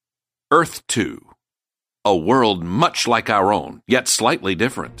Earth 2. A world much like our own, yet slightly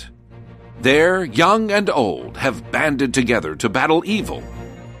different. There, young and old have banded together to battle evil.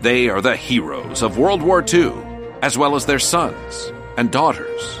 They are the heroes of World War II, as well as their sons and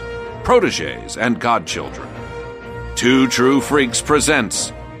daughters, protégés and godchildren. Two True Freaks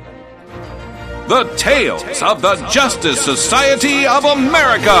presents The Tales of the Justice Society of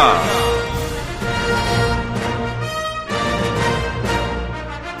America!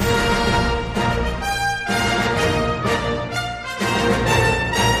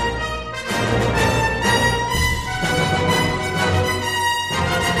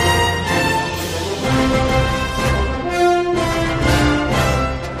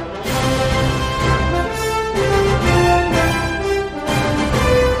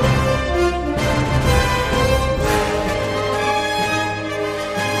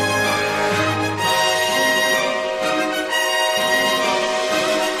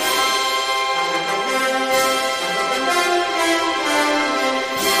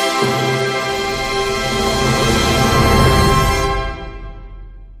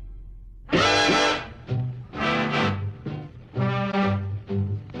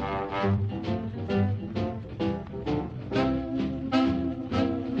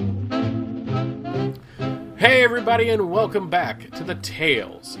 Hey everybody, and welcome back to the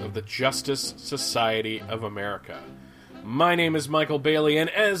Tales of the Justice Society of America. My name is Michael Bailey, and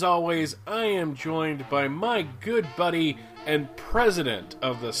as always, I am joined by my good buddy and president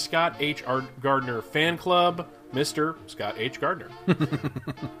of the Scott H. Gardner fan club, Mr. Scott H. Gardner.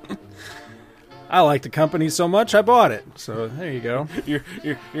 I like the company so much, I bought it. So there you go.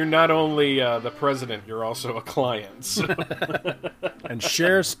 You're not only the president, you're also a client. So. And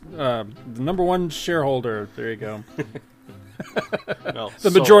shares the number one shareholder. There you go. Well,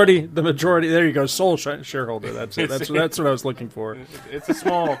 the majority. There you go. Sole shareholder. That's it. That's what I was looking for. It's a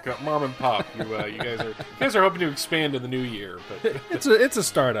small mom and pop. You guys are hoping to expand in the new year, but it's a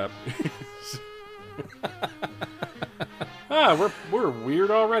startup. We're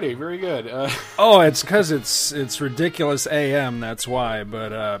weird already. Very good. It's because it's ridiculous AM. That's why.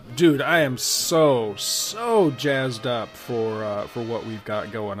 But dude, I am so jazzed up for what we've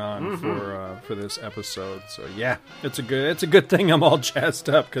got going on for this episode. So yeah, it's a good thing I'm all jazzed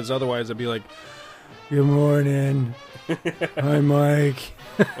up, because otherwise I'd be like, "Good morning, hi Mike."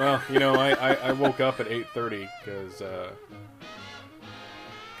 Well, I woke up at 8:30 because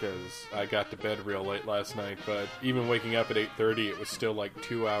I got to bed real late last night, but even waking up at 8:30, it was still like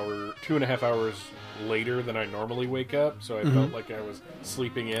 2.5 hours later than I normally wake up, so I felt like I was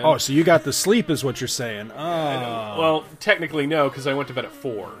sleeping in. Oh, so you got the sleep is what you're saying. Oh. Well, technically no, because I went to bed at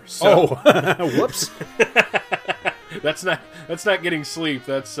 4. So. Whoops. That's not getting sleep.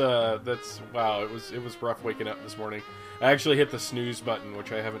 That's wow, it was rough waking up this morning. I actually hit the snooze button,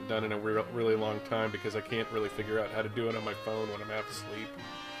 which I haven't done in a really long time, because I can't really figure out how to do it on my phone when I'm half asleep.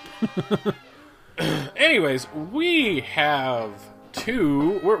 Anyways, we have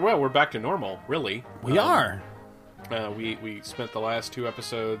we're back to normal, really. We are. We spent the last 2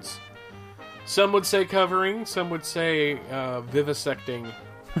 episodes, some would say covering, some would say vivisecting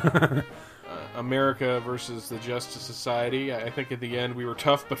America versus the Justice Society. I think at the end we were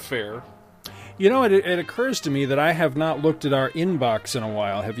tough but fair. It occurs to me that I have not looked at our inbox in a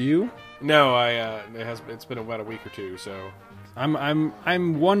while. Have you? No, it's been about a week or 2, so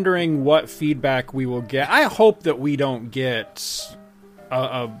I'm wondering what feedback we will get. I hope that we don't get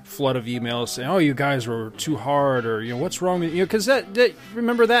a flood of emails saying, "Oh, you guys were too hard," or what's wrong with you? Because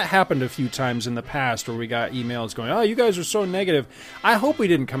remember that happened a few times in the past where we got emails going, "Oh, you guys are so negative." I hope we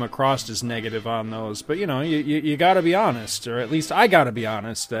didn't come across as negative on those, but you got to be honest, or at least I got to be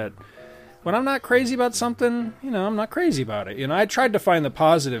honest that when I'm not crazy about something, I'm not crazy about it. I tried to find the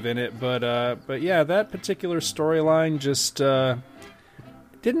positive in it, but yeah, that particular storyline just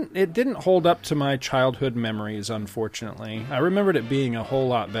didn't hold up to my childhood memories, unfortunately. I remembered it being a whole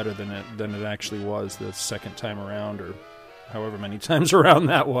lot better than it actually was the second time around, or however many times around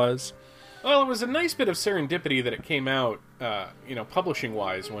that was. Well, it was a nice bit of serendipity that it came out,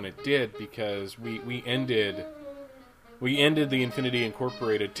 publishing-wise when it did, because we ended the Infinity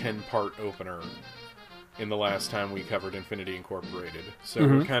Incorporated 10-part opener in the last time we covered Infinity Incorporated. So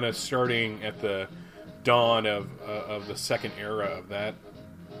we're kind of starting at the dawn of the second era of that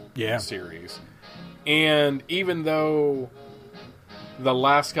series. And even though the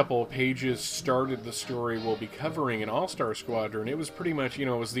last couple of pages started the story we'll be covering in All-Star Squadron, it was pretty much, it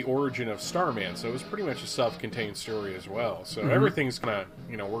was the origin of Starman, so it was pretty much a self-contained story as well. So everything's kind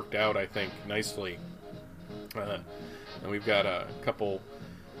of, worked out, I think, nicely. And we've got a couple...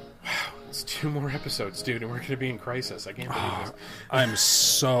 It's 2 more episodes, dude, and we're going to be in Crisis. I can't believe this. I'm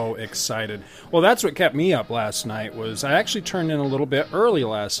so excited. Well, that's what kept me up last night. Was I actually turned in a little bit early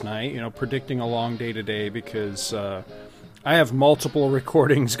last night, predicting a long day today because I have multiple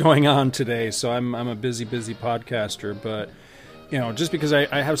recordings going on today, so I'm a busy podcaster. But just because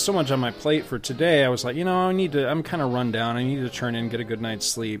I have so much on my plate for today, I was like, I'm kind of run down. I need to turn in, get a good night's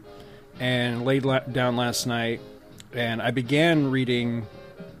sleep, and laid down last night, and I began reading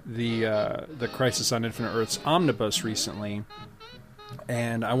the Crisis on Infinite Earths omnibus recently,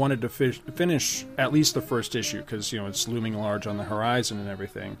 and I wanted to finish at least the first issue because it's looming large on the horizon and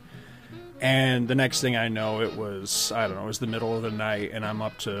everything. And the next thing I know, it was the middle of the night, and I'm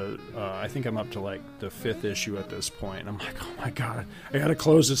up to I think I'm up to like the 5th issue at this point. And I'm like, oh my god, I gotta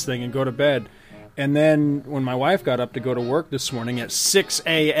close this thing and go to bed. And then when my wife got up to go to work this morning at 6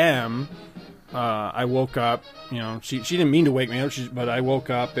 a.m., I woke up. She didn't mean to wake me up, but I woke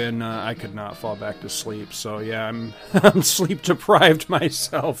up and I could not fall back to sleep. So yeah, I'm sleep deprived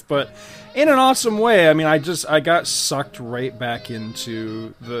myself, but in an awesome way. I mean, I got sucked right back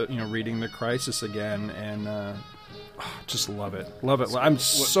into the reading the Crisis again, and just love it. I'm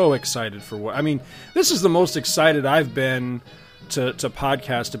so excited for what. I mean, this is the most excited I've been to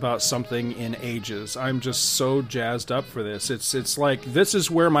podcast about something in ages. I'm just so jazzed up for this. It's like this is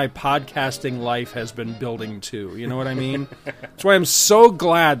where my podcasting life has been building to. You know what I mean? That's why I'm so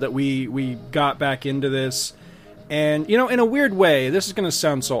glad that we got back into this. And in a weird way, this is going to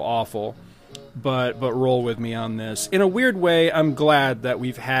sound so awful, but roll with me on this. In a weird way, I'm glad that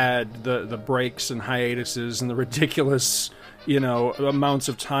we've had the breaks and hiatuses and the ridiculous amounts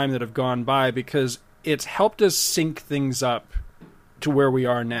of time that have gone by, because it's helped us sync things up to where we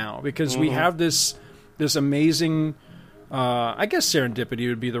are now, because we have this amazing I guess serendipity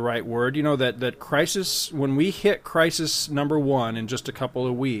would be the right word, that Crisis, when we hit Crisis #1 in just a couple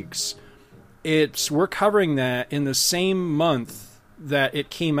of weeks, we're covering that in the same month that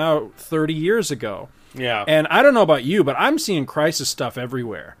it came out 30 years ago. Yeah. And I don't know about you, but I'm seeing Crisis stuff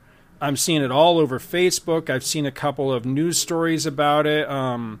everywhere. I'm seeing it all over Facebook. I've seen a couple of news stories about it.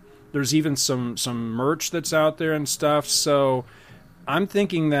 There's even some merch that's out there and stuff. So I'm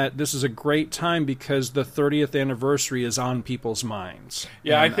thinking that this is a great time because the 30th anniversary is on people's minds.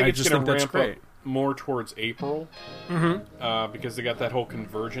 Yeah, and I think it's going to ramp up more towards April, because they got that whole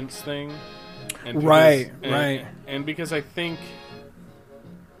convergence thing. And because, right. And because I think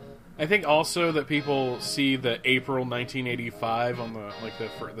also that people see the April 1985 on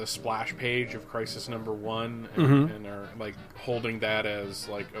the splash page of Crisis #1 and are like holding that as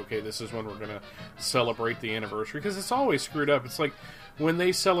like, okay, this is when we're gonna celebrate the anniversary, because it's always screwed up. It's like when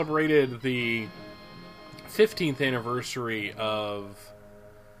they celebrated the 15th anniversary of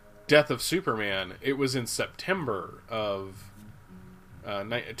Death of Superman, it was in September of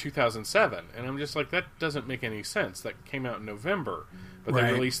 2007, and I'm just like, that doesn't make any sense. That came out in November, but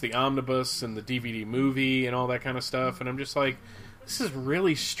they released the omnibus and the DVD movie and all that kind of stuff, and I'm just like, this is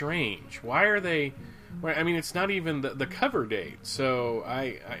really strange. Why are they? I mean, it's not even the cover date. So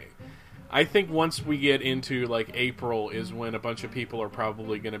I think once we get into like April is when a bunch of people are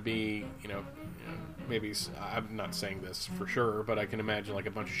probably going to be, maybe, I'm not saying this for sure, but I can imagine like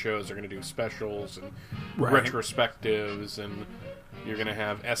a bunch of shows are going to do specials and retrospectives, and you're going to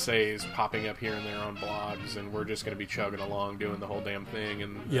have essays popping up here and there on blogs, and we're just going to be chugging along doing the whole damn thing.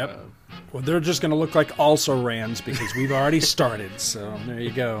 And well, they're just going to look like also-rans because we've already started, so there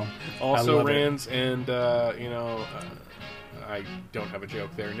you go. Also-rans, and I don't have a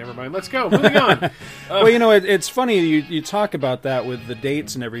joke there. Never mind. Let's go. Moving on. Well, it's funny you talk about that with the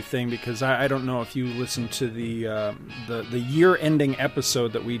dates and everything, because I don't know if you listened to the year-ending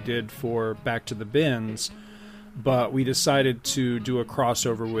episode that we did for Back to the Bins, but we decided to do a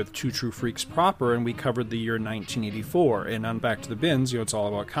crossover with Two True Freaks proper, and we covered the year 1984. And on Back to the Bins, it's all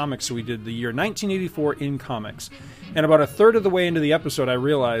about comics, so we did the year 1984 in comics. And about a third of the way into the episode, I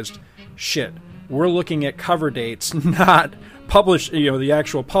realized, shit, we're looking at cover dates, not the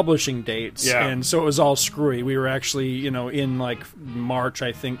actual publishing dates. Yeah. And so it was all screwy. We were actually, in like March,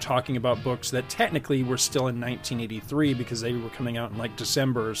 I think, talking about books that technically were still in 1983 because they were coming out in like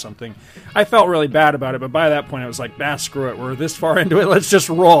December or something. I felt really bad about it, but by that point I was like, screw it. We're this far into it. Let's just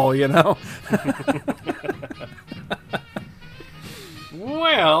roll,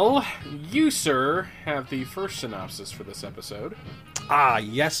 Well, you, sir, have the first synopsis for this episode.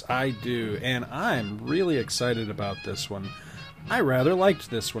 Yes, I do. And I'm really excited about this one. I rather liked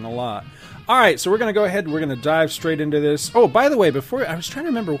this one a lot. All right, so we're going to go ahead and we're going to dive straight into this. Oh, by the way, I was trying to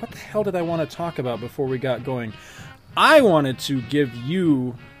remember what the hell did I want to talk about before we got going. I wanted to give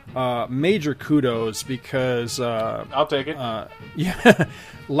you major kudos because I'll take it. yeah,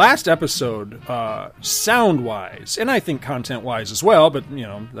 last episode, sound-wise, and I think content-wise as well, but, you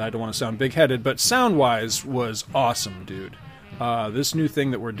know, I don't want to sound big-headed, but sound-wise was awesome, dude. This new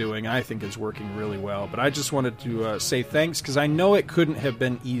thing that we're doing, I think, is working really well. But I just wanted to say thanks, because I know it couldn't have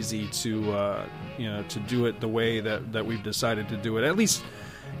been easy to, to do it the way that we've decided to do it. At least,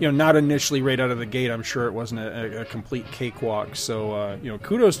 not initially right out of the gate. I'm sure it wasn't a complete cakewalk. So,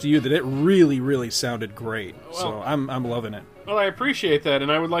 kudos to you that it really, really sounded great. Well, so I'm loving it. Well, I appreciate that,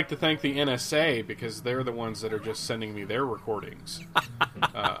 and I would like to thank the NSA, because they're the ones that are just sending me their recordings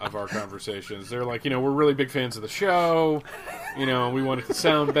of our conversations. They're like, we're really big fans of the show. We want it to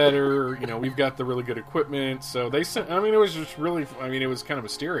sound better. We've got the really good equipment. So they sent. I mean, it was just really. I mean, it was kind of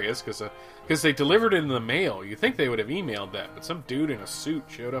mysterious because they delivered it in the mail. You think they would have emailed that, but some dude in a suit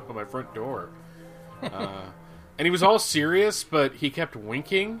showed up at my front door, and he was all serious, but he kept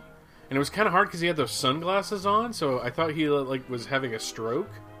winking. And it was kind of hard because he had those sunglasses on, so I thought he was having a stroke.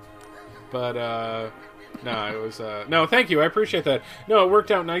 But no, it was no. Thank you, I appreciate that. No, it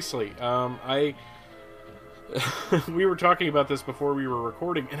worked out nicely. We were talking about this before we were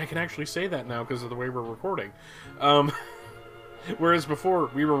recording, and I can actually say that now because of the way we're recording. Whereas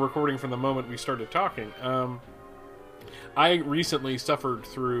before we were recording from the moment we started talking. I recently suffered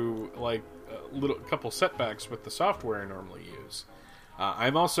through a couple setbacks with the software I normally use.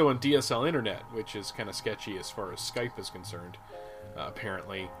 I'm also on DSL internet, which is kind of sketchy as far as Skype is concerned.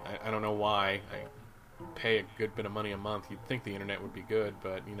 Apparently, I don't know why. I pay a good bit of money a month. You'd think the internet would be good,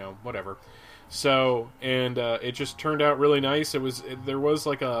 but whatever. So, and it just turned out really nice. There was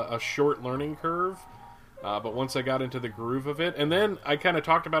like a short learning curve, but once I got into the groove of it, and then I kind of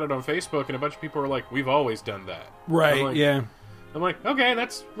talked about it on Facebook, and a bunch of people were like, "We've always done that." Right? Yeah. I'm like, okay,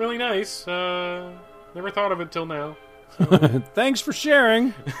 that's really nice. Never thought of it till now. Thanks for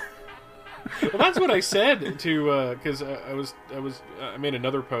sharing. Well, that's what I said to because I made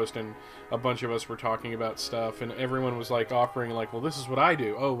another post and a bunch of us were talking about stuff and everyone was offering well, this is what I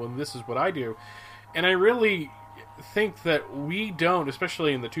do. Oh, well, this is what I do. And I really think that we don't,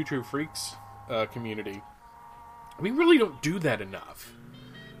 especially in the Two True Freaks community, we really don't do that enough.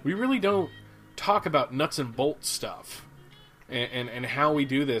 We really don't talk about nuts and bolts stuff. And how we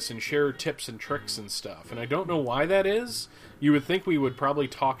do this and share tips and tricks and stuff. And I don't know why that is. You would think we would probably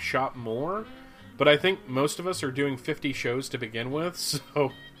talk shop more, but I think most of us are doing 50 shows to begin with,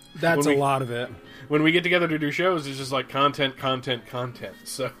 so... That's a lot of it. When we get together to do shows, it's just content,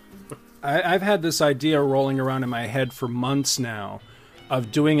 so... I've had this idea rolling around in my head for months now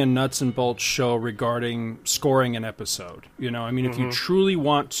of doing a nuts and bolts show regarding scoring an episode. If you truly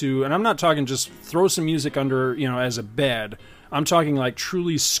want to... And I'm not talking just throw some music under, as a bed... I'm talking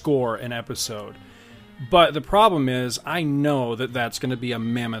truly score an episode. But the problem is, I know that that's going to be a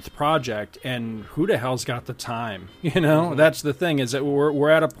mammoth project, and who the hell's got the time? That's the thing, is that we're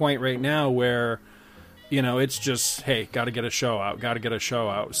at a point right now where, it's just, hey, got to get a show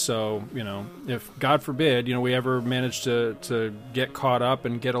out. So, if, God forbid, we ever manage to get caught up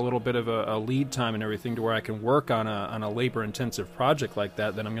and get a little bit of a lead time and everything to where I can work on a labor-intensive project like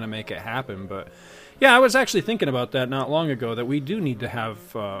that, then I'm going to make it happen. But... yeah, I was actually thinking about that not long ago, that we do need to have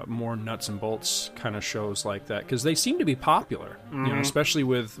more nuts and bolts kind of shows like that, because they seem to be popular, especially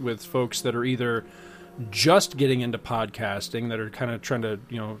with folks that are either just getting into podcasting, that are kind of trying to,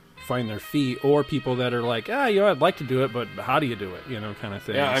 find their feet, or people that are like, I'd like to do it, but how do you do it, kind of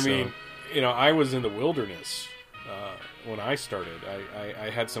thing. Yeah, I mean, I was in the wilderness when I started.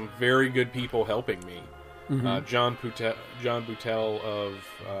 I had some very good people helping me. Mm-hmm. John Boutel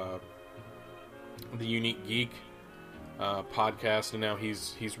of... the Unique Geek podcast, and now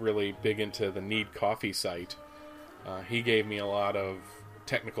he's really big into the Need Coffee site. He gave me a lot of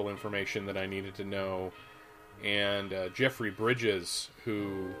technical information that I needed to know, and Jeffrey Bridges,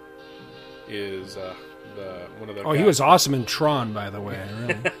 who is one of the guys. He was awesome in Tron, by the way.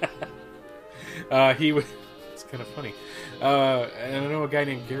 Really. He was. It's kind of funny. And I know a guy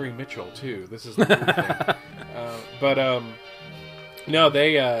named Gary Mitchell too. This is the weird thing. No,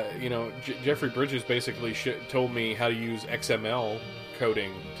 they, Jeffrey Bridges basically told me how to use XML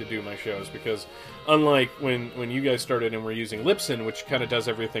coding to do my shows, because unlike when you guys started and were using Libsyn, which kind of does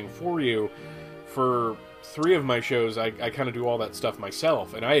everything for you, for 3 of my shows, I kind of do all that stuff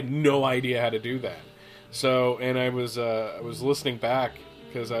myself, and I had no idea how to do that. So, and I was listening back,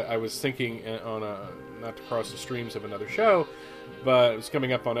 because I was thinking on not to cross the streams of another show, but it was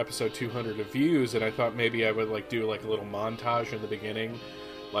coming up on episode 200 of views, and I thought maybe I would do a little montage in the beginning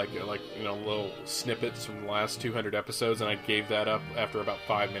like little snippets from the last 200 episodes, and I gave that up after about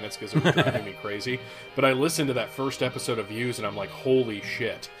 5 minutes because it was driving me crazy. But I listened to that first episode of Views, and I'm like, holy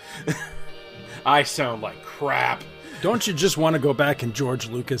shit, I sound like crap. Don't you just want to go back and George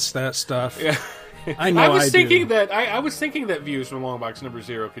Lucas that stuff? Yeah. I know. I was thinking do. that I was thinking that Views from Long Box Number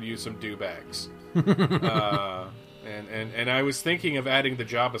 0 could use some do-bags. And I was thinking of adding the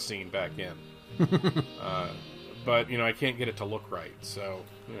Jabba scene back in. But, I can't get it to look right, so,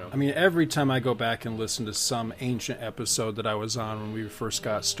 I mean, every time I go back and listen to some ancient episode that I was on when we first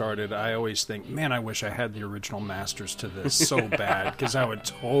got started, I always think, man, I wish I had the original masters to this so bad, because I would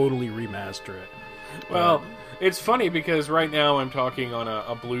totally remaster it. Well, it's funny because right now I'm talking on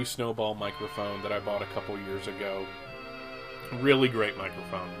a Blue Snowball microphone that I bought a couple years ago. Really great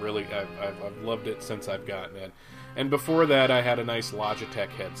microphone. Really, I've loved it since I've gotten it. And before that, I had a nice Logitech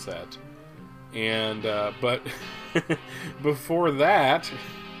headset. And, but before that,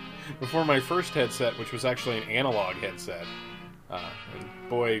 before my first headset, which was actually an analog headset, and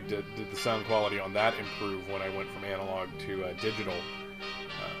boy, did the sound quality on that improve when I went from analog to digital.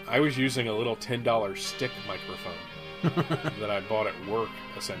 I was using a little $10 stick microphone that I bought at work,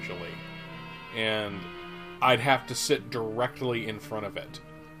 essentially. And I'd have to sit directly in front of it.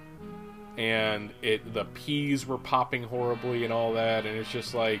 And the P's were popping horribly and all that, and it's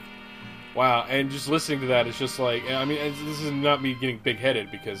just like, wow. And just listening to that, it's just like, I mean, this is not me getting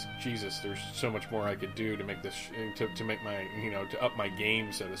big-headed, because, Jesus, there's so much more I could do to make this, to make my, to up my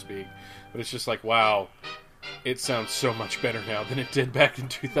game, so to speak. But it's just like, wow, it sounds so much better now than it did back in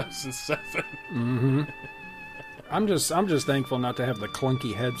 2007. Mm-hmm. I'm just thankful not to have the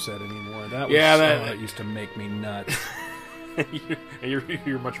clunky headset anymore. That used to make me nuts.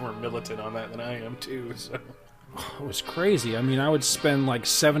 You're much more militant on that than I am too. So it was crazy. I mean, I would spend like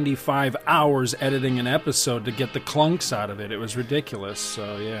 75 hours editing an episode to get the clunks out of it. It was ridiculous.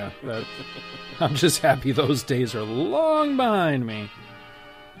 So yeah, I'm just happy those days are long behind me.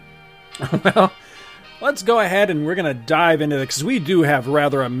 Well, let's go ahead and we're going to dive into it, because we do have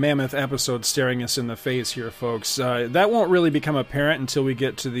rather a mammoth episode staring us in the face here, folks. That won't really become apparent until we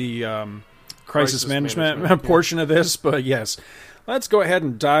get to the crisis management portion of this, but yes, let's go ahead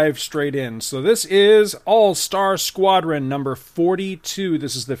and dive straight in. So this is All-Star Squadron number 42.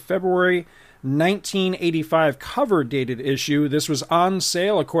 This is the February 1985 cover dated issue. This was on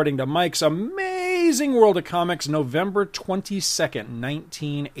sale, according to Mike's Amazing World of Comics, November 22nd,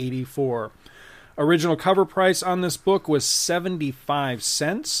 1984. Original cover price on this book was 75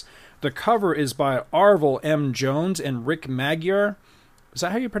 cents. The cover is by Arvil M. Jones and Rick Magyar. Is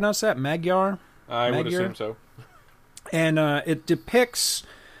that how you pronounce that? Magyar? I would assume so. And it depicts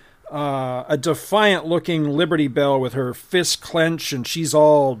a defiant-looking Liberty Bell with her fists clenched, and she's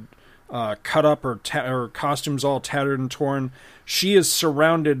all cut up, her costume's all tattered and torn. She is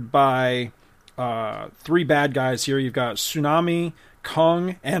surrounded by three bad guys here. You've got Tsunami,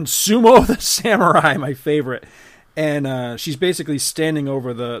 Kong, and Sumo the Samurai, my favorite. And she's basically standing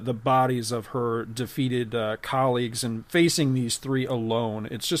over the bodies of her defeated colleagues and facing these three alone.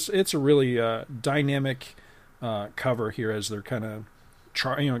 It's a really dynamic cover here as they're kind of,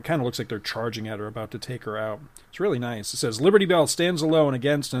 it kind of looks like they're charging at her, about to take her out. It's really nice. It says Liberty Bell stands alone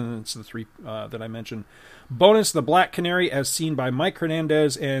against, and it's the three that I mentioned. Bonus, the Black Canary, as seen by Mike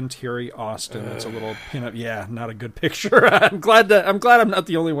Hernandez and Terry Austin. It's a little pinup. Yeah, not a good picture. I'm glad I'm not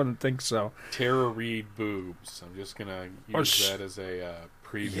the only one that thinks so. Tara Reid boobs. I'm just gonna use that as a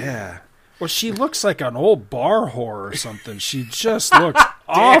preview. Yeah. Well, she looks like an old bar whore or something. She just looks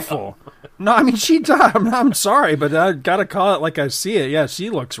awful. No, I mean, she does. I'm sorry, but I gotta call it like I see it. Yeah, she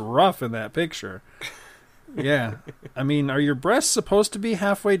looks rough in that picture. Yeah. I mean, are your breasts supposed to be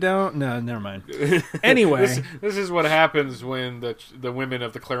halfway down? No, never mind. Anyway. This is what happens when the women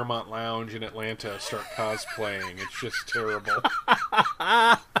of the Claremont Lounge in Atlanta start cosplaying. It's just terrible.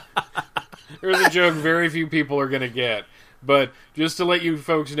 There's a joke very few people are going to get. But just to let you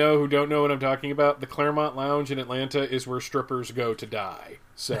folks know who don't know what I'm talking about, the Claremont Lounge in Atlanta is where strippers go to die.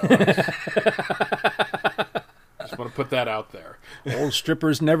 So just want to put that out there. Old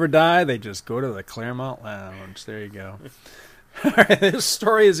strippers never die. They just go to the Claremont Lounge. There you go. All right, this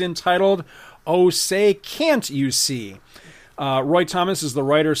story is entitled, Oh Say Can't You See? Roy Thomas is the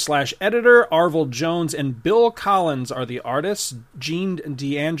writer/editor. Arvil Jones and Bill Collins are the artists. Jean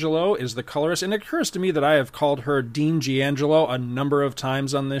D'Angelo is the colorist. And it occurs to me that I have called her Dean D'Angelo a number of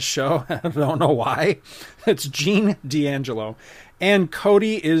times on this show. I don't know why. It's Jean D'Angelo. And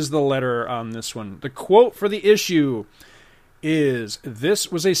Cody is the letterer on this one. The quote for the issue is,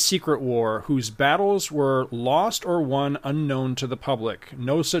 "This was a secret war whose battles were lost or won unknown to the public.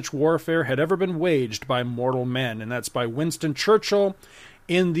 No such warfare had ever been waged by mortal men." And that's by Winston Churchill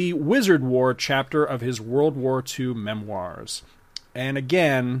in the Wizard War chapter of his World War II memoirs. And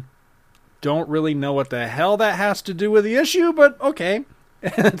again, don't really know what the hell that has to do with the issue, but okay.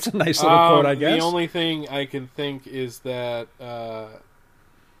 It's a nice little quote, I guess. The only thing I can think is that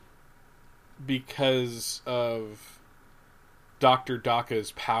because of Dr.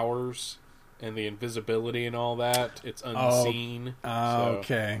 Daka's powers and the invisibility and all that, it's unseen.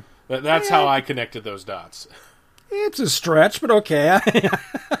 Okay. That's how I connected those dots. It's a stretch, but okay.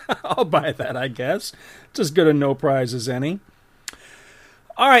 I'll buy that, I guess. It's as good a no prize as any.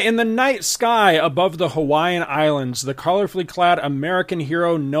 All right, in the night sky above the Hawaiian Islands, the colorfully clad American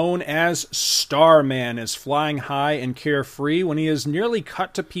hero known as Starman is flying high and carefree when he is nearly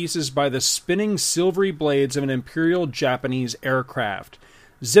cut to pieces by the spinning silvery blades of an Imperial Japanese aircraft.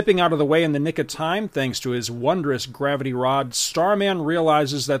 Zipping out of the way in the nick of time, thanks to his wondrous gravity rod, Starman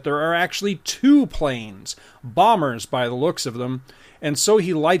realizes that there are actually two planes, bombers by the looks of them, and so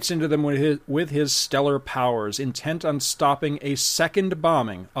he lights into them with his stellar powers, intent on stopping a second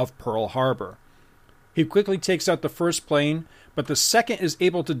bombing of Pearl Harbor. He quickly takes out the first plane, but the second is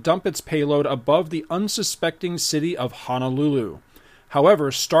able to dump its payload above the unsuspecting city of Honolulu.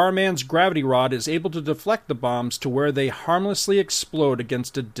 However, Starman's gravity rod is able to deflect the bombs to where they harmlessly explode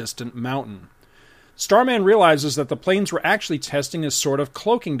against a distant mountain. Starman realizes that the planes were actually testing a sort of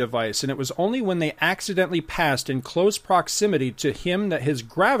cloaking device, and it was only when they accidentally passed in close proximity to him that his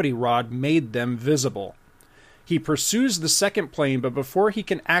gravity rod made them visible. He pursues the second plane, but before he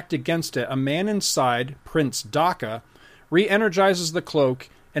can act against it, a man inside, Prince Daka, re-energizes the cloak,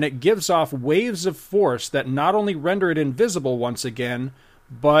 and it gives off waves of force that not only render it invisible once again,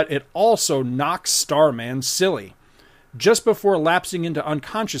 but it also knocks Starman silly. Just before lapsing into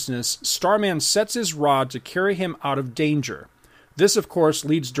unconsciousness, Starman sets his rod to carry him out of danger. This, of course,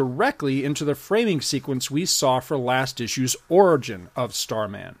 leads directly into the framing sequence we saw for last issue's origin of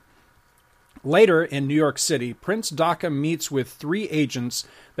Starman. Later, in New York City, Prince Daka meets with 3 agents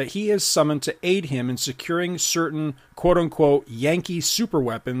that he has summoned to aid him in securing certain quote-unquote Yankee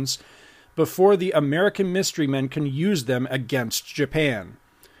superweapons before the American mystery men can use them against Japan.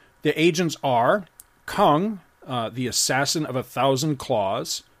 The agents are Kung, the assassin of 1,000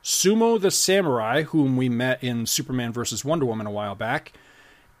 claws, Sumo the samurai, whom we met in Superman vs. Wonder Woman a while back,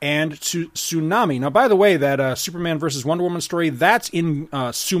 and Tsunami. Now, by the way, that Superman vs. Wonder Woman story, that's in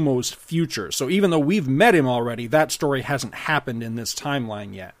Sumo's future. So even though we've met him already, that story hasn't happened in this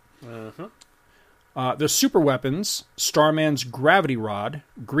timeline yet. The superweapons, Starman's gravity rod,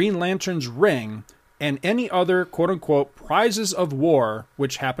 Green Lantern's ring, and any other quote-unquote prizes of war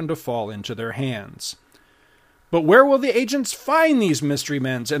which happen to fall into their hands. But where will the agents find these mystery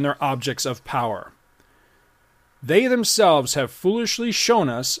men and their objects of power? They themselves have foolishly shown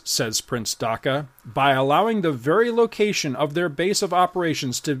us, says Prince Daka, by allowing the very location of their base of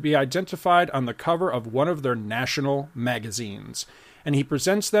operations to be identified on the cover of one of their national magazines. And he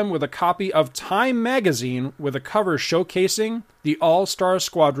presents them with a copy of Time magazine with a cover showcasing the All-Star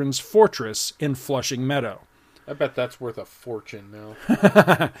Squadron's fortress in Flushing Meadow. I bet that's worth a fortune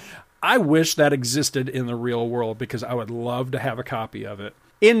now. I wish that existed in the real world because I would love to have a copy of it.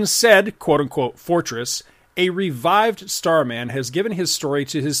 In said quote-unquote fortress, a revived Starman has given his story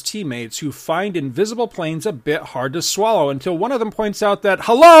to his teammates who find invisible planes a bit hard to swallow until one of them points out that,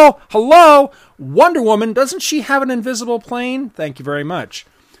 hello, Wonder Woman, doesn't she have an invisible plane? Thank you very much.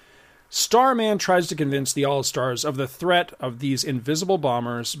 Starman tries to convince the All-Stars of the threat of these invisible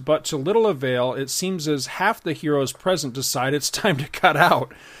bombers, but to little avail, it seems as half the heroes present decide it's time to cut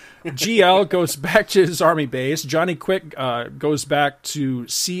out. GL goes back to his army base, Johnny Quick goes back to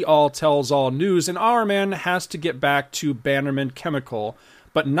See All Tells All News, and Our Man has to get back to Bannerman Chemical,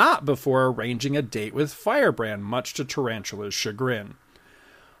 but not before arranging a date with Firebrand, much to Tarantula's chagrin.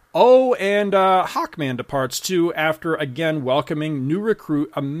 Oh, and Hawkman departs too after again welcoming new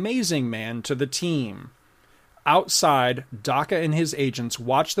recruit Amazing Man to the team. Outside, Daka and his agents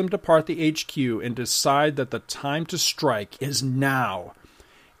watch them depart the HQ and decide that the time to strike is now.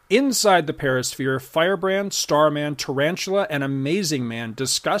 Inside the Perisphere, Firebrand, Starman, Tarantula, and Amazing Man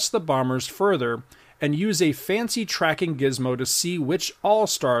discuss the bombers further and use a fancy tracking gizmo to see which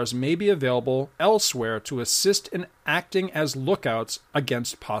All-Stars may be available elsewhere to assist in acting as lookouts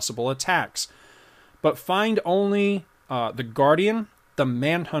against possible attacks, but find only the Guardian, the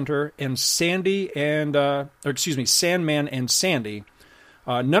Manhunter, and Sandman and Sandy,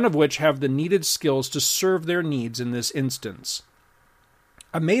 none of which have the needed skills to serve their needs in this instance.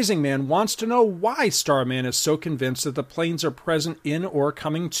 Amazing Man wants to know why Starman is so convinced that the planes are present in or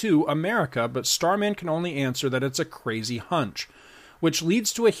coming to America, but Starman can only answer that it's a crazy hunch, which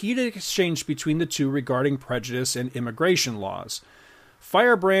leads to a heated exchange between the two regarding prejudice and immigration laws.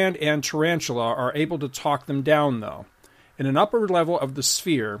 Firebrand and Tarantula are able to talk them down, though. In an upper level of the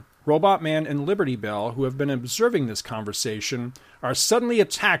sphere, Robot Man and Liberty Bell, who have been observing this conversation, are suddenly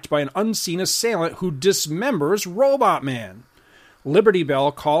attacked by an unseen assailant who dismembers Robot Man. Liberty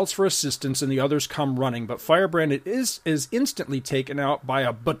Bell calls for assistance and the others come running, but Firebrand is instantly taken out by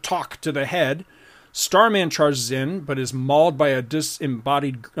a buttock to the head. Starman charges in, but is mauled by a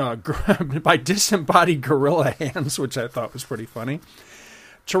disembodied gorilla hands, which I thought was pretty funny.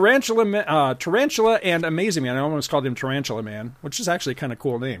 Tarantula and Amazing Man, I almost called him Tarantula Man, which is actually a kind of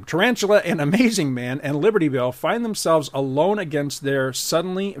cool name. Tarantula and Amazing Man and Liberty Bell find themselves alone against their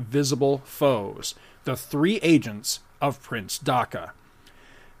suddenly visible foes, the three agents of Prince Daka.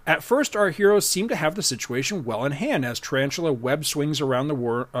 At first, our heroes seem to have the situation well in hand as Tarantula web swings around the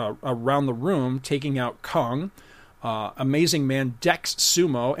room, taking out Kung. Amazing Man decks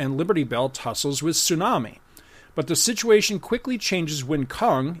Sumo, and Liberty Bell tussles with Tsunami. But the situation quickly changes when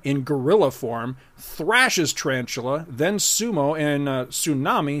Kung, in gorilla form, thrashes Tarantula, then Sumo and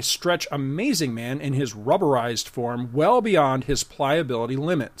Tsunami stretch Amazing Man in his rubberized form well beyond his pliability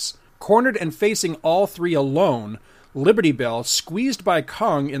limits. Cornered and facing all three alone, Liberty Bell, squeezed by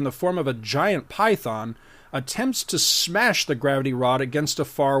Kung in the form of a giant python, attempts to smash the gravity rod against a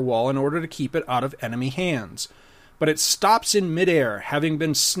far wall in order to keep it out of enemy hands. But it stops in midair, having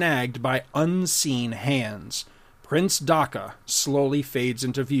been snagged by unseen hands. Prince Daka slowly fades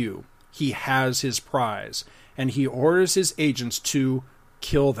into view. He has his prize, and he orders his agents to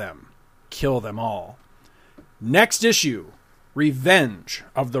kill them. Kill them all. Next issue, Revenge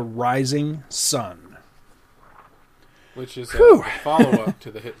of the Rising Sun. Which is a follow-up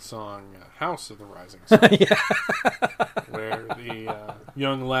to the hit song House of the Rising Sun. Where the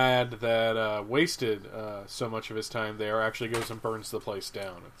young lad that wasted so much of his time there actually goes and burns the place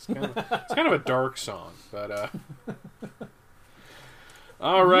down. It's kind of a dark song, but...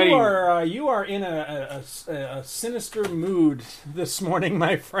 Alrighty. You are in a sinister mood this morning,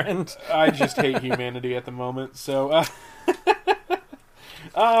 my friend. I just hate humanity at the moment, so...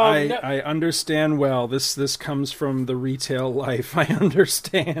 I understand well. This comes from the retail life. I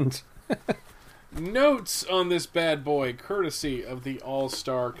understand. Notes on this bad boy, courtesy of the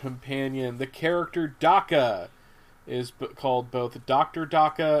All-Star Companion. The character Daka is called both Dr.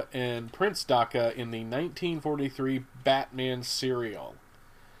 Daka and Prince Daka in the 1943 Batman serial.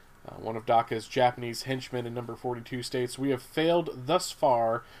 One of Daka's Japanese henchmen in number 42 states, "We have failed thus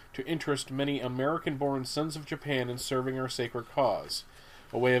far to interest many American-born sons of Japan in serving our sacred cause.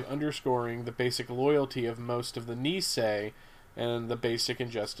 A way of underscoring the basic loyalty of most of the Nisei and the basic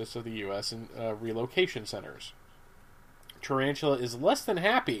injustice of the U.S. and relocation centers. Tarantula is less than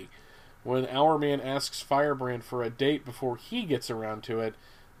happy when our man asks Firebrand for a date before he gets around to it.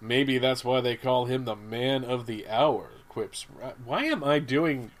 Maybe that's why they call him the man of the hour," quips. Why am I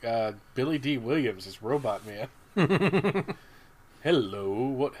doing Billy D. Williams as Robot Man? Hello,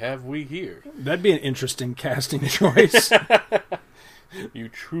 what have we here? That'd be an interesting casting choice. You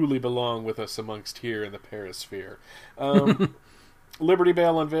truly belong with us amongst here in the Perisphere. Liberty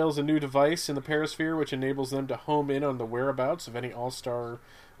Bell unveils a new device in the Perisphere which enables them to home in on the whereabouts of any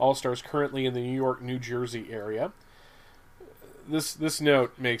All-Stars currently in the New York, New Jersey area. This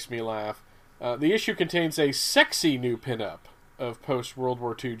note makes me laugh. The issue contains a sexy new pinup of post-World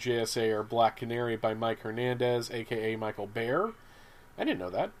War II JSA or Black Canary by Mike Hernandez, a.k.a. Michael Baer. I didn't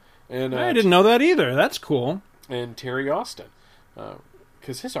know that. And I didn't know that either. That's cool. And Terry Austin.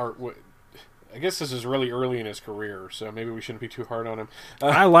 Because his art, I guess this is really early in his career, so maybe we shouldn't be too hard on him.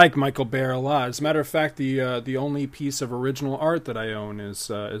 I like Michael Baer a lot. As a matter of fact, the only piece of original art that I own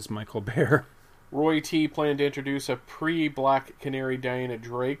is Michael Baer. Roy T. planned to introduce a pre-Black Canary Diana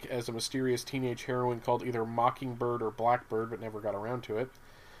Drake as a mysterious teenage heroine called either Mockingbird or Blackbird, but never got around to it.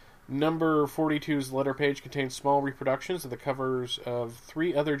 Number 42's letter page contains small reproductions of the covers of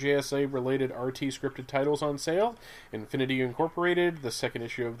 3 other JSA-related RT scripted titles on sale: Infinity Incorporated, the second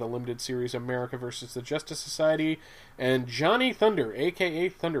issue of the limited series America vs. the Justice Society, and Johnny Thunder, a.k.a.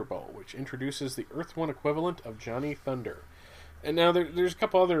 Thunderbolt, which introduces the Earth 1 equivalent of Johnny Thunder. And now there's a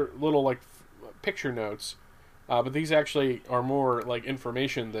couple other little picture notes, but these actually are more like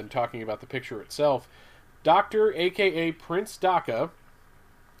information than talking about the picture itself. Dr. a.k.a. Prince Daka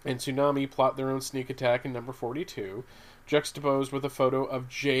and Tsunami plot their own sneak attack in number 42, juxtaposed with a photo of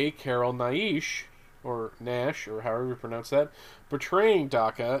J. Carol Naish, or Nash, or however you pronounce that, portraying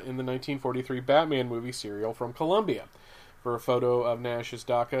Daka in the 1943 Batman movie serial from Columbia. For a photo of Nash as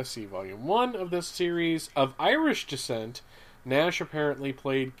Daka, see Volume 1 of this series. Of Irish descent, Nash apparently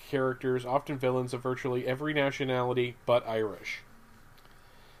played characters, often villains, of virtually every nationality but Irish.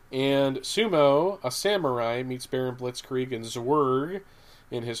 And Sumo, a samurai, meets Baron Blitzkrieg and Zwerg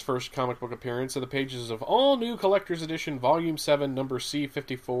in his first comic book appearance in the pages of All New Collector's Edition, Volume 7, number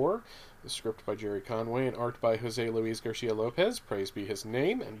C54. The script by Jerry Conway and art by Jose Luis Garcia Lopez, praise be his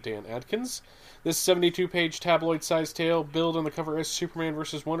name, and Dan Adkins. This 72-page tabloid-sized tale, billed on the cover as Superman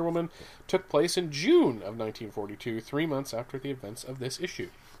vs. Wonder Woman, took place in June of 1942, 3 months after the events of this issue.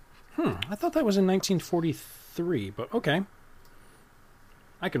 I thought that was in 1943, but okay.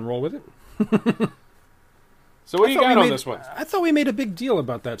 I can roll with it. So what do you got on this one? I thought we made a big deal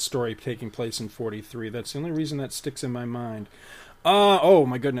about that story taking place in 43. That's the only reason that sticks in my mind. Oh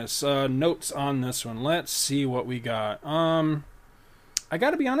my goodness. Notes on this one. Let's see what we got. I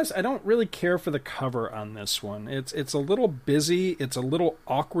gotta be honest, I don't really care for the cover on this one. It's a little busy. It's a little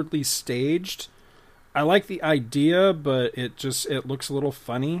awkwardly staged. I like the idea, but it looks a little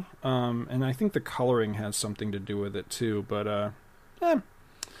funny. And I think the coloring has something to do with it too. But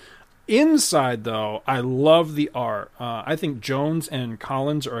inside, though, I love the art. I think Jones and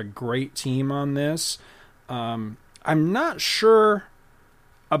Collins are a great team on this. I'm not sure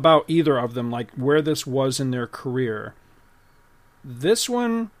about either of them, like where this was in their career. This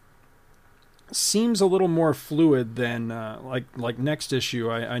one seems a little more fluid than like next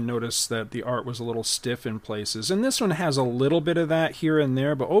issue. I noticed that the art was a little stiff in places, and this one has a little bit of that here and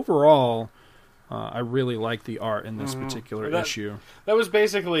there. But overall, I really like the art in this particular issue. That was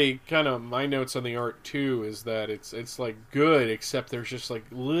basically kind of my notes on the art too. Is that it's like good, except there's just like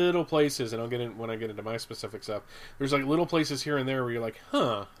little places, and I'll get in when I get into my specific stuff. There's like little places here and there where you're like,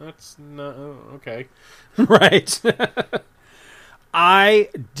 huh, that's not okay, right. I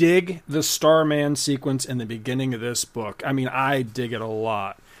dig the Starman sequence in the beginning of this book. I mean, I dig it a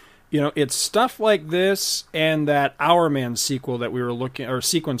lot. You know, it's stuff like this and that Hourman sequel that we were looking, or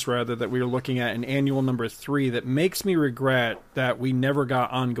sequence rather, that we were looking at in annual number 3 that makes me regret that we never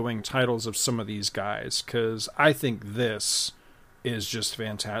got ongoing titles of some of these guys, because I think this is just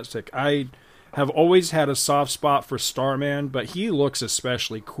fantastic. I have always had a soft spot for Starman, but he looks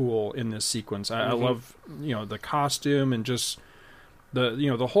especially cool in this sequence. I love, the costume and just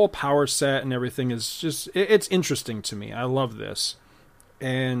the whole power set and everything is just, it's interesting to me. I love this.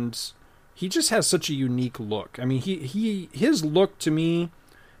 And he just has such a unique look. I mean, his look to me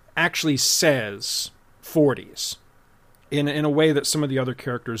actually says 40s in a way that some of the other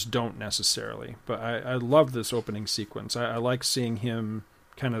characters don't necessarily. But I love this opening sequence. I like seeing him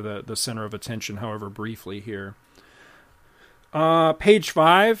kind of the center of attention, however briefly here. Page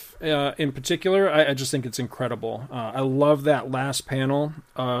 5 in particular, I just think it's incredible. I love that last panel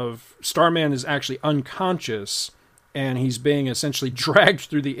of Starman is actually unconscious, and he's being essentially dragged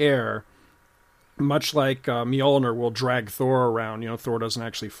through the air, much like Mjolnir will drag Thor around. Thor doesn't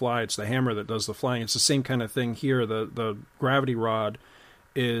actually fly. It's the hammer that does the flying. It's the same kind of thing here. The gravity rod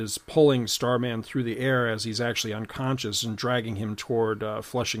is pulling Starman through the air as he's actually unconscious and dragging him toward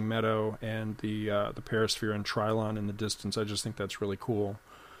Flushing Meadow and the Perisphere and Trilon in the distance. I just think that's really cool.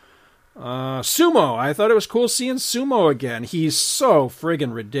 Sumo. I thought it was cool seeing Sumo again. He's so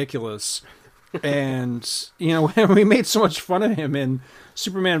friggin' ridiculous. And, we made so much fun of him in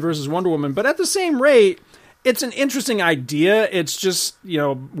Superman versus Wonder Woman. But at the same rate, it's an interesting idea. It's just,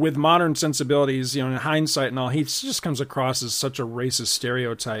 with modern sensibilities, in hindsight and all, he just comes across as such a racist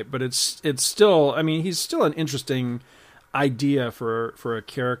stereotype. But it's still, he's still an interesting idea for a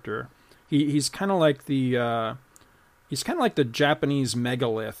character. He's kind of like the Japanese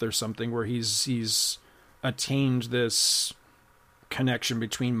megalith or something, where he's attained this connection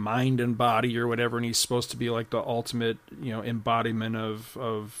between mind and body or whatever, and he's supposed to be like the ultimate embodiment of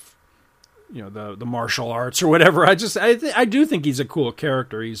the martial arts or whatever. I do think he's a cool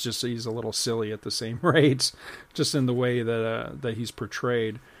character. He's a little silly at the same rate, just in the way that he's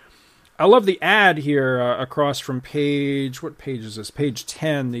portrayed. I love the ad here across from what page is this? Page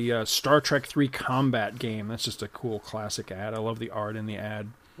 10, the Star Trek 3 combat game. That's just a cool classic ad. I love the art in the ad.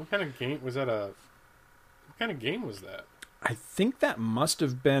 What kind of game was that? What kind of game was that? I think that must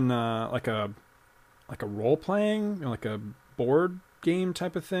have been like a role playing, like a board game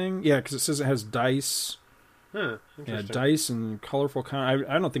type of thing. Yeah, because it says it has dice. Yeah, dice and colorful. I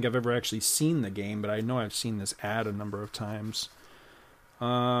don't think I've ever actually seen the game, but I know I've seen this ad a number of times.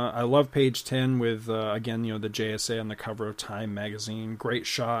 I love page 10 with again the JSA on the cover of Time magazine. Great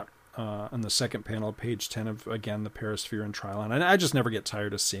shot on the second panel of page 10 of again the Perisphere and Trilon. And I just never get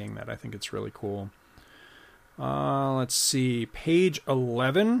tired of seeing that. I think it's really cool. Let's see, page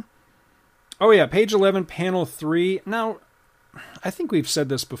 11. Oh yeah, page 11, panel 3. Now, I think we've said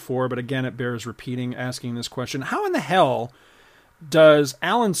this before, but again, it bears repeating, asking this question. How in the hell does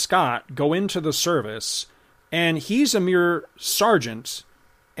Alan Scott go into the service, and he's a mere sergeant,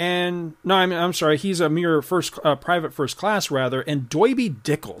 And no, I'm sorry. He's a mere private first class rather. And Doiby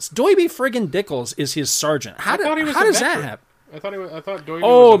Dickles, Doiby friggin' Dickles is his sergeant. How does that happen? I thought Doiby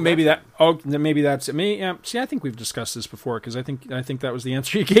Oh, was a maybe veteran. that. Oh, maybe that's it. Yeah. See, I think we've discussed this before because I think that was the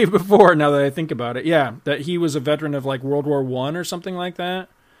answer you gave before. Now that I think about it, yeah, that he was a veteran of like World War I or something like that.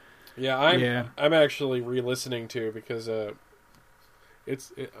 Yeah, I'm actually re-listening to because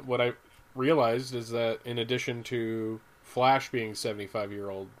what I realized is that in addition to Flash being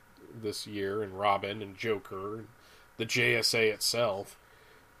 75-year-old this year, and Robin and Joker, and the JSA itself,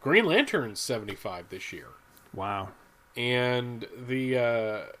 Green Lantern's 75 this year. Wow. And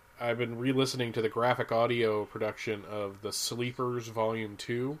I've been re-listening to the graphic audio production of The Sleepers Volume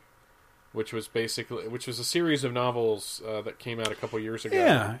 2, which was a series of novels that came out a couple years ago.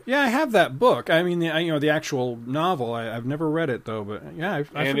 Yeah, I have that book. I mean, the actual novel. I've never read it though, but yeah,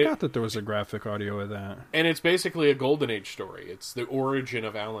 I forgot that there was a graphic audio of that. And it's basically a Golden Age story. It's the origin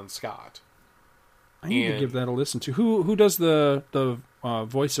of Alan Scott. I need to give that a listen to. Who does the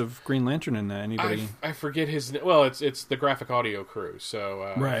voice of Green Lantern in that? Anybody? I forget his name. Well, it's the graphic audio crew.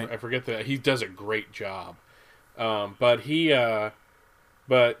 So right. I forget that he does a great job.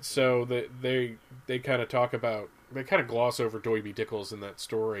 But so they kind of talk about, they kind of gloss over Doiby Dickles in that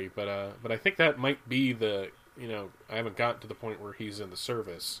story. But I think that might be I haven't gotten to the point where he's in the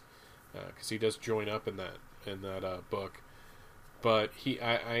service because he does join up in that book. But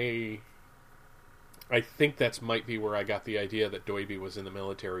I think that's might be where I got the idea that Doiby was in the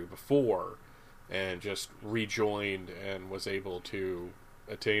military before and just rejoined and was able to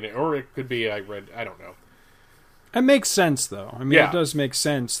attain it. Or it could be I don't know. It makes sense, though. I mean, Yeah. It does make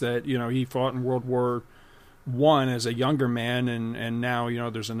sense that, he fought in World War I as a younger man, and now,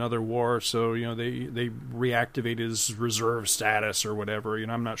 there's another war, so, they reactivate his reserve status or whatever.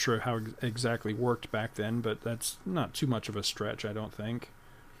 I'm not sure how exactly worked back then, but that's not too much of a stretch, I don't think.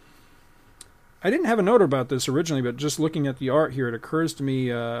 I didn't have a note about this originally, but just looking at the art here, it occurs to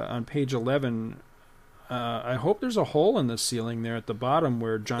me on page 11, I hope there's a hole in the ceiling there at the bottom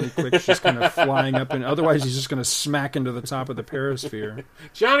where Johnny Quick's just kind of flying up, and otherwise he's just going to smack into the top of the perisphere.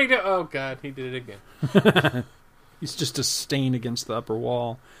 Oh God, he did it again. He's just a stain against the upper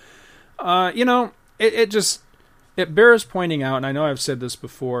wall. It bears pointing out, and I know I've said this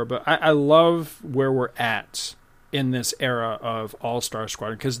before, but I love where we're at in this era of All-Star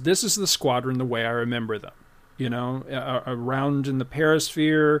Squadron, because this is the squadron the way I remember them. Around in the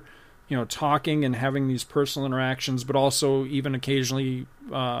perisphere, talking and having these personal interactions, but also even occasionally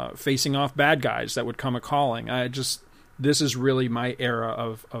facing off bad guys that would come a-calling. This is really my era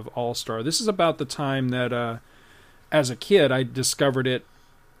of All-Star. This is about the time that, as a kid, I discovered it,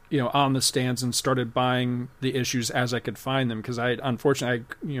 on the stands and started buying the issues as I could find them, because unfortunately,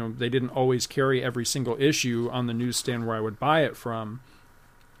 they didn't always carry every single issue on the newsstand where I would buy it from.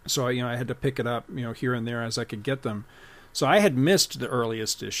 So, I had to pick it up, here and there as I could get them. So I had missed the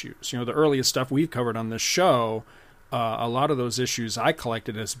earliest issues. The earliest stuff we've covered on this show, a lot of those issues I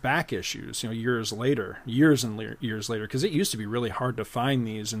collected as back issues, years later, because it used to be really hard to find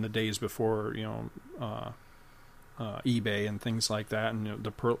these in the days before, eBay and things like that, and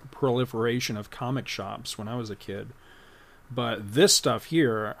the proliferation of comic shops when I was a kid. But this stuff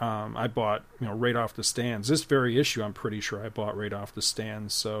here, I bought, right off the stands. This very issue, I'm pretty sure I bought right off the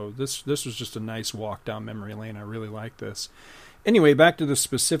stands. So this was just a nice walk down memory lane. I really like this. Anyway, back to the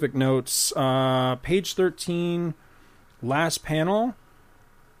specific notes. Page 13, last panel.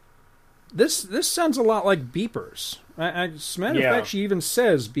 This sounds a lot like Beepers. As a matter of fact, she even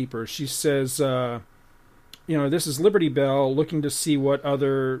says Beepers. She says, this is Liberty Bell looking to see what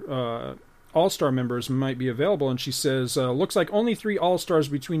other All-Star members might be available, and she says, looks like only 3 All-Stars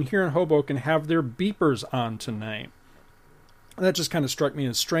between here and Hoboken have their beepers on tonight. That just kind of struck me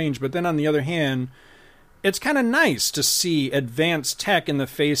as strange, but then on the other hand, it's kind of nice to see advanced tech in the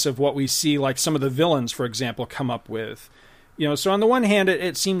face of what we see, like some of the villains, for example, come up with. So on the one hand,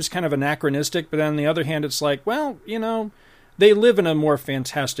 it seems kind of anachronistic, but on the other hand, it's like, well, they live in a more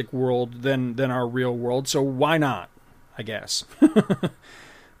fantastic world than our real world, so why not, I guess.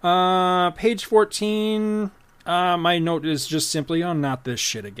 Page 14, my note is just simply, not this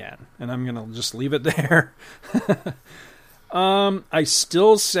shit again. And I'm going to just leave it there. I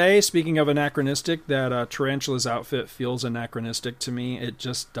still say, speaking of anachronistic, that Tarantula's outfit feels anachronistic to me. It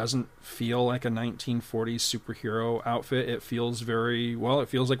just doesn't feel like a 1940s superhero outfit. It feels it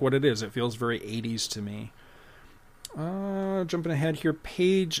feels like what it is. It feels very 80s to me. Jumping ahead here,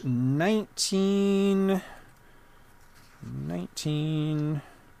 page 19,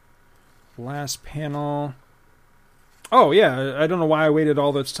 last panel. Oh yeah, I don't know why I waited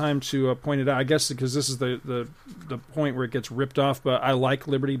all this time to point it out. I guess because this is the the point where it gets ripped off, but I like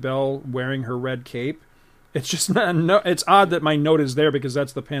Liberty Bell wearing her red cape. It's just not, no, it's odd that my note is there because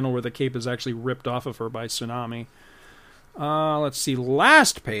that's the panel where the cape is actually ripped off of her by Tsunami. Let's see,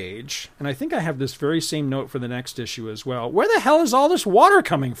 last page, and I think I have this very same note for the next issue as well. Where the hell is all this water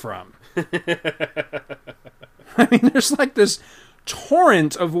coming from? I mean, there's like this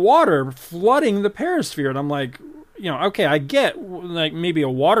torrent of water flooding the perisphere, and I'm like, okay, I get like maybe a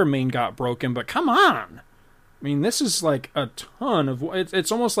water main got broken, but come on. I mean, this is like a ton of,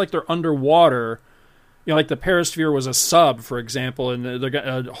 it's almost like they're underwater. Like the perisphere was a sub, for example, and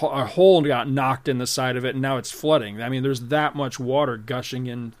a hole got knocked in the side of it, and now it's flooding. I mean, there's that much water gushing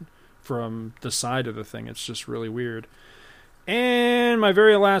in from the side of the thing. It's just really weird. And my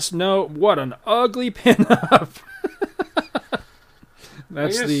very last note, what an ugly pinup.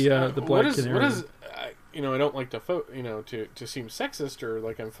 That's the Black Canary. What is, I don't like to to seem sexist or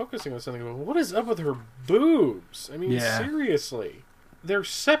like I'm focusing on something, but what is up with her boobs? I mean, seriously. They're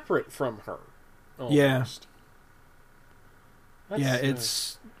separate from her. Almost.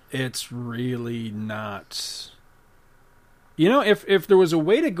 It's really not. If there was a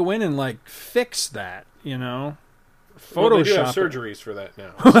way to go in and like fix that, Photoshop. Well, they do have surgeries for that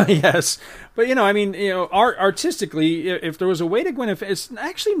now. So. Yes, but artistically, if there was a way to go in, if it's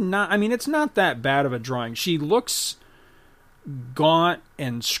actually not. I mean, it's not that bad of a drawing. She looks gaunt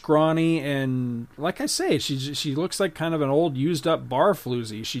and scrawny, and like I say, she looks like kind of an old used up bar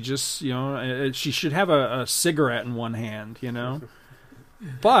floozy. She just she should have a cigarette in one hand,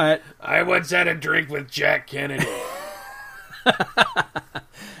 But I once had a drink with Jack Kennedy.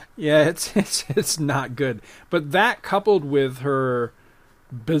 Yeah, it's not good. But that coupled with her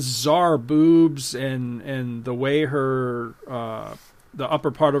bizarre boobs and the way her the upper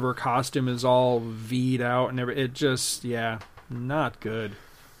part of her costume is all V'd out and it just not good.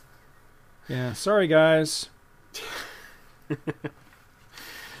 Yeah, sorry guys.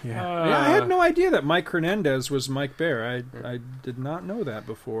 I had no idea that Mike Hernandez was Mike Bair. I did not know that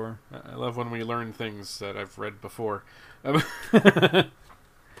before. I love when we learn things that I've read before.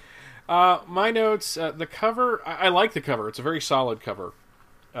 My notes, the cover, I like the cover. It's a very solid cover.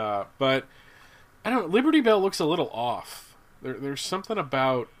 But I don't know, Liberty Bell looks a little off. There's something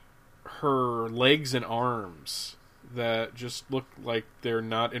about her legs and arms that just look like they're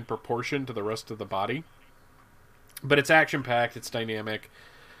not in proportion to the rest of the body. But it's action-packed, it's dynamic.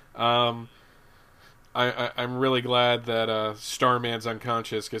 I'm really glad that Starman's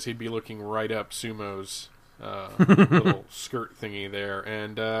unconscious, because he'd be looking right up Sumo's little skirt thingy there.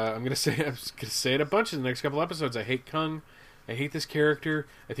 And I'm gonna say it a bunch in the next couple episodes. I hate Kung. I hate this character.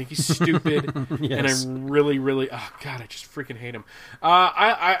 I think he's stupid, yes. And I'm really, oh god, I just freaking hate him.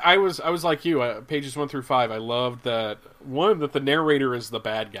 I was like you. Pages 1 through 5. I loved that the narrator is the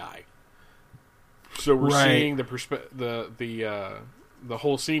bad guy. So we're seeing the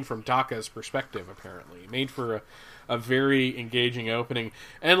whole scene from Daka's perspective. Apparently, made for a very engaging opening.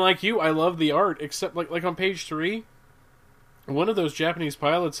 And like you, I love the art. Except like on page 3, one of those Japanese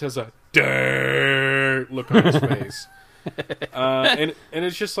pilots has a dirt look on his face. And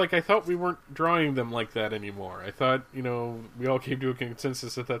it's just like, I thought we weren't drawing them like that anymore. I thought, we all came to a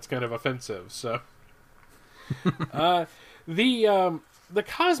consensus that that's kind of offensive. So, the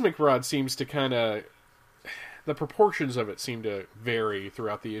cosmic rod seems to kind of, the proportions of it seem to vary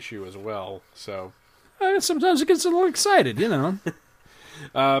throughout the issue as well. So, sometimes it gets a little excited,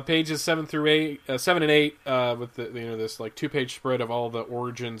 Pages 7 and 8, with the this like 2-page spread of all the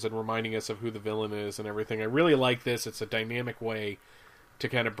origins and reminding us of who the villain is and everything. I really like this. It's a dynamic way to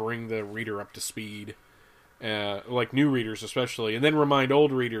kind of bring the reader up to speed, like new readers especially, and then remind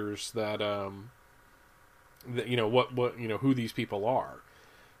old readers that who these people are.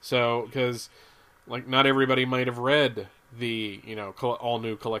 So because like not everybody might have read the all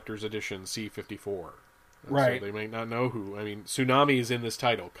new collector's edition C-54. Right. So they might not know who. I mean, Tsunami is in this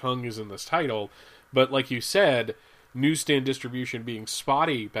title. Kung is in this title. But like you said, newsstand distribution being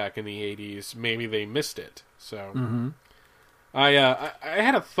spotty back in the 80s, maybe they missed it. So I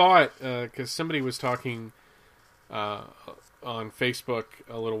had a thought, because somebody was talking on Facebook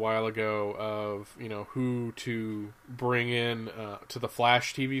a little while ago of, who to bring in to the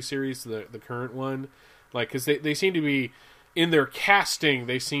Flash TV series, the current one. Like, because they seem to be, in their casting,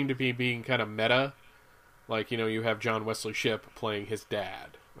 they seem to be being kind of meta. Like, you have John Wesley Shipp playing his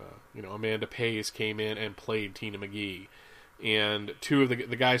dad. Amanda Pays came in and played Tina McGee. And two of the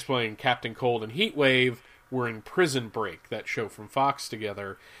guys playing Captain Cold and Heatwave were in Prison Break, that show from Fox,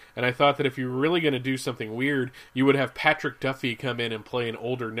 together. And I thought that if you were really going to do something weird, you would have Patrick Duffy come in and play an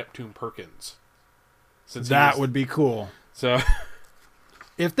older Neptune Perkins. That would be cool. So...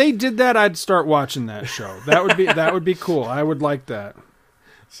 If they did that, I'd start watching that show. That would be cool. I would like that.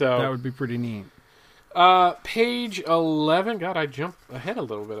 So that would be pretty neat. Page 11. God, I jumped ahead a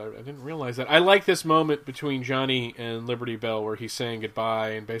little bit. I didn't realize that. I like this moment between Johnny and Liberty Bell where he's saying goodbye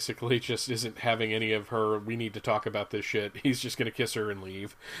and basically just isn't having any of her, we need to talk about this shit. He's just going to kiss her and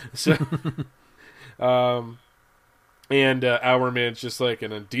leave. So, and Hourman's just like,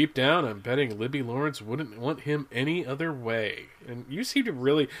 and deep down, I'm betting Libby Lawrence wouldn't want him any other way. And you seem to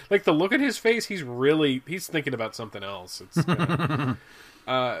really, like the look at his face, he's thinking about something else. It's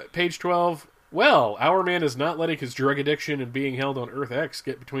page 12. Well, Hourman is not letting his drug addiction and being held on Earth X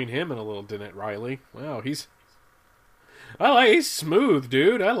get between him and a little Danette Riley. Wow, he's smooth,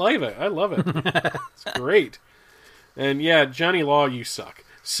 dude. I love it. It's great. And yeah, Johnny Law, you suck.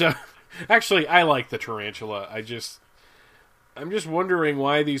 So, actually, I like the tarantula. I'm just wondering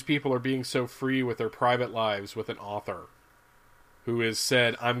why these people are being so free with their private lives with an author who has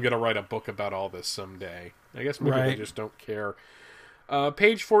said, I'm going to write a book about all this someday. I guess maybe they just don't care.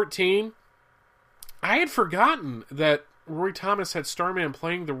 Page 14. I had forgotten that Roy Thomas had Starman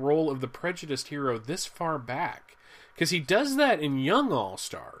playing the role of the prejudiced hero this far back. Because he does that in Young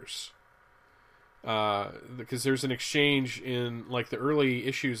All-Stars. Because there's an exchange in like the early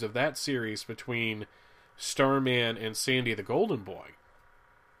issues of that series between Starman and Sandy the Golden Boy.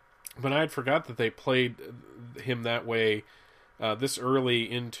 But I had forgot that they played him that way this early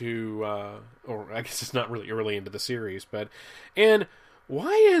into... or I guess it's not really early into the series. And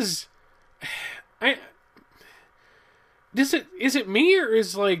why is... is it me or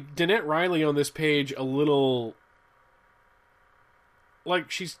is like Danette Riley on this page a little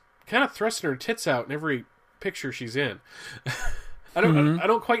like she's kind of thrusting her tits out in every picture she's in? I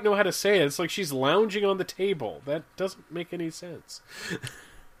don't quite know how to say it. It's like she's lounging on the table. That doesn't make any sense.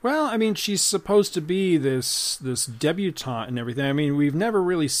 Well, I mean, she's supposed to be this debutante and everything. I mean, we've never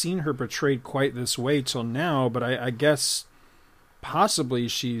really seen her portrayed quite this way till now, but I guess possibly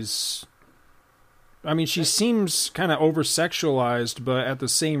she's... I mean, she seems kind of over-sexualized, but at the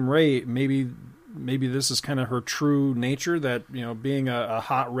same rate, maybe this is kind of her true nature, that, you know, being a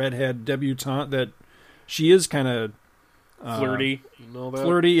hot redhead debutante, that she is kind of... flirty, you know that?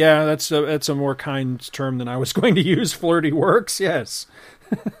 Flirty, yeah, that's a more kind term than I was going to use. Flirty works, yes.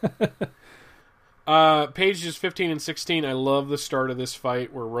 Pages 15 and 16, I love the start of this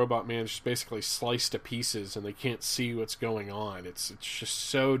fight where Robot Man's just basically sliced to pieces and they can't see what's going on. It's just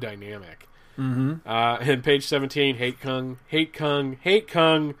so dynamic. Mm-hmm. And page 17, hate Kung.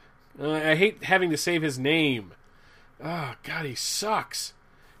 I hate having to save his name. Oh, God, he sucks.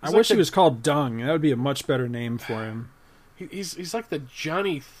 I wish he was called Dung. That would be a much better name for him. He's like the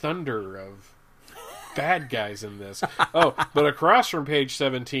Johnny Thunder of bad guys in this. Oh, but across from page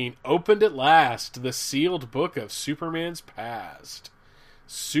 17, opened at last, the sealed book of Superman's past.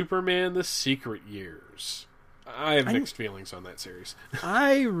 Superman: The Secret Years. I have mixed feelings on that series.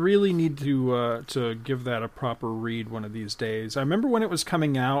 I really need to give that a proper read one of these days. I remember when it was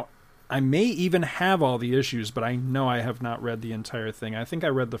coming out. I may even have all the issues, but I know I have not read the entire thing. I think I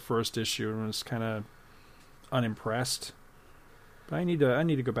read the first issue and was kind of unimpressed. But I need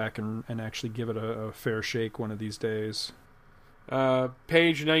to go back and actually give it a fair shake one of these days.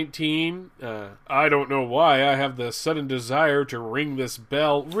 Page 19. I don't know why I have the sudden desire to ring this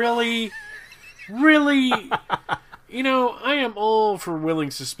bell. Really? Really? You know, I am all for willing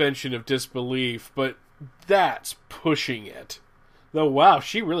suspension of disbelief, but that's pushing it. Though, wow,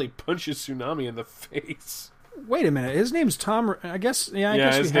 she really punches Tsunami in the face. Wait a minute, his name's Tom. I guess we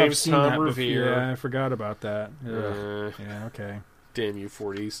have seen Tom that Revere. before. Yeah, I forgot about that. Yeah, okay. Damn you,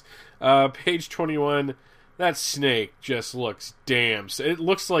 40s. Page 21. That snake just looks damn. It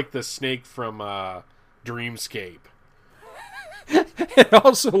looks like the snake from Dreamscape. It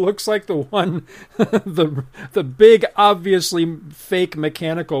also looks like the one, the big, obviously fake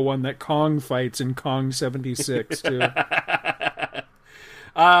mechanical one that Kong fights in Kong 76 too.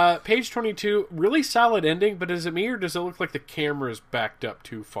 Page 22, really solid ending, but is it me or does it look like the camera's backed up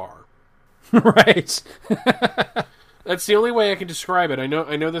too far? Right. That's the only way I can describe it. I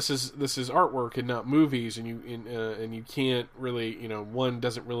know this is artwork and not movies, and you can't really, one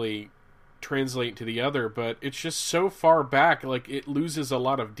doesn't really translate to the other, but it's just so far back, like it loses a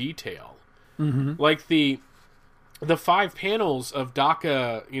lot of detail. Mm-hmm. Like the 5 panels of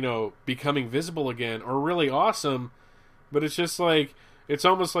Daka, becoming visible again are really awesome, but it's just like, it's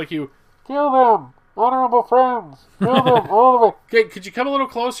almost like you kill them, honorable friends, kill them, all of them. Okay, could you come a little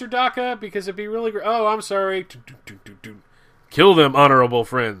closer, Daka? Because it'd be really great. Oh, I'm sorry. Kill them, honorable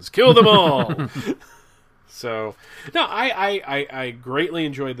friends. Kill them all. So, no, I greatly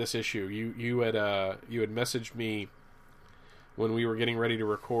enjoyed this issue. You had messaged me when we were getting ready to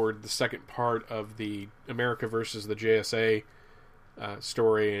record the second part of the America versus the JSA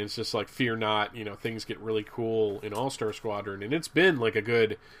story, and it's just like, fear not, things get really cool in All-Star Squadron, and it's been like a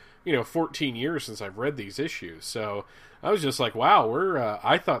good 14 years since I've read these issues, so I was just like, wow,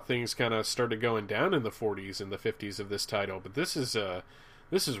 I thought things kind of started going down in the 40s and the 50s of this title, but this is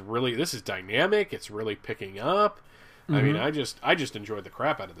dynamic. It's really picking up. Mm-hmm. I mean, I just enjoyed the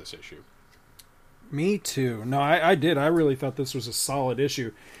crap out of this issue. Me too. No, I did. I really thought this was a solid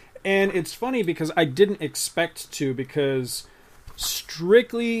issue. And it's funny because I didn't expect to, because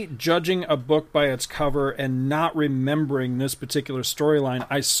strictly judging a book by its cover and not remembering this particular storyline,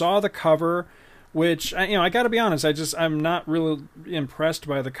 I saw the cover, which, I got to be honest, I'm not really impressed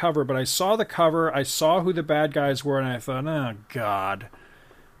by the cover, but I saw the cover, I saw who the bad guys were, and I thought, oh, God.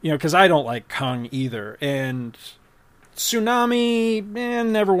 Because I don't like Kung either. And Tsunami,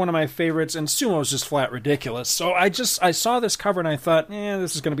 never one of my favorites, and Sumo's just flat ridiculous. So I saw this cover and I thought,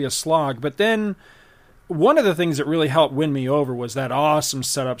 this is going to be a slog. But then one of the things that really helped win me over was that awesome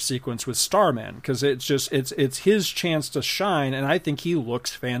setup sequence with Starman, because it's his chance to shine, and I think he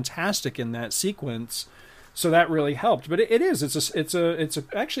looks fantastic in that sequence. So that really helped. But it's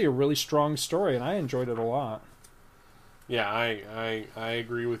actually a really strong story, and I enjoyed it a lot. Yeah, I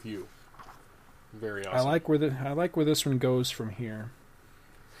agree with you. Very awesome. I like where this one goes from here.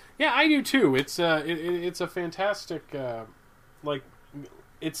 Yeah, I do too. It's a fantastic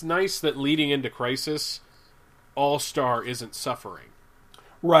it's nice that leading into Crisis, All-Star isn't suffering.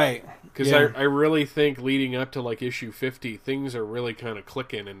 Right. Because I really think leading up to like issue 50, things are really kind of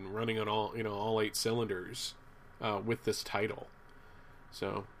clicking and running on all 8 cylinders with this title.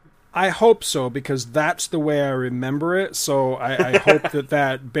 So I hope so, because that's the way I remember it, so I hope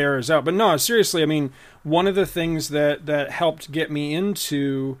that bears out. But no, seriously, I mean, one of the things that helped get me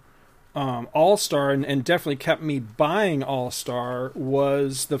into All-Star and definitely kept me buying All-Star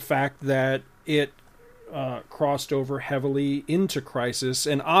was the fact that it crossed over heavily into Crisis,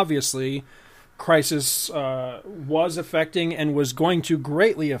 and obviously Crisis was affecting and was going to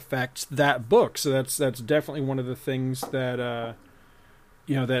greatly affect that book, so that's definitely one of the things that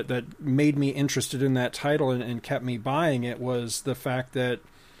that made me interested in that title and kept me buying it, was the fact that,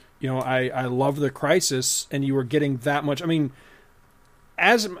 I love the Crisis, and you were getting that much. I mean,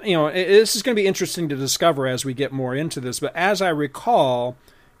 as this is going to be interesting to discover as we get more into this, but as I recall,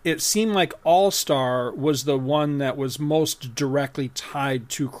 it seemed like All-Star was the one that was most directly tied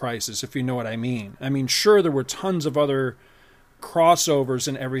to Crisis, if you know what I mean. I mean, sure, there were tons of other crossovers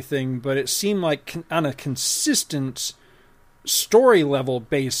and everything, but it seemed like on a consistent story level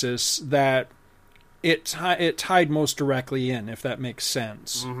basis that it tied most directly in, if that makes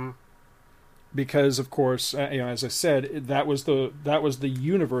sense. Mm-hmm. Because of course, as I said, that was the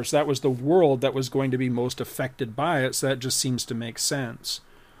universe, that was the world that was going to be most affected by it. So that just seems to make sense.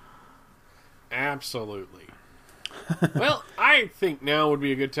 Absolutely. Well, I think now would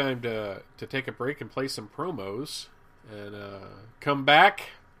be a good time to take a break and play some promos, and come back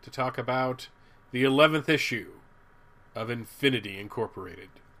to talk about the 11th issue of Infinity Incorporated.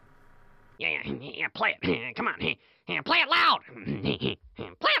 Yeah, play it. Come on. Play it loud.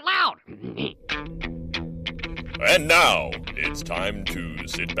 Play it loud. And now, it's time to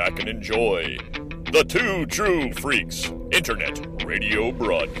sit back and enjoy the Two True Freaks Internet Radio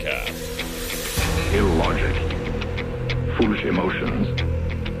Broadcast. Illogic, foolish emotions,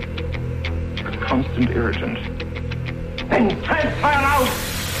 a constant irritant. Then transfer out,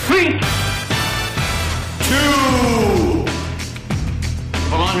 freak! Two!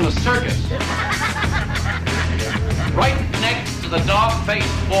 Belong in a circus. Right next to the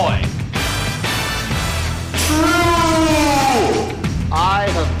dog-faced boy. True! I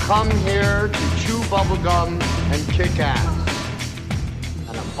have come here to chew bubblegum and kick ass.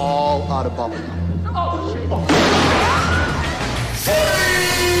 And I'm all out of bubblegum. Oh, shit.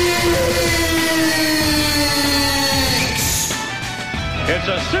 It's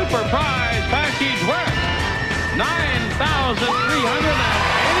a super prize package worth $9,388.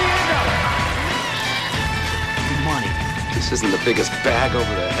 Money. This isn't the biggest bag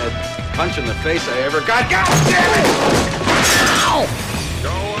over the head punch in the face I ever got. God damn it! Ow!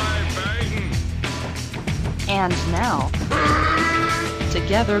 And now,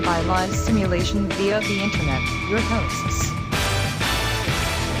 together by live simulation via the internet, your hosts,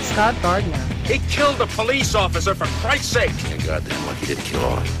 Scott Gardner. He killed a police officer, for Christ's sake! You're goddamn lucky didn't kill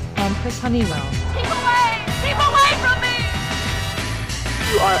all. And Chris Honeywell. Keep away! Keep away from me!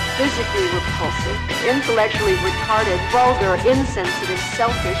 You are physically repulsive, intellectually retarded, vulgar, insensitive,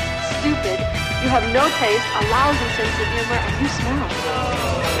 selfish, stupid. You have no taste, a lousy sense of humor, and you smell.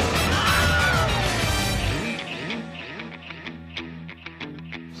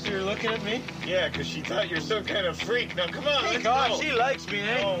 you're looking at me? Yeah, because she thought you're some kind of freak. Now, come on, let's God, go. she likes me,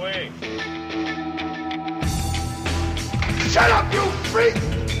 eh? No way. Shut up, you freak!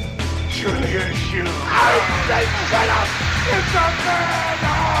 Julius, you. I said shut up! It's a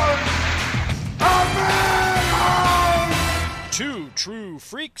madhouse! A madhouse!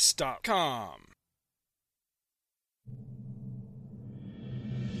 TwoTrueFreaks.com.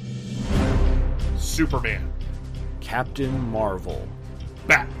 Superman. Captain Marvel.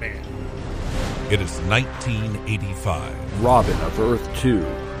 Batman. It is 1985. Robin of Earth 2.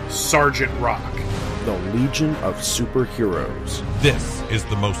 Sergeant Rock. The Legion of Superheroes. This is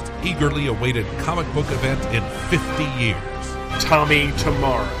the most eagerly awaited comic book event in 50 years. Tommy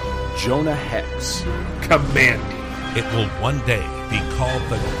Tomorrow. Jonah Hex. Commandy. It will one day be called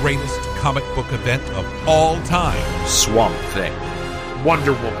the greatest comic book event of all time. Swamp Thing.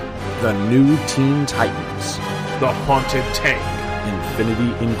 Wonder Woman. The New Teen Titans. The Haunted Tank.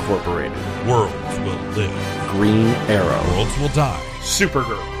 Infinity Incorporated. Worlds will live. Green Arrow. Worlds will die.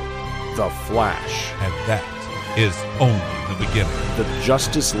 Supergirl. The Flash. And that is only the beginning. The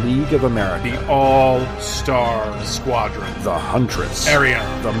Justice League of America. The All-Star Squadron. The Huntress.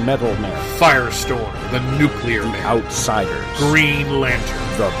 Ariana. The Metal Man. Firestorm. The Nuclear Man. Outsiders. Green Lantern.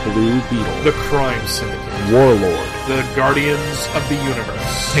 The Blue Beetle. The Crime Syndicate. Warlord. The Guardians of the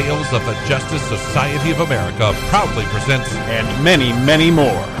Universe. Tales of the Justice Society of America proudly presents... And many, many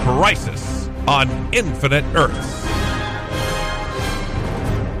more. Crisis on Infinite Earths.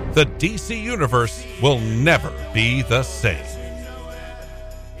 The DC Universe will never be the same.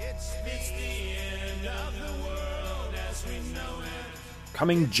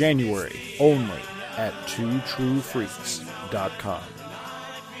 Coming January only at twotruefreaks.com.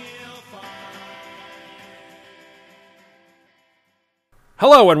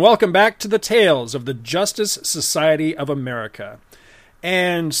 Hello and welcome back to the Tales of the Justice Society of America.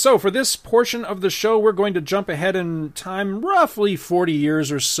 And so for this portion of the show, we're going to jump ahead in time roughly 40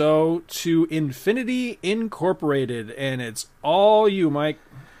 years or so to Infinity Incorporated. And it's all you, Mike.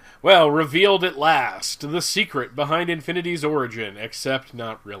 Well, revealed at last, the secret behind Infinity's origin, except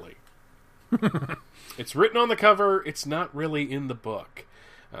not really. It's written on the cover, it's not really in the book.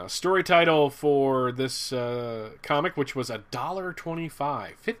 Story title for this comic, which was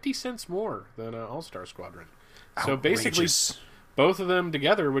 $1.25, 50 cents more than All-Star Squadron. So basically, both of them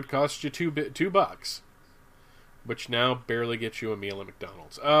together would cost you $2, which now barely gets you a meal at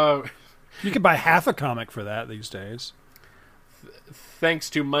McDonald's. You could buy half a comic for that these days. Thanks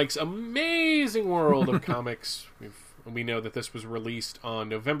to Mike's amazing world of comics, we know that this was released on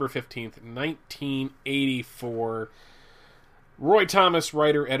November 15th, 1984. Roy Thomas,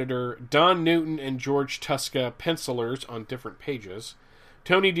 writer-editor, Don Newton and George Tuska, pencilers on different pages,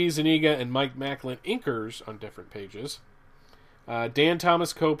 Tony DeZuniga and Mike Macklin, inkers on different pages, Dan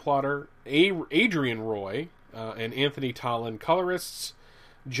Thomas, co-plotter, Adrian Roy and Anthony Tollin, colorists,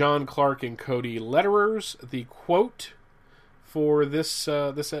 John Clark and Cody, letterers. The quote for this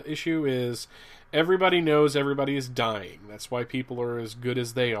issue is, "Everybody knows everybody is dying. That's why people are as good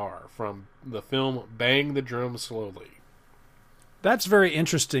as they are," from the film Bang the Drum Slowly. That's very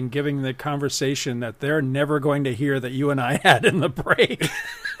interesting, given the conversation that they're never going to hear that you and I had in the break.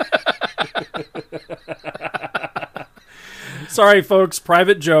 Sorry, folks.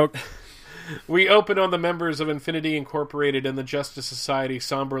 Private joke. We open on the members of Infinity Incorporated and the Justice Society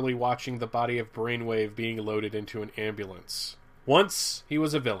somberly watching the body of Brainwave being loaded into an ambulance. Once he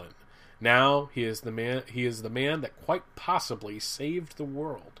was a villain. Now he is the man that quite possibly saved the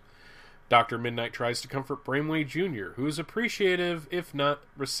world. Dr. Midnight tries to comfort Brainwave Jr., who is appreciative, if not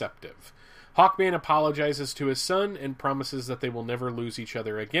receptive. Hawkman apologizes to his son and promises that they will never lose each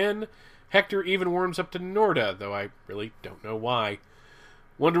other again. Hector even warms up to Norda, though I really don't know why.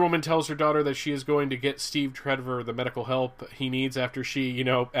 Wonder Woman tells her daughter that she is going to get Steve Trevor the medical help he needs after she,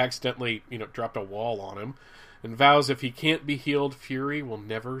 accidentally, dropped a wall on him, and vows if he can't be healed, Fury will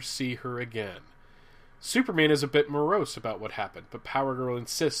never see her again. Superman is a bit morose about what happened, but Power Girl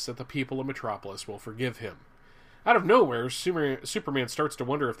insists that the people of Metropolis will forgive him. Out of nowhere, Superman starts to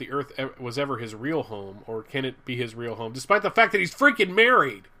wonder if the Earth was ever his real home, or can it be his real home, despite the fact that he's freaking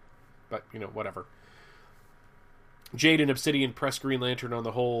married! But, whatever. Jade and Obsidian press Green Lantern on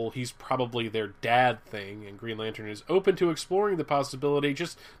the whole he's probably their dad thing, and Green Lantern is open to exploring the possibility,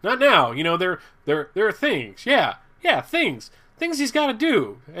 just not now. There are things. Yeah, things. Things he's got to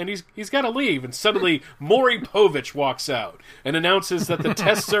do, and he's got to leave, and suddenly Maury Povich walks out and announces that the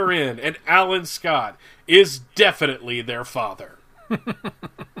tests are in, and Alan Scott is definitely their father.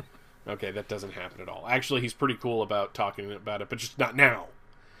 Okay, that doesn't happen at all. Actually, he's pretty cool about talking about it, but just not now.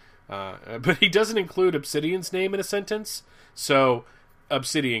 But he doesn't include Obsidian's name in a sentence, so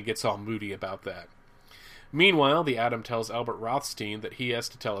Obsidian gets all moody about that. Meanwhile, the Atom tells Albert Rothstein that he has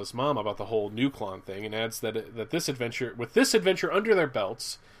to tell his mom about the whole Nuklon thing, and adds that with this adventure under their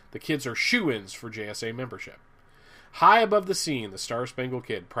belts, the kids are shoo-ins for JSA membership. High above the scene, the Star-Spangled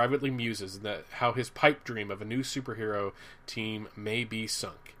Kid privately muses that how his pipe dream of a new superhero team may be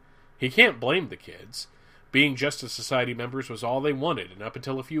sunk. He can't blame the kids. Being Justice Society members was all they wanted, and up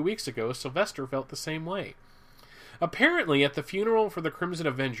until a few weeks ago, Sylvester felt the same way. Apparently, at the funeral for the Crimson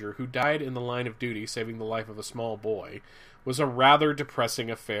Avenger, who died in the line of duty saving the life of a small boy, was a rather depressing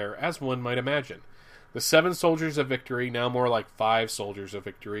affair, as one might imagine. The 7 Soldiers of Victory, now more like 5 Soldiers of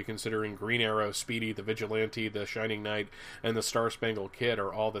Victory, considering Green Arrow, Speedy, the Vigilante, the Shining Knight, and the Star-Spangled Kid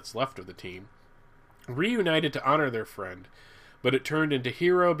are all that's left of the team, reunited to honor their friend, but it turned into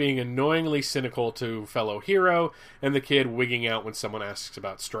Hero being annoyingly cynical to fellow Hero, and the Kid wigging out when someone asks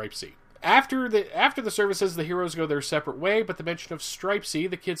about Stripesy. After the services, the heroes go their separate way, but the mention of Stripesy,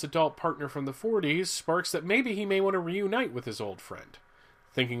 the Kid's adult partner from the 40s, sparks that maybe he may want to reunite with his old friend.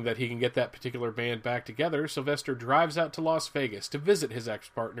 Thinking that he can get that particular band back together, Sylvester drives out to Las Vegas to visit his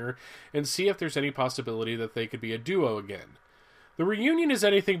ex-partner and see if there's any possibility that they could be a duo again. The reunion is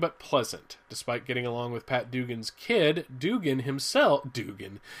anything but pleasant. Despite getting along with Pat Dugan's kid, Dugan himself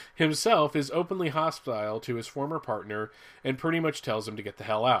is openly hostile to his former partner and pretty much tells him to get the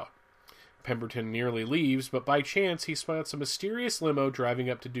hell out. Pemberton nearly leaves, but by chance he spots a mysterious limo driving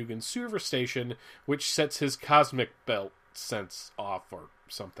up to Dugan's service station, which sets his cosmic belt sense off or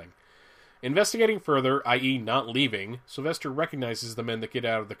something. Investigating further, i.e. not leaving, Sylvester recognizes the men that get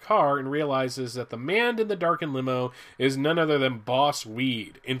out of the car and realizes that the man in the darkened limo is none other than Boss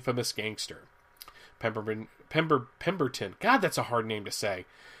Weed, infamous gangster. Pemberton. God, that's a hard name to say.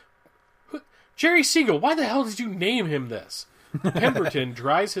 Jerry Siegel, why the hell did you name him this? Pemberton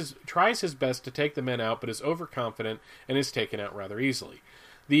tries his best to take the men out, but is overconfident and is taken out rather easily.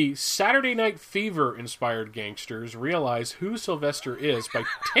 The Saturday Night Fever-inspired gangsters realize who Sylvester is by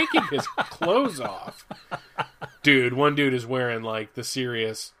taking his clothes off. One dude is wearing, like, the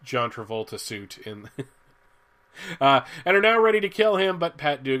serious John Travolta suit and are now ready to kill him, but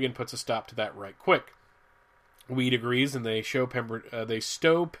Pat Dugan puts a stop to that right quick. Weed agrees, and they stow Pemberton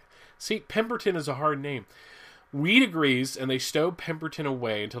is a hard name. Weed agrees, and they stow Pemberton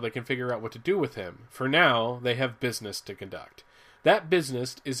away until they can figure out what to do with him. For now, they have business to conduct. That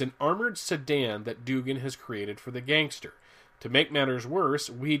business is an armored sedan that Dugan has created for the gangster. To make matters worse,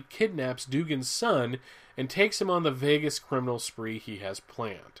 Weed kidnaps Dugan's son and takes him on the Vegas criminal spree he has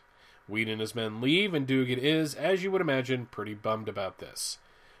planned. Weed and his men leave, and Dugan is, as you would imagine, pretty bummed about this.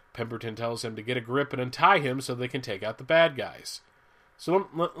 Pemberton tells him to get a grip and untie him so they can take out the bad guys. So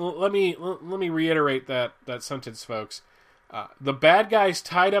let me reiterate that sentence, folks. The bad guys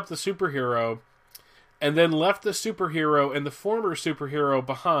tied up the superhero and then left the superhero and the former superhero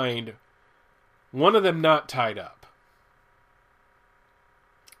behind, one of them not tied up.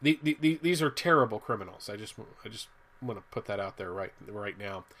 These are terrible criminals. I just want to put that out there right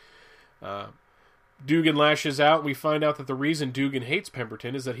now. Dugan lashes out. We find out that the reason Dugan hates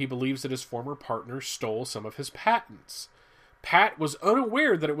Pemberton is that he believes that his former partner stole some of his patents. Pat was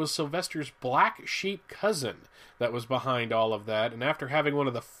unaware that it was Sylvester's black sheep cousin that was behind all of that, and after having one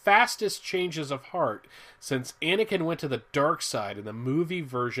of the fastest changes of heart since Anakin went to the dark side in the movie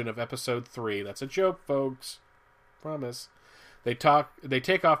version of Episode 3, that's a joke, folks, promise, they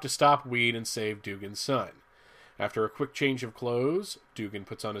take off to stop Weed and save Dugan's son. After a quick change of clothes, Dugan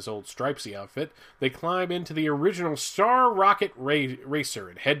puts on his old Stripesy outfit, they climb into the original Star Rocket Racer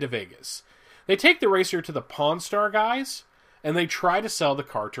and head to Vegas. They take the racer to the Pawn Star guys, and they try to sell the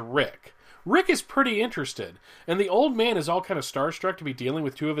car to Rick. Rick is pretty interested, and the old man is all kind of starstruck to be dealing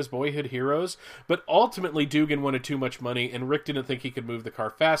with two of his boyhood heroes, but ultimately Dugan wanted too much money, and Rick didn't think he could move the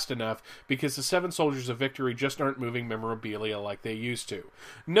car fast enough because the 7 Soldiers of Victory just aren't moving memorabilia like they used to.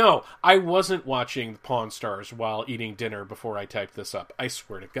 No, I wasn't watching Pawn Stars while eating dinner before I typed this up. I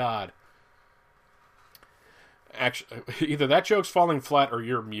swear to God. Actually, either that joke's falling flat or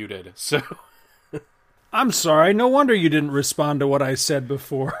you're muted, so... I'm sorry, no wonder you didn't respond to what I said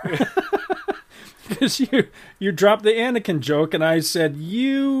before. Because you dropped the Anakin joke, and I said,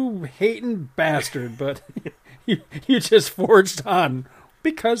 you hating bastard, but you just forged on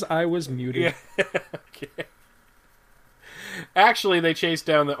because I was muted. Yeah. Okay. Actually, they chase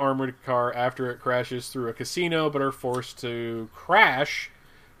down the armored car after it crashes through a casino, but are forced to crash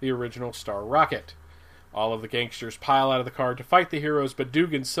the original Star Rocket. All of the gangsters pile out of the car to fight the heroes, but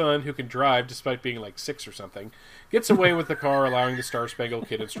Dugan's son, who can drive despite being like 6 or something, gets away with the car, allowing the Star-Spangled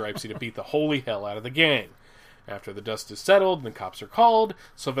Kid and Stripesy to beat the holy hell out of the gang. After the dust is settled and the cops are called,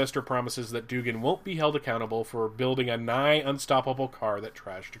 Sylvester promises that Dugan won't be held accountable for building a nigh unstoppable car that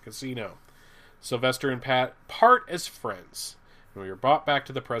trashed a casino. Sylvester and Pat part as friends, and we are brought back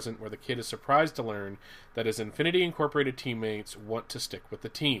to the present where the kid is surprised to learn that his Infinity Incorporated teammates want to stick with the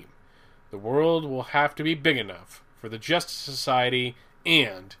team. The world will have to be big enough for the Justice Society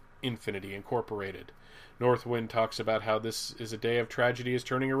and Infinity Incorporated. Northwind talks about how this is a day of tragedy is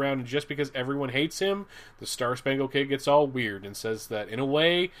turning around, and just because everyone hates him, the Star-Spangled Kid gets all weird and says that, in a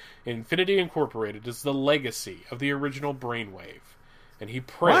way, Infinity Incorporated is the legacy of the original Brainwave, and he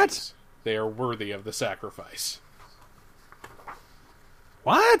prays they are worthy of the sacrifice.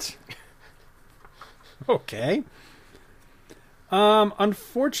 What? Okay.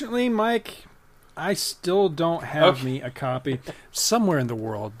 Unfortunately, Mike, I still don't have me a copy. Somewhere in the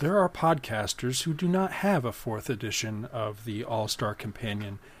world, there are podcasters who do not have a 4th edition of the All-Star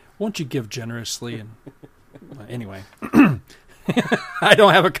Companion. Won't you give generously? And anyway, I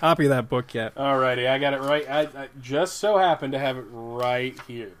don't have a copy of that book yet. Alrighty, I got it right. I just so happen to have it right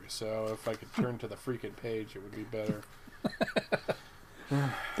here. So if I could turn to the freaking page, it would be better.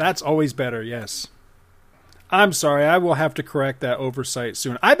 That's always better, yes. I'm sorry, I will have to correct that oversight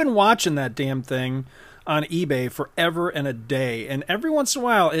soon. I've been watching that damn thing on eBay forever and a day, and every once in a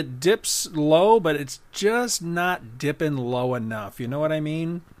while it dips low, but it's just not dipping low enough. You know what I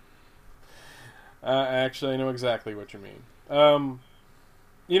mean? Actually, I know exactly what you mean.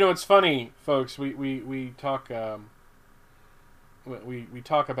 You know, it's funny, folks. We talk we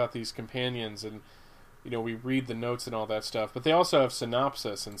talk about these companions, and you know, we read the notes and all that stuff, but they also have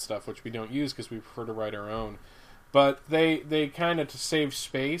synopsis and stuff, which we don't use because we prefer to write our own. But they kind of, to save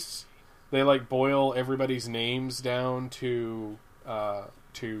space, they like boil everybody's names down to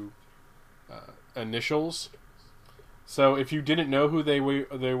initials. So if you didn't know who they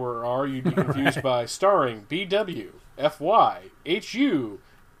were, you'd be confused by starring BW, FY, HU,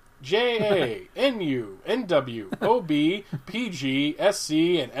 JA, NU, NW, OB, PG, SC,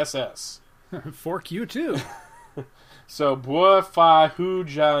 and SS. Fork you too. So Bois Fa Hu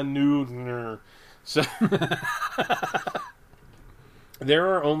Ja Nu. So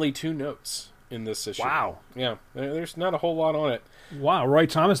there are only 2 notes in this issue. Wow. Yeah, there's not a whole lot on it. Wow, Roy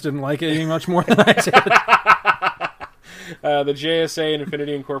Thomas didn't like it any much more than I did. The JSA and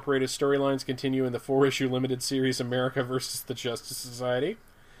Infinity Incorporated storylines continue in the 4-issue limited series America vs. the Justice Society.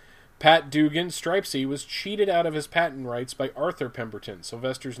 Pat Dugan, Stripesy, was cheated out of his patent rights by Arthur Pemberton,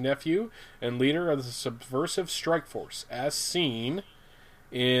 Sylvester's nephew and leader of the subversive strike force, as seen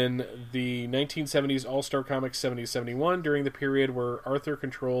in the 1970s All-Star Comics 70-71 during the period where Arthur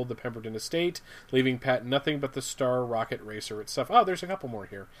controlled the Pemberton estate, leaving Pat nothing but the Star Rocket Racer itself. Oh, there's a couple more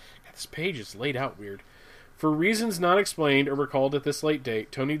here. God, this page is laid out weird. For reasons not explained or recalled at this late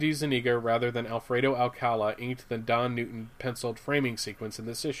date, Tony DeZuniga rather than Alfredo Alcala inked the Don Newton penciled framing sequence in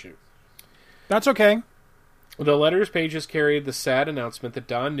this issue. That's okay. The letters pages carried the sad announcement that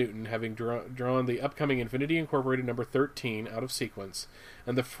Don Newton, having drawn the upcoming Infinity Incorporated number 13 out of sequence,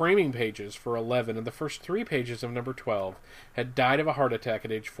 and the framing pages for 11 and the first 3 pages of number 12, had died of a heart attack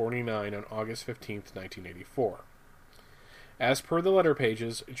at age 49 on August 15th, 1984. As per the letter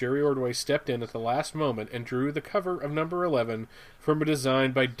pages, Jerry Ordway stepped in at the last moment and drew the cover of number 11 from a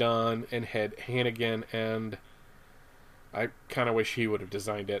design by Don and Hannigan, and I kind of wish he would have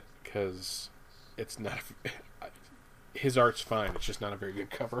designed it, because it's not... his art's fine, it's just not a very good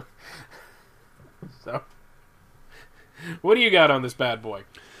cover. So, what do you got on this bad boy?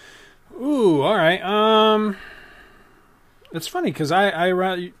 Ooh, all right. It's funny because I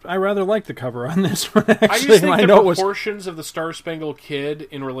rather like the cover on this one. Actually, I just think the proportions of the Star-Spangled Kid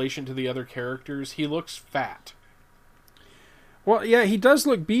in relation to the other characters, he looks fat. Well, yeah, he does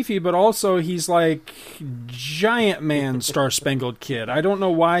look beefy, but also he's like giant man Star-Spangled Kid. I don't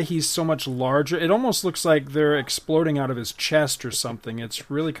know why he's so much larger. It almost looks like they're exploding out of his chest or something. It's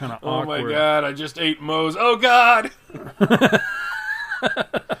really kind of awkward. Oh my god, I just ate Moe's. Oh god!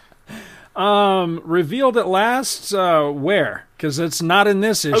 Revealed at last, where? Because it's not in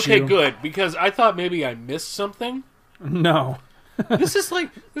this issue. Okay, good, because I thought maybe I missed something. No. This is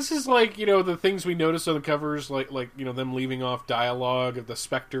like, you know, the things we notice on the covers, like you know, them leaving off dialogue of the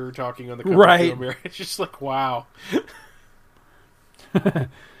Spectre talking on the cover. Right. It's just like, wow.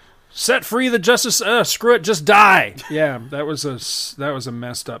 Set free the Justice. Screw it, just die. Yeah, that was a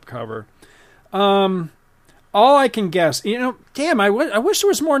messed up cover. All I can guess, you know, damn, I wish there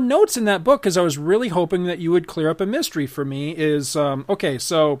was more notes in that book because I was really hoping that you would clear up a mystery for me. Is okay,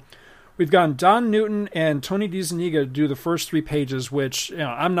 so we've gotten Don Newton and Tony DeZuniga do the first 3 pages, which, you know,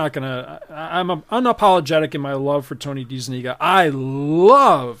 I'm unapologetic in my love for Tony DeZuniga. I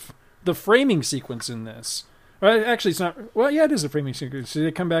love the framing sequence in this. Well, actually, it's not. Well, yeah, it is a framing sequence. So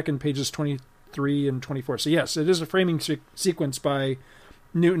they come back in pages 23 and 24. So yes, it is a framing sequence by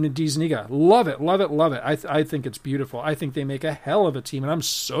Newton and Dee Zuniga. Love it, love it, love it. I think it's beautiful. I think they make a hell of a team, and I'm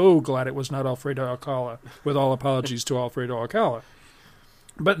so glad it was not Alfredo Alcala, with all apologies to Alfredo Alcala.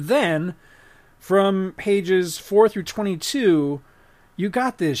 But then, from pages 4 through 22, you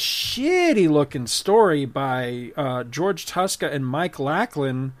got this shitty-looking story by George Tuska and Mike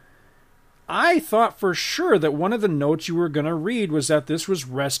Lachlan. I thought for sure that one of the notes you were going to read was that this was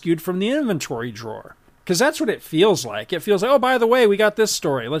rescued from the inventory drawer. Because that's what it feels like. It feels like, oh, by the way, we got this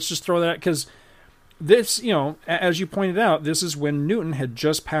story. Let's just throw that. Because this, as you pointed out, this is when Newton had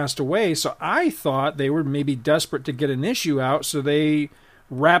just passed away. So I thought they were maybe desperate to get an issue out. So they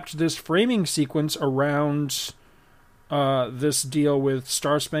wrapped this framing sequence around this deal with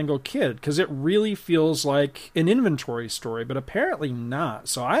Star Spangled Kid. Because it really feels like an inventory story. But apparently not.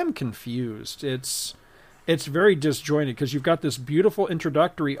 So I'm confused. It's very disjointed. Because you've got this beautiful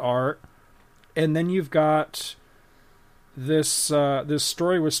introductory art. And then you've got this this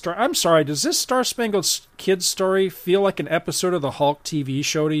story with Star... I'm sorry, does this Star Spangled Kid story feel like an episode of the Hulk TV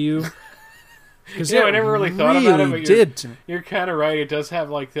show to you? Because I never really thought about it, but you're kind of right. It does have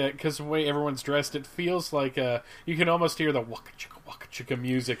like that, because the way everyone's dressed, it feels like you can almost hear the waka chicka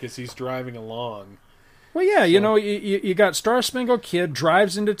music as he's driving along. Well, yeah, you got Star Spangled Kid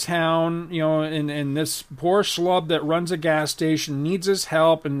drives into town, and this poor schlub that runs a gas station needs his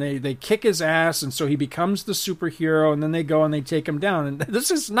help, and they kick his ass, and so he becomes the superhero, and then they go and they take him down. And is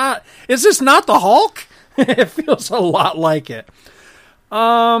this not the Hulk? It feels a lot like it.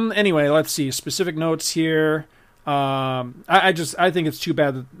 Anyway, let's see specific notes here. I think it's too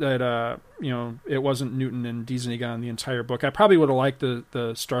bad that it wasn't Newton and Dee Zuniga on the entire book. I probably would have liked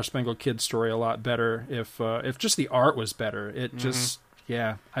the Star Spangled Kid story a lot better if just the art was better. It just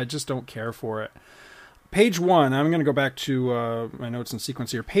I just don't care for it. Page 1, I'm going to go back to my notes and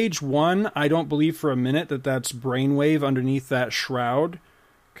sequence here. Page 1, I don't believe for a minute that's Brainwave underneath that shroud,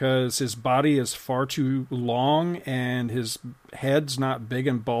 because his body is far too long and his head's not big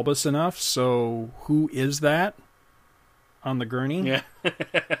and bulbous enough. So who is that on the gurney?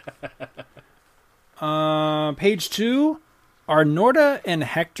 Yeah. Page 2, are Norda and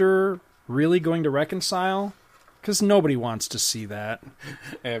Hector really going to reconcile? Because nobody wants to see that.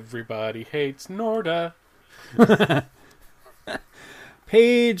 Everybody hates Norda.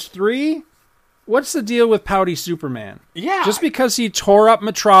 Page 3, what's the deal with Pouty Superman? Yeah. Just because he tore up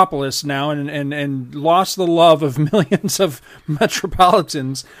Metropolis now and lost the love of millions of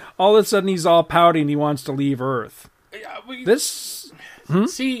Metropolitans, all of a sudden he's all pouty and he wants to leave Earth.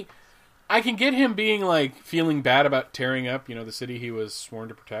 See, I can get him being like feeling bad about tearing up, the city he was sworn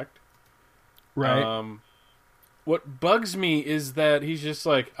to protect. Right. What bugs me is that he's just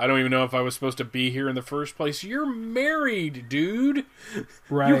like, I don't even know if I was supposed to be here in the first place. You're married, dude.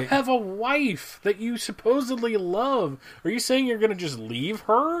 Right. You have a wife that you supposedly love. Are you saying you're going to just leave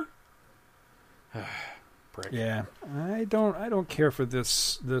her? Yeah, I don't care for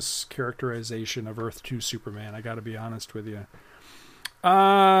this characterization of Earth 2 Superman. I got to be honest with you.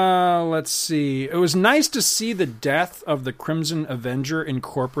 Let's see. It was nice to see the death of the Crimson Avenger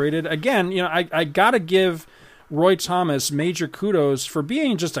incorporated. Again, I got to give Roy Thomas major kudos for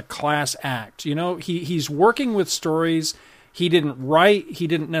being just a class act. He's working with stories he didn't write, he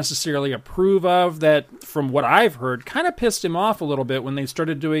didn't necessarily approve of, that, from what I've heard, kind of pissed him off a little bit when they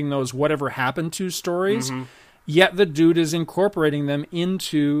started doing those Whatever Happened To stories. Mm-hmm. Yet the dude is incorporating them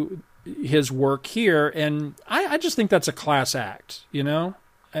into his work here, and I just think that's a class act,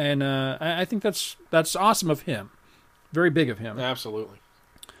 And I think that's awesome of him. Very big of him. Absolutely.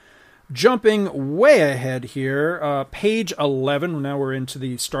 Jumping way ahead here, page 11. Now we're into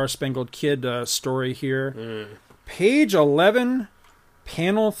the Star Spangled Kid story here. Page 11,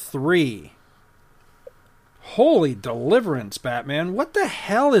 panel 3. Holy deliverance, Batman. What the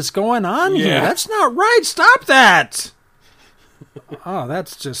hell is going on here? That's not right. Stop that. Oh,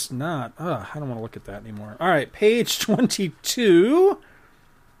 that's just not... I don't want to look at that anymore. All right, page 22.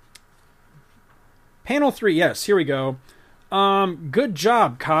 Panel 3. Yes, here we go. Good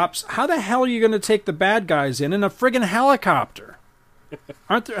job, cops. How the hell are you going to take the bad guys in a friggin' helicopter?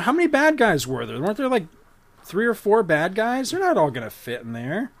 How many bad guys were there? Weren't there like 3 or 4 bad guys? They're not all going to fit in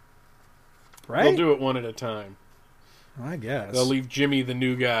there. Right? They'll do it one at a time. I guess. They'll leave Jimmy, the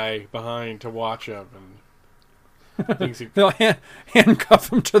new guy, behind to watch him. And they'll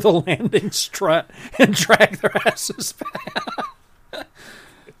handcuff him to the landing strut and drag their asses back.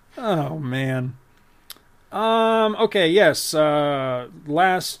 Oh, man. Okay, yes.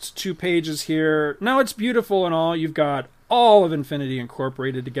 Last 2 pages here. Now, it's beautiful and all. You've got all of Infinity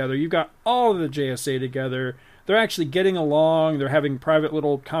incorporated together. You've got all of the JSA together. they're actually getting along. They're having private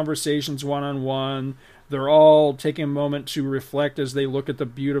little conversations one-on-one. They're all taking a moment to reflect as they look at the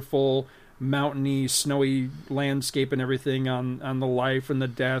beautiful mountainy, snowy landscape and everything on the life and the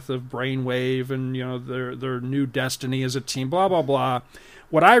death of Brainwave and, you know, their new destiny as a team, blah, blah, blah.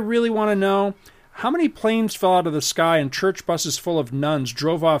 What I really want to know, how many planes fell out of the sky and church buses full of nuns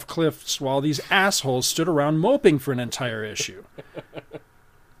drove off cliffs while these assholes stood around moping for an entire issue?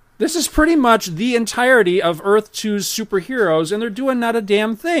 This is pretty much the entirety of Earth 2's superheroes, and they're doing not a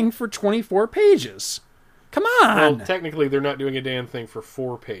damn thing for 24 pages. Come on! Well, technically, they're not doing a damn thing for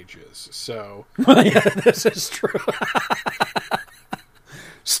 4 pages, so... Well, yeah, this is true.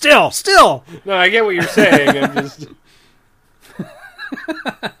 Still! No, I get what you're saying. I'm just...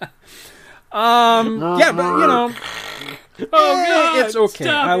 Yeah, but, you know... Oh, God! It's okay.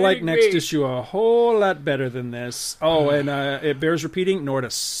 Stop I like hitting next me. issue a whole lot better than this. Oh, and it bears repeating, Norda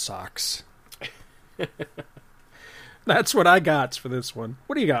sucks. That's what I got for this one.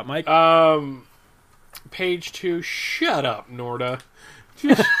 What do you got, Mike? Page 2, shut up, Norda.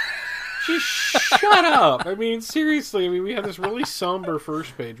 Just shut up. I mean, seriously, we had this really somber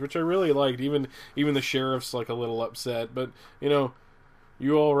first page, which I really liked. Even the sheriff's like a little upset. But, you know,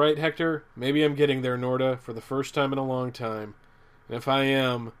 you all right, Hector? Maybe I'm getting there, Norda, for the first time in a long time. And if I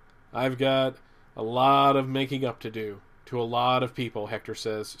am, I've got a lot of making up to do to a lot of people, Hector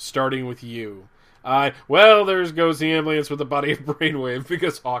says, starting with you. Well, there goes the ambulance with the body of Brainwave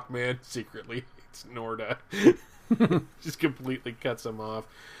because Hawkman secretly hates Norda. Just completely cuts him off.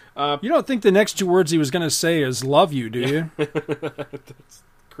 You don't think the next 2 words he was going to say is love you, do you? That's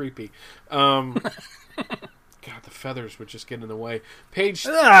creepy. God, the feathers would just get in the way. Page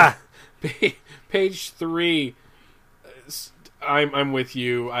 3. I'm with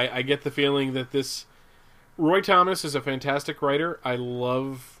you. I get the feeling that this... Roy Thomas is a fantastic writer. I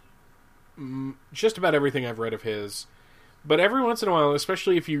love just about everything I've read of his. But every once in a while,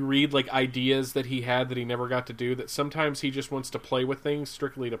 especially if you read like ideas that he had that he never got to do, that sometimes he just wants to play with things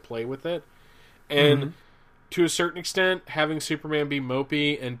strictly to play with it. And to a certain extent, having Superman be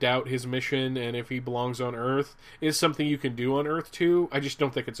mopey and doubt his mission and if he belongs on Earth is something you can do on Earth too. I just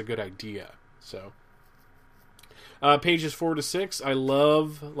don't think it's a good idea. So, pages 4 to 6, I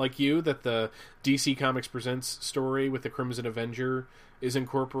love, like you, that the DC Comics Presents story with the Crimson Avenger is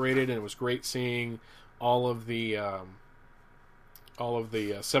incorporated, and it was great seeing all of the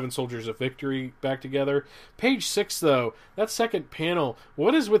Seven Soldiers of Victory back together. Page 6, though, that second panel,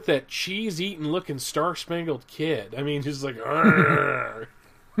 what is with that cheese-eating looking Star-Spangled Kid? I mean, just like, I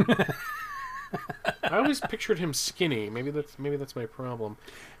always pictured him skinny. Maybe that's my problem.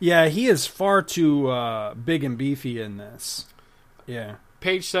 Yeah, he is far too big and beefy in this. Yeah.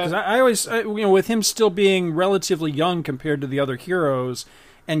 Page 7. I always, with him still being relatively young compared to the other heroes,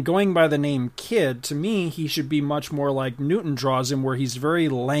 and going by the name Kid, to me, he should be much more like Newton draws him, where he's very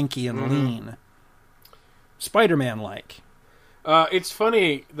lanky and lean. Spider-Man-like. It's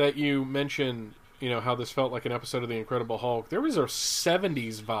funny that you mention, how this felt like an episode of The Incredible Hulk. There was a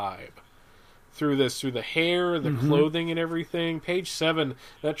 70s vibe through the hair, the clothing, and everything. Page 7,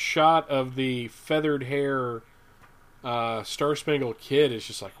 that shot of the feathered hair Star-Spangled Kid is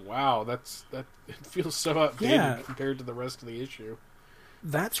just like, wow, it feels so outdated compared to the rest of the issue.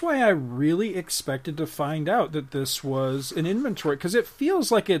 That's why I really expected to find out that this was an inventory, because it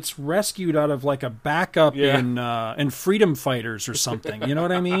feels like it's rescued out of like a backup in Freedom Fighters or something. You know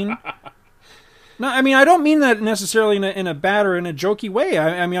what I mean? No, I mean I don't mean that necessarily in a bad or in a jokey way.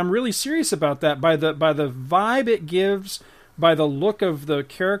 I mean I'm really serious about that. By the vibe it gives, by the look of the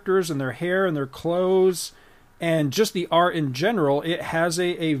characters and their hair and their clothes, and just the art in general, it has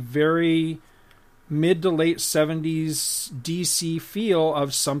a very mid to late 70s DC feel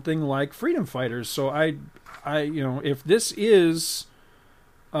of something like Freedom Fighters. So I if this is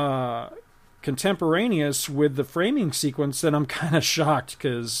contemporaneous with the framing sequence, then I'm kind of shocked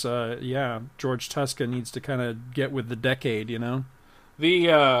because George Tuska needs to kind of get with the decade,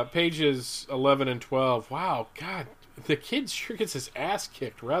 The pages 11 and 12. Wow, God, the kid sure gets his ass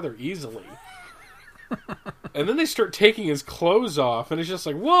kicked rather easily. And then they start taking his clothes off, and it's just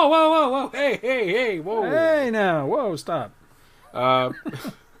like, whoa, whoa, whoa, whoa, hey, whoa. Hey, now, whoa, stop.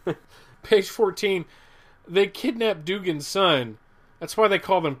 Page 14, they kidnapped Dugan's son. That's why they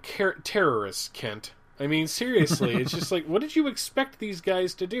call them terrorists, Kent. I mean, seriously, it's just like, what did you expect these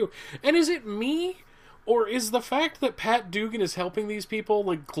guys to do? And is it me, or is the fact that Pat Dugan is helping these people,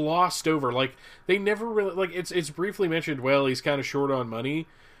 like, glossed over? Like, they never really, like, it's briefly mentioned, well, he's kind of short on money,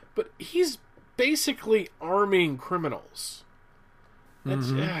 but he's basically arming criminals.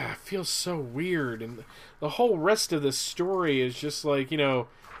 It feels so weird, and the whole rest of the story is just like,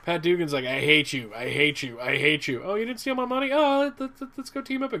 Pat Dugan's like, I hate you, I hate you, I hate you. Oh, you didn't steal my money? Oh, let's go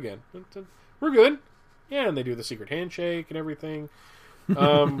team up again. We're good. Yeah, and they do the secret handshake and everything.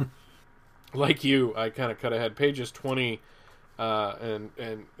 Like you, I kind of cut ahead. Pages 20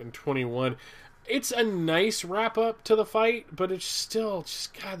 and 21. It's a nice wrap up to the fight, but it's still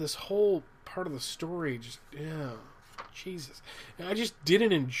just, God, this whole part of the story just, Jesus. I just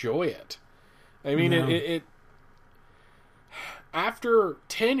didn't enjoy it. I mean, it after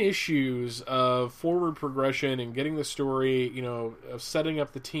 10 issues of forward progression and getting the story, of setting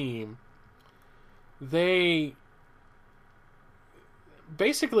up the team, they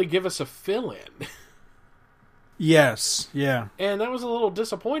basically give us a fill-in. Yes, yeah. And that was a little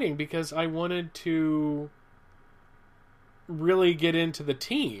disappointing because I wanted to really get into the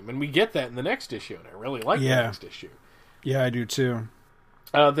team, and we get that in the next issue, and I really like the next issue. Yeah, I do too.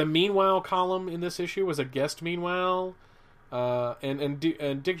 The Meanwhile column in this issue was a guest Meanwhile, and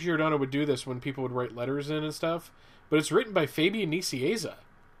Dick Giordano would do this when people would write letters in and stuff, but it's written by Fabian Nicieza.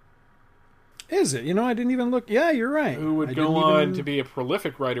 Is it? I didn't even look. Yeah, you're right. Who would go on to be a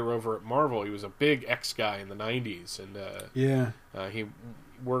prolific writer over at Marvel. He was a big X guy in the 90s, and he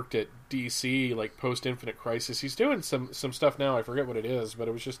worked at DC like post Infinite Crisis. He's doing some stuff now. I forget what it is, but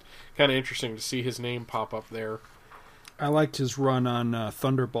it was just kind of interesting to see his name pop up there. I liked his run on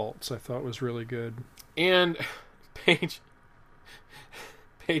Thunderbolts. I thought it was really good. And page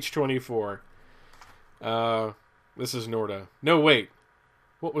 24. This is Norda. No, wait.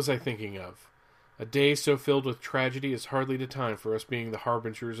 What was I thinking of? A day so filled with tragedy is hardly the time for us being the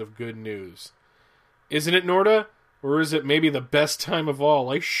harbingers of good news. Isn't it, Norda? Or is it maybe the best time of all?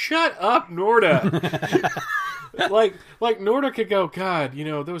 Like, shut up, Norda! like Norda could go, God,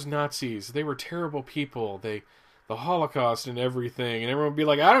 those Nazis, they were terrible people. The Holocaust and everything. And everyone would be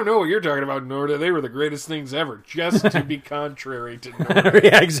like, I don't know what you're talking about, Norda. They were the greatest things ever. Just to be contrary to Norda.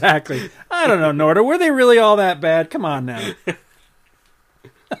 Yeah, exactly. I don't know, Norda. Were they really all that bad? Come on now.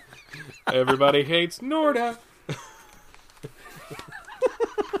 Everybody hates Norda.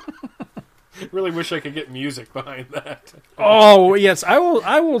 Really wish I could get music behind that. Oh yes, I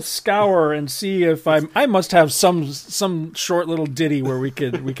will scour and see if I must have some short little ditty where we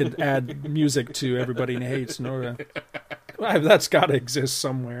could add music to Everybody Hates Norda. That's got to exist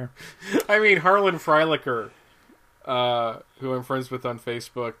somewhere. I mean, Harlan Freilicher, who I'm friends with on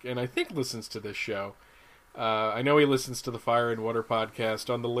Facebook, and I think listens to this show. I know he listens to the Fire and Water podcast.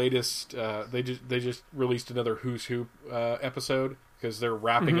 On the latest, they just released another Who's Who episode because they're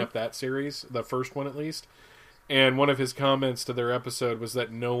wrapping up that series, the first one at least. And one of his comments to their episode was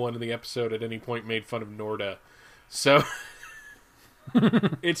that no one in the episode at any point made fun of Norda. So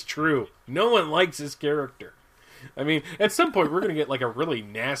it's true. No one likes his character. I mean, at some point we're going to get like a really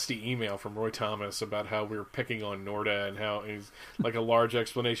nasty email from Roy Thomas about how we're picking on Norda and how he's like a large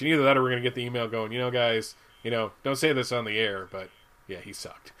explanation. Either that or we're going to get the email going, guys, don't say this on the air, but yeah, he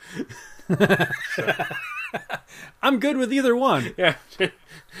sucked. I'm good with either one. Yeah.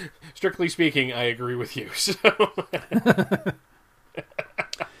 Strictly speaking, I agree with you. So.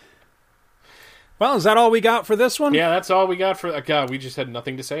 Well, is that all we got for this one? Yeah, that's all we got for... God, we just had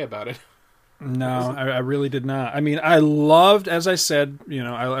nothing to say about it. No, I really did not. I mean, I loved, as I said,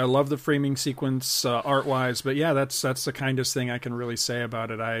 I love the framing sequence art-wise, but yeah, that's the kindest thing I can really say about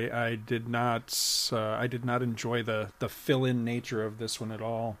it. I did not enjoy the fill-in nature of this one at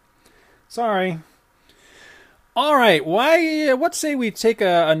all. Sorry. All right, what say we take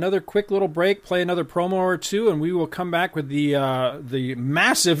another quick little break, play another promo or two, and we will come back with the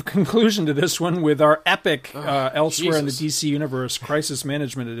massive conclusion to this one with our epic Elsewhere in the DC Universe Crisis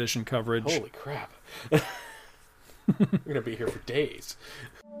Management Edition coverage. Holy crap. We're going to be here for days.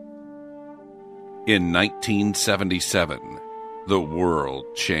 In 1977, the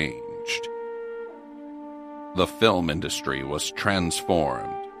world changed. The film industry was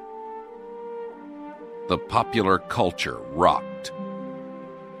transformed. The popular culture rocked,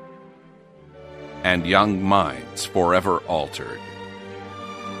 and young minds forever altered.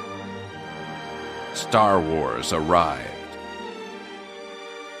 Star Wars arrived,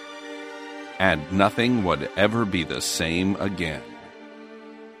 and nothing would ever be the same again.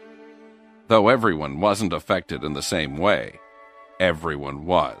 Though everyone wasn't affected in the same way, everyone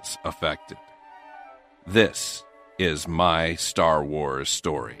was affected. This is my Star Wars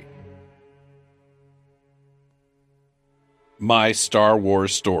story. My Star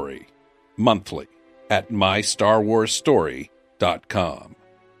Wars Story, monthly at mystarwarsstory.com.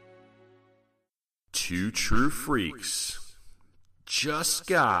 Two True Freaks just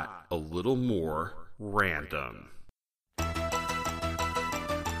got a little more random.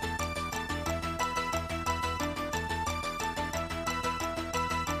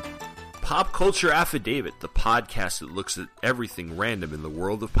 Pop Culture Affidavit, the podcast that looks at everything random in the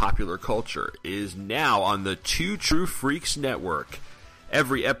world of popular culture, is now on the Two True Freaks Network.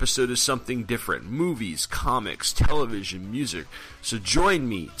 Every episode is something different. Movies, comics, television, music. So join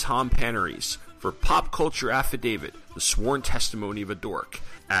me, Tom Paneris, for Pop Culture Affidavit, the sworn testimony of a dork,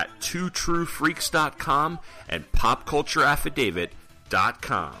 at twotruefreaks.com and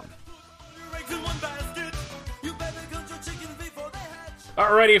popcultureaffidavit.com.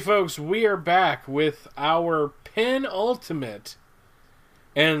 Alrighty, folks, we are back with our penultimate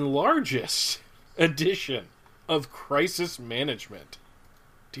and largest edition of Crisis Management.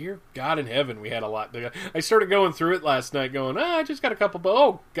 Dear God in heaven, we had a lot. I started going through it last night going, I just got a couple, but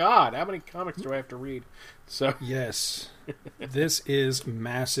oh God, how many comics do I have to read? So yes, this is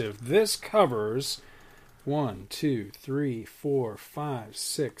massive. This covers 1, 2, 3, 4, 5,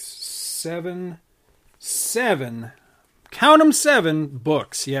 6, 7, count them, 7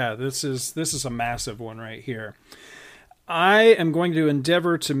 books. Yeah, this is a massive one right here. I am going to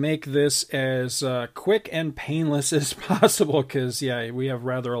endeavor to make this as quick and painless as possible because, yeah, we have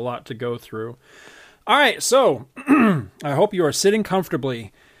rather a lot to go through. All right, so I hope you are sitting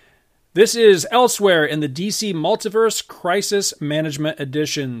comfortably. This is Elsewhere in the DC Multiverse Crisis Management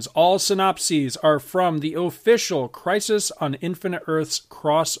Editions. All synopses are from the official Crisis on Infinite Earths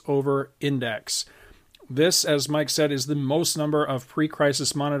crossover index. This, as Mike said, is the most number of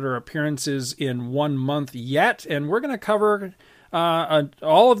pre-Crisis Monitor appearances in 1 month yet, and we're going to cover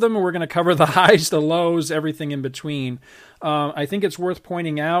all of them. We're going to cover the highs, the lows, everything in between. I think it's worth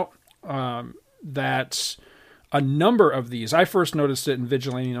pointing out that a number of these, I first noticed it in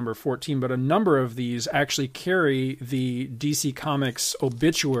Vigilante number 14, but a number of these actually carry the DC Comics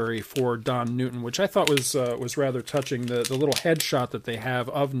obituary for Don Newton, which I thought was rather touching. The little headshot that they have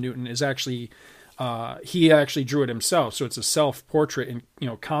of Newton is actually... he actually drew it himself, so it's a self-portrait in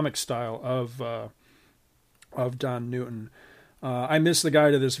comic style of Don Newton. I miss the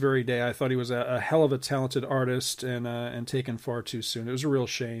guy to this very day. I thought he was a hell of a talented artist and taken far too soon. It was a real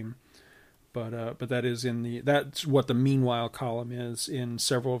shame, but that's what the Meanwhile column is in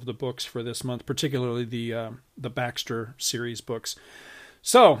several of the books for this month, particularly the Baxter series books.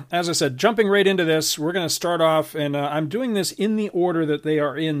 So, as I said, jumping right into this, we're going to start off, and I'm doing this in the order that they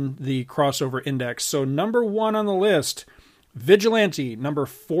are in the crossover index. So, number 1 on the list, Vigilante, number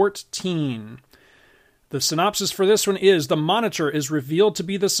 14. The synopsis for this one is, the Monitor is revealed to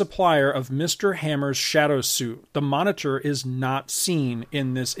be the supplier of Mr. Hammer's shadow suit. The Monitor is not seen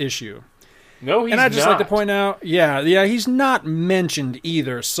in this issue. No, he's not. And I'd just like to point out, yeah, he's not mentioned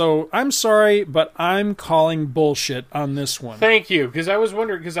either. So I'm sorry, but I'm calling bullshit on this one. Thank you, because I was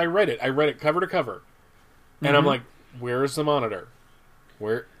wondering, because I read it cover to cover, and I'm like, where is the Monitor?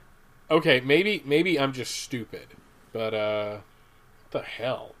 Where? Okay, maybe I'm just stupid, but what the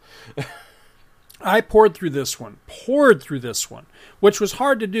hell? I poured through this one, which was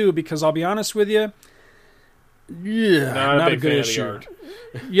hard to do because I'll be honest with you. Yeah, not a good issue.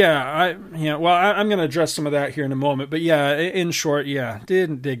 Well, I'm going to address some of that here in a moment. But yeah, in short,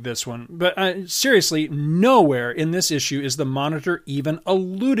 didn't dig this one. But seriously, nowhere in this issue is the Monitor even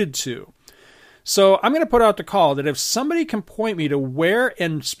alluded to. So I'm going to put out the call that if somebody can point me to where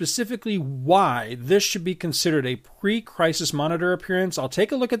and specifically why this should be considered a pre-Crisis Monitor appearance, I'll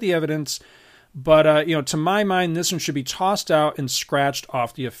take a look at the evidence. But to my mind, this one should be tossed out and scratched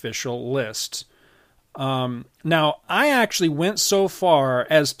off the official list. Now, I actually went so far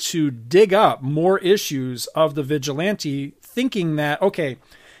as to dig up more issues of the Vigilante, thinking that, okay,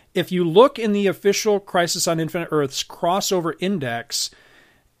 if you look in the official Crisis on Infinite Earths crossover index,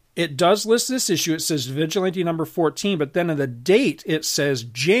 it does list this issue. It says Vigilante number 14, but then in the date, it says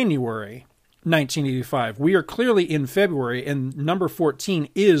January 1985. We are clearly in February, and number 14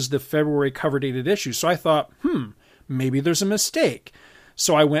 is the February cover-dated issue. So I thought, maybe there's a mistake.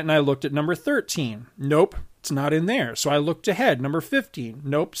 So I went and I looked at number 13. Nope, it's not in there. So I looked ahead. Number 15.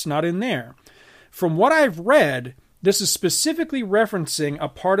 Nope, it's not in there. From what I've read, this is specifically referencing a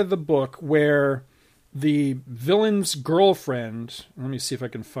part of the book where the villain's girlfriend... Let me see if I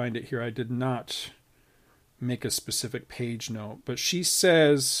can find it here. I did not make a specific page note. But she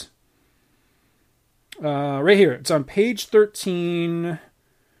says... right here. It's on page 13...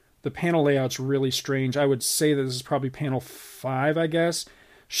 The panel layout's really strange. I would say that this is probably panel 5, I guess.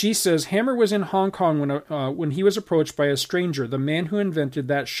 She says, Hammer was in Hong Kong when he was approached by a stranger, the man who invented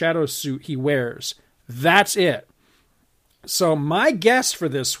that shadow suit he wears. That's it. So my guess for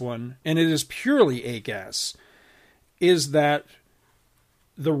this one, and it is purely a guess, is that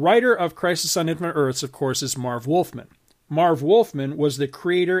the writer of Crisis on Infinite Earths, of course, is Marv Wolfman. Marv Wolfman was the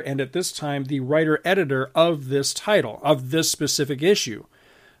creator and at this time the writer-editor of this title, of this specific issue.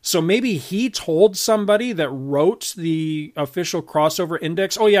 So maybe he told somebody that wrote the official crossover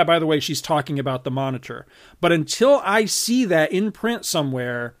index, oh yeah, by the way, she's talking about the Monitor. But until I see that in print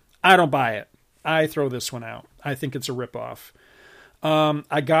somewhere, I don't buy it. I throw this one out. I think it's a ripoff.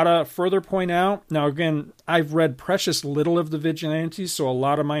 I gotta further point out, now again, I've read precious little of the Vigilante, so a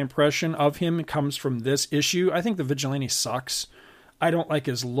lot of my impression of him comes from this issue. I think the Vigilante sucks. I don't like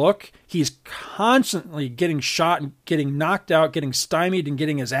his look. He's constantly getting shot and getting knocked out, getting stymied, and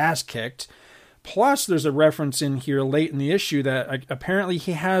getting his ass kicked. Plus, there's a reference in here late in the issue that apparently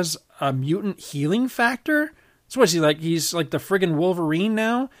he has a mutant healing factor. So what's he like? He's like the friggin' Wolverine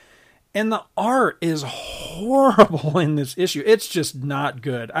now? And the art is horrible in this issue. It's just not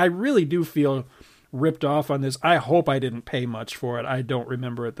good. I really do feel ripped off on this. I hope I didn't pay much for it. I don't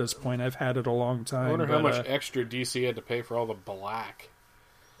remember at this point. I've had it a long time. I wonder how much extra DC had to pay for all the black.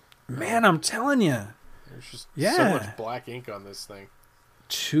 Man, I'm telling you. There's just so much black ink on this thing.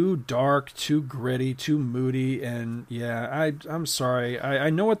 Too dark, too gritty, too moody, and yeah, I'm sorry. I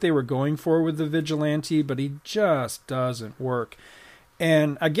know what they were going for with the Vigilante, but he just doesn't work.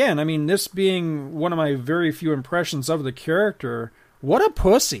 And again, I mean, this being one of my very few impressions of the character, what a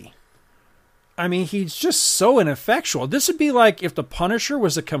pussy. I mean, he's just so ineffectual. This would be like if the Punisher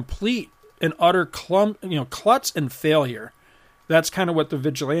was a complete and utter klutz and failure. That's kind of what the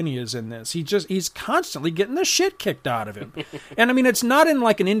Vigilante is in this. He's constantly getting the shit kicked out of him. And I mean, it's not in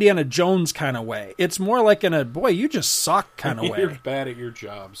like an Indiana Jones kind of way. It's more like in a, boy, you just suck kind of way. You're bad at your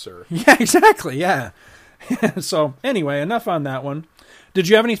job, sir. Yeah, exactly, yeah. So anyway, enough on that one. Did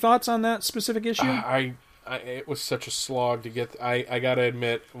you have any thoughts on that specific issue? It was such a slog to get. I gotta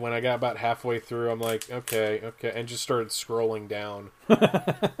admit, when I got about halfway through, I'm like, okay, and just started scrolling down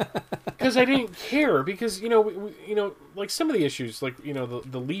because I didn't care. Because like some of the issues, like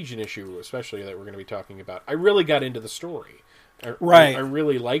the Legion issue, especially that we're going to be talking about, I really got into the story. I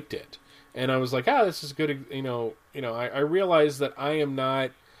really liked it, and I was like, this is good. I realized that I am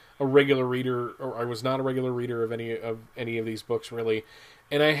not a regular reader, or I was not a regular reader of any of these books really,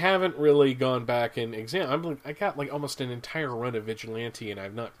 and I haven't really gone back and examined. I got like almost an entire run of Vigilante, and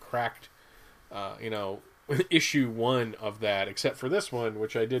I've not cracked, issue 1 of that, except for this one,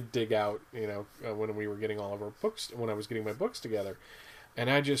 which I did dig out, when we were getting all of our books, when I was getting my books together,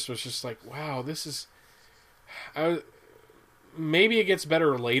 and I just was just like, wow, this is. Maybe it gets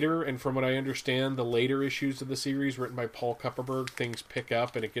better later, and from what I understand, the later issues of the series, written by Paul Kupperberg, things pick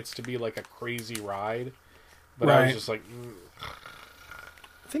up, and it gets to be like a crazy ride. But I was just like...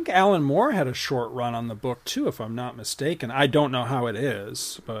 I think Alan Moore had a short run on the book, too, if I'm not mistaken. I don't know how it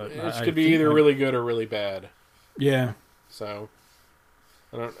is, but... This could be either really good or really bad. Yeah. So,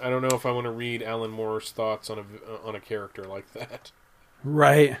 I don't know if I want to read Alan Moore's thoughts on a character like that.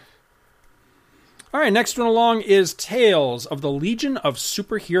 Right. All right, next one along is Tales of the Legion of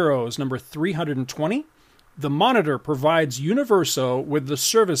Superheroes, number 320. The Monitor provides Universo with the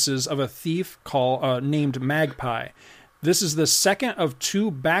services of a thief named Magpie. This is the second of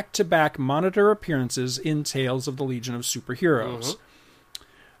 2 back-to-back Monitor appearances in Tales of the Legion of Superheroes. Mm-hmm.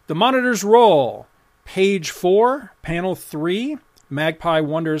 The Monitor's role, page 4, panel 3. Magpie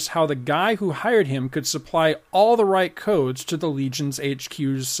wonders how the guy who hired him could supply all the right codes to the Legion's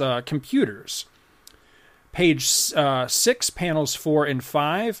HQ's computers. Page 6, panels 4 and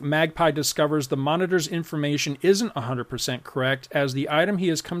 5, Magpie discovers the Monitor's information isn't 100% correct, as the item he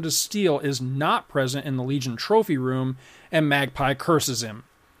has come to steal is not present in the Legion trophy room, and Magpie curses him.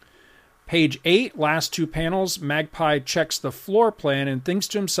 Page 8, last 2 panels, Magpie checks the floor plan and thinks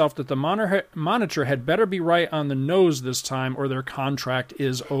to himself that the Monitor had better be right on the nose this time, or their contract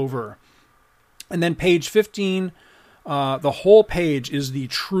is over. And then page 15, the whole page is the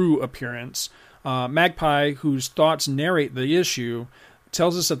true appearance. Magpie, whose thoughts narrate the issue,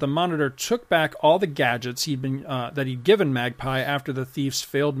 tells us that the Monitor took back all the gadgets that he'd given Magpie after the thief's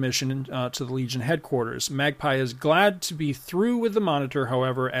failed mission to the Legion headquarters. Magpie is glad to be through with the Monitor,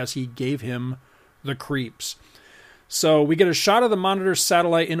 however, as he gave him the creeps. So we get a shot of the Monitor's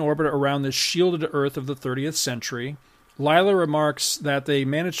satellite in orbit around the shielded Earth of the 30th century. Lila remarks that they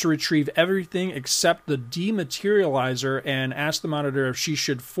managed to retrieve everything except the dematerializer and asks the Monitor if she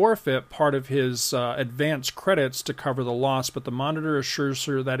should forfeit part of his advance credits to cover the loss, but the Monitor assures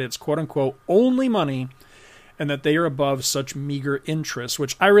her that it's quote-unquote only money and that they are above such meager interest,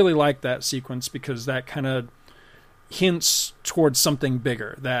 which I really like that sequence because that kind of hints towards something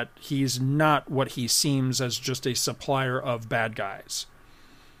bigger, that he's not what he seems as just a supplier of bad guys.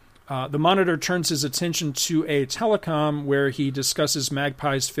 The Monitor turns his attention to a telecom where he discusses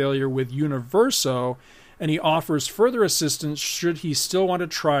Magpie's failure with Universo, and he offers further assistance should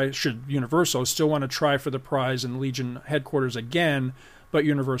Universo still want to try for the prize in Legion headquarters again, but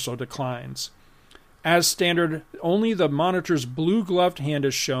Universal declines. As standard, only the Monitor's blue-gloved hand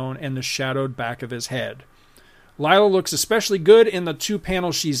is shown and the shadowed back of his head. Lila looks especially good in the 2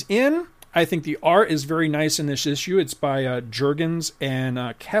 panels she's in. I think the art is very nice in this issue. It's by Jurgens and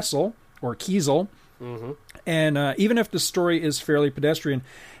Kiesel. Mm-hmm. And even if the story is fairly pedestrian,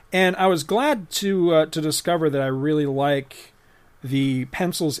 and I was glad to discover that I really like the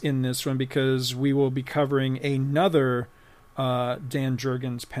pencils in this one, because we will be covering another Dan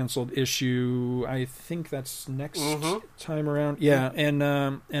Jurgens penciled issue. I think that's next time around. Yeah,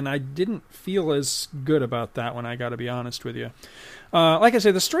 and I didn't feel as good about that one, I got to be honest with you. Like I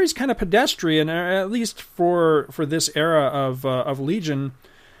say, the story's kind of pedestrian, at least for this era of Legion,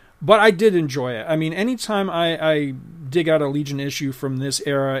 but I did enjoy it. I mean, anytime I dig out a Legion issue from this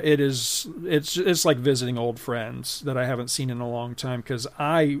era, it's like visiting old friends that I haven't seen in a long time, because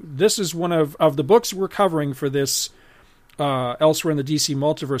this is one of the books we're covering for this Elsewhere in the DC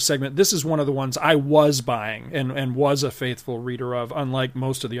Multiverse segment. This is one of the ones I was buying and was a faithful reader of, unlike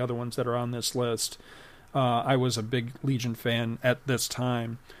most of the other ones that are on this list. I was a big Legion fan at this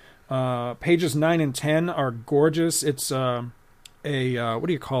time. Pages 9 and 10 are gorgeous. It's what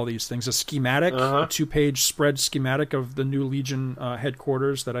do you call these things? A schematic, a 2-page spread schematic of the new Legion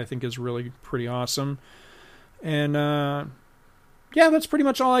headquarters that I think is really pretty awesome. And yeah, that's pretty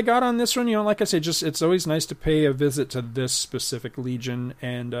much all I got on this one. You know, like I say, just it's always nice to pay a visit to this specific Legion,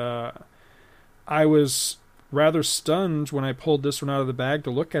 and I was rather stunned when I pulled this one out of the bag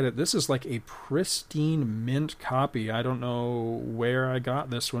to look at it. This is like a pristine mint copy. I don't know where I got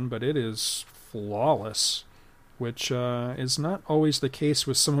this one, but it is flawless, which is not always the case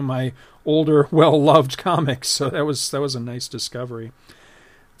with some of my older, well-loved comics. So that was a nice discovery.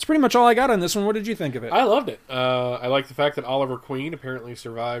 That's pretty much all I got on this one. What did you think of it? I loved it. I like the fact that Oliver Queen apparently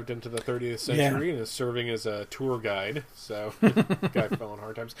survived into the 30th century and is serving as a tour guide. So, guy fell on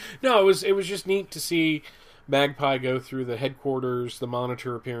hard times. No, it was just neat to see Magpie go through the headquarters. The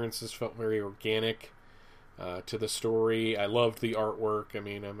Monitor appearances felt very organic to the story. I loved the artwork. I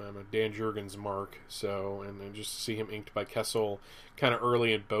mean, I'm a Dan Jurgens mark, so and just to see him inked by Kiesel kind of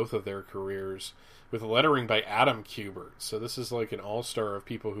early in both of their careers, with lettering by Adam Kubert. So this is like an all-star of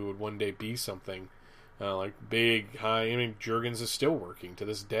people who would one day be something like big, high. I mean, Jurgens is still working to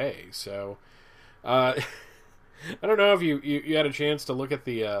this day. So I don't know if you had a chance to look at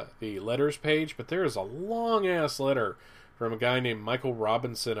the letters page, but there is a long-ass letter from a guy named Michael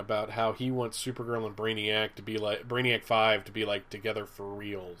Robinson about how he wants Supergirl and Brainiac to be like Brainiac 5 to be like together for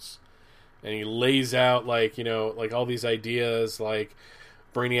reals. And he lays out like all these ideas, like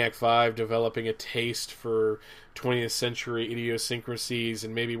Brainiac 5 developing a taste for 20th century idiosyncrasies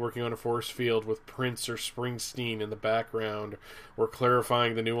and maybe working on a force field with Prince or Springsteen in the background, or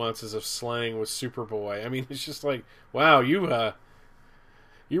clarifying the nuances of slang with Superboy. I mean, it's just like, wow, you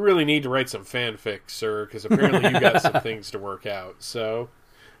really need to write some fanfic, sir, because apparently you got some things to work out. So,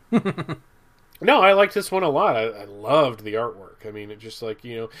 no, I liked this one a lot. I loved the artwork. I mean, it just like,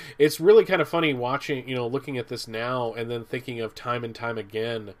 it's really kind of funny watching, looking at this now and then thinking of time and time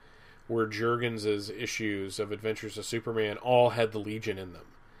again where Jurgens' issues of Adventures of Superman all had the Legion in them.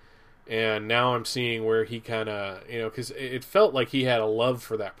 And now I'm seeing where he kind of, because it felt like he had a love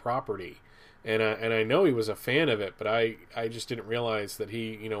for that property. And I know he was a fan of it, but I just didn't realize that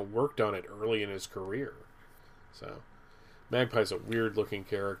he, worked on it early in his career. So, Magpie's a weird-looking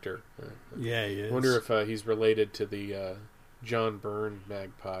character. Yeah, he is. I wonder if he's related to the John Byrne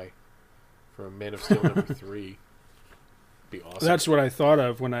Magpie from Man of Steel #3. Be awesome. That's what I thought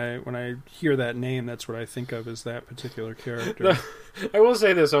of when I hear that name. That's what I think of as that particular character. I will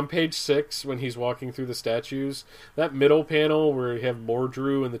say this, on page 6, when he's walking through the statues, that middle panel where you have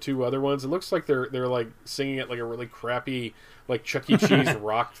Mordru and the two other ones, it looks like they're like singing at like a really crappy like Chuck E. Cheese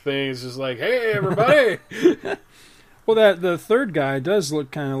rock thing. It's just like, hey everybody. Well, the third guy does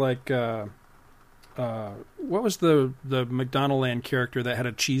look kind of like what was the McDonaldland character that had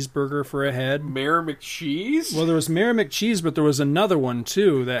a cheeseburger for a head? Mayor McCheese? Well, there was Mayor McCheese, but there was another one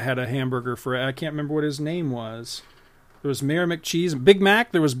too that had a hamburger for a head. I can't remember what his name was. There was Mayor McCheese. Big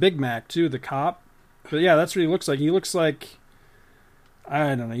Mac, there was Big Mac too, the cop. But yeah, that's what he looks like. He looks like,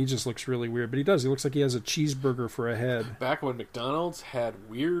 I don't know, he just looks really weird. But he does. He looks like he has a cheeseburger for a head. Back when McDonald's had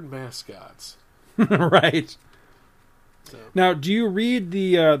weird mascots. Right. So. Now, do you read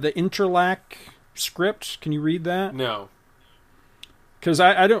the Interlac script? Can you read that? No. Because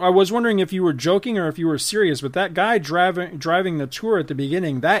I was wondering if you were joking or if you were serious, but that guy driving the tour at the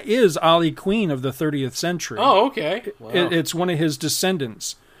beginning, that is Ollie Queen of the 30th century. Oh, okay. Wow. It's one of his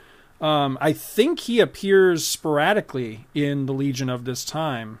descendants. I think he appears sporadically in the Legion of this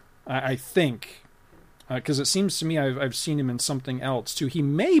time. I think. because it seems to me I've seen him in something else too. He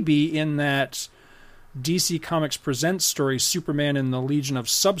may be in that DC Comics Presents story, Superman and the Legion of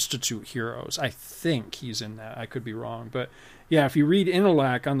Substitute Heroes. I think he's in that. I could be wrong, but yeah, if you read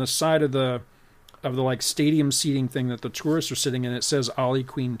Interlac on the side of the like stadium seating thing that the tourists are sitting in, it says Ollie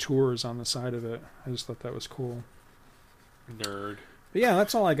Queen Tours on the side of it. I just thought that was cool. Nerd. But yeah,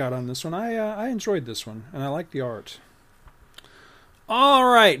 that's all I got on this one. I enjoyed this one, and I like the art. All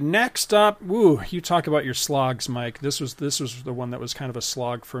right, next up, you talk about your slogs, Mike. This was the one that was kind of a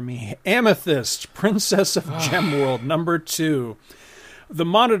slog for me. Amethyst, Princess of Gemworld, number 2. The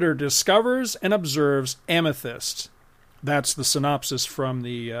Monitor discovers and observes Amethyst. That's the synopsis from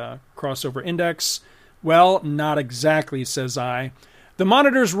the crossover index. Well, not exactly, says I. The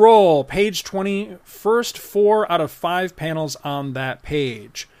Monitor's role, page 20, first 4 out of 5 panels on that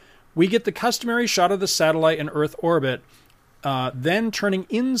page. We get the customary shot of the satellite in Earth orbit. Then, turning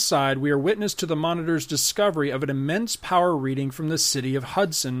inside, we are witness to the Monitor's discovery of an immense power reading from the city of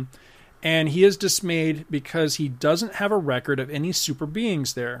Hudson, and he is dismayed because he doesn't have a record of any super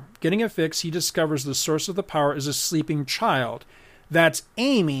beings there. Getting a fix, he discovers the source of the power is a sleeping child. That's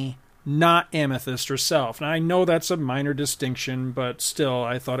Amy, not Amethyst herself. Now, I know that's a minor distinction, but still,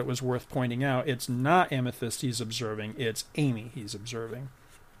 I thought it was worth pointing out. It's not Amethyst he's observing, it's Amy he's observing.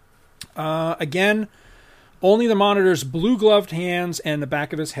 Again, only the Monitor's blue-gloved hands and the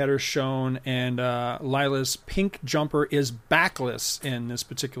back of his head are shown, and Lila's pink jumper is backless in this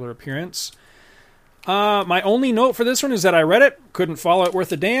particular appearance. My only note for this one is that I read it, couldn't follow it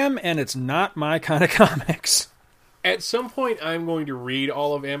worth a damn, and it's not my kind of comics. At some point, I'm going to read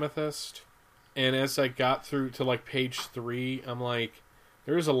all of Amethyst, and as I got through to like page 3, I'm like,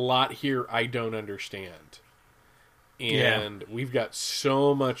 there's a lot here I don't understand. And we've got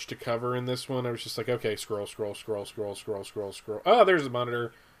so much to cover in this one. I was just like, okay, scroll. Oh, there's the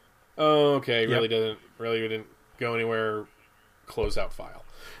Monitor. Oh, okay, really didn't go anywhere. Close out file.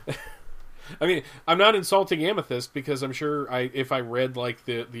 I mean, I'm not insulting Amethyst because I'm sure if I read like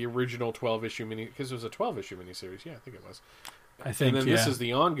the original 12-issue mini, because it was a 12-issue miniseries. Yeah, I think it was. I think, and then this is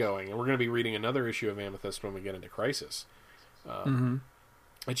the ongoing, and we're going to be reading another issue of Amethyst when we get into Crisis. I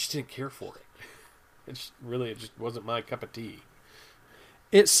just didn't care for it. It just wasn't my cup of tea.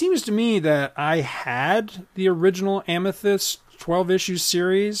 It seems to me that I had the original Amethyst 12-issue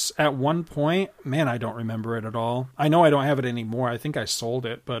series at one point. Man, I don't remember it at all. I know I don't have it anymore. I think I sold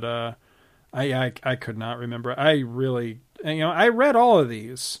it, but I could not remember. I really, I read all of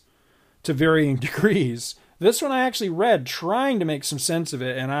these to varying degrees. This one I actually read trying to make some sense of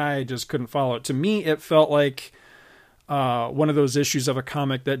it, and I just couldn't follow it. To me, it felt like one of those issues of a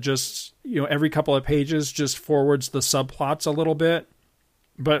comic that just, every couple of pages just forwards the subplots a little bit,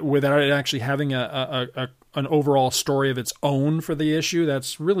 but without it actually having an overall story of its own for the issue.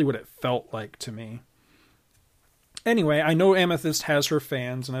 That's really what it felt like to me. Anyway, I know Amethyst has her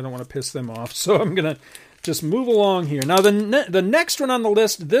fans, and I don't want to piss them off, so I'm going to just move along here. Now, the next one on the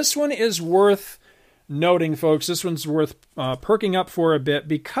list, this one is worth noting, folks. This one's worth perking up for a bit,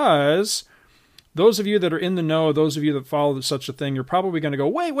 because those of you that are in the know, those of you that follow such a thing, you're probably going to go,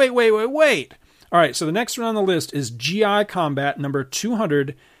 wait. All right, so the next one on the list is GI Combat number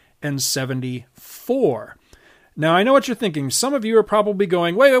 274. Now, I know what you're thinking. Some of you are probably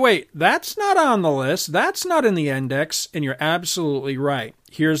going, wait, that's not on the list. That's not in the index, and you're absolutely right.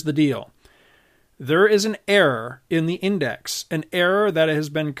 Here's the deal. There is an error in the index, an error that has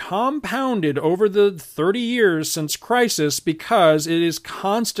been compounded over the 30 years since Crisis because it is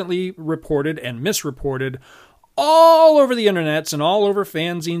constantly reported and misreported all over the internets and all over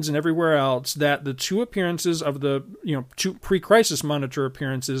fanzines and everywhere else that the two appearances of the, two pre-Crisis Monitor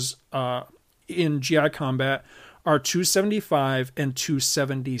appearances in GI Combat are 275 and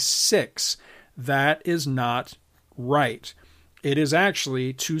 276. That is not right. It is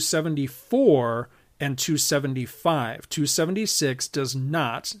actually 274 and 275. 276 does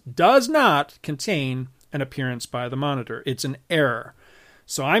not contain an appearance by the Monitor. It's an error.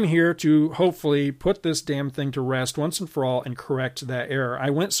 So I'm here to hopefully put this damn thing to rest once and for all and correct that error.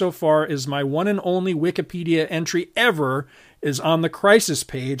 I went so far as my one and only Wikipedia entry ever is on the Crisis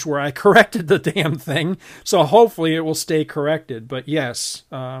page where I corrected the damn thing. So hopefully it will stay corrected. But yes,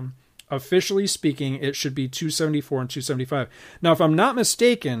 officially speaking, it should be 274 and 275. Now, if I'm not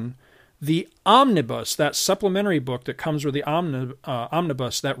mistaken, the omnibus, that supplementary book that comes with the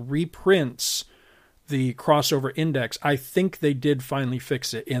omnibus that reprints the crossover index, I think they did finally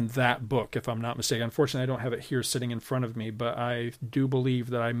fix it in that book, if I'm not mistaken. Unfortunately, I don't have it here sitting in front of me, but I do believe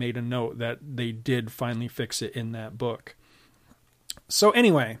that I made a note that they did finally fix it in that book. So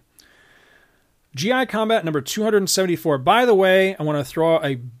anyway, GI Combat number 274. By the way, I want to throw out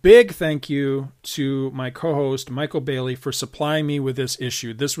a big thank you to my co-host, Michael Bailey, for supplying me with this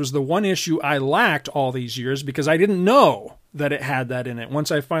issue. This was the one issue I lacked all these years because I didn't know that it had that in it.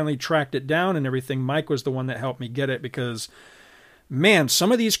 Once I finally tracked it down and everything, Mike was the one that helped me get it because, man,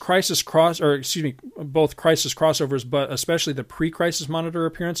 some of these both Crisis crossovers, but especially the pre-Crisis Monitor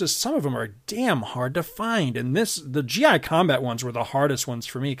appearances, some of them are damn hard to find. And the GI Combat ones were the hardest ones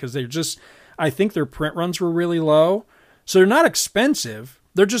for me because I think their print runs were really low. So they're not expensive.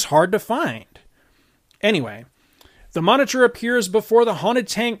 They're just hard to find. Anyway, the Monitor appears before the haunted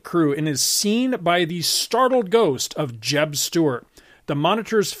tank crew and is seen by the startled ghost of Jeb Stuart. The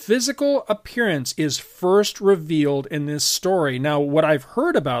Monitor's physical appearance is first revealed in this story. Now, what I've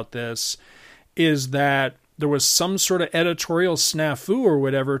heard about this is that there was some sort of editorial snafu or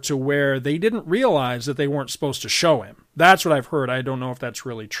whatever to where they didn't realize that they weren't supposed to show him. That's what I've heard. I don't know if that's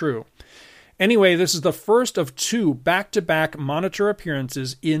really true. Anyway, this is the first of 2 back-to-back Monitor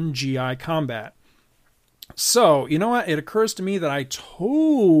appearances in GI Combat. So, you know what? It occurs to me that I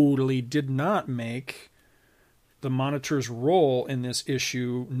totally did not make the Monitor's role in this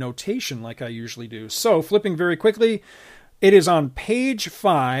issue notation like I usually do. So, flipping very quickly, it is on page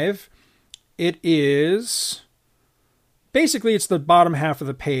 5. It is... Basically, it's the bottom half of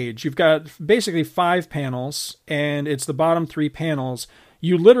the page. You've got basically 5 panels, and it's the bottom 3 panels.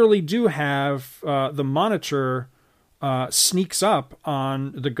 You literally do have the Monitor sneaks up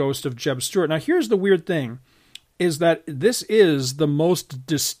on the ghost of Jeb Stuart. Now, here's the weird thing, is that this is the most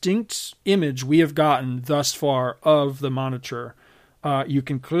distinct image we have gotten thus far of the Monitor. You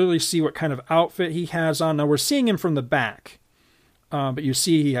can clearly see what kind of outfit he has on. Now, we're seeing him from the back, but you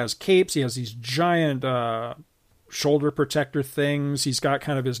see he has capes. He has these giant shoulder protector things. He's got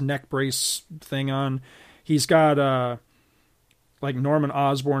kind of his neck brace thing on. He's got... like Norman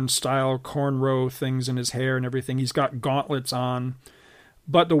Osborn style cornrow things in his hair and everything. He's got gauntlets on.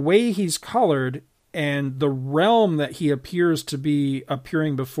 But the way he's colored and the realm that he appears to be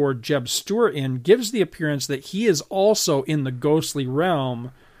appearing before Jeb Stuart in gives the appearance that he is also in the ghostly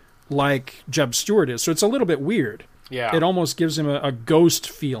realm like Jeb Stuart is. So it's a little bit weird. Yeah. It almost gives him a ghost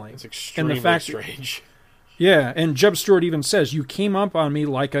feeling. It's extremely strange. Yeah, and Jeb Stuart even says, "You came up on me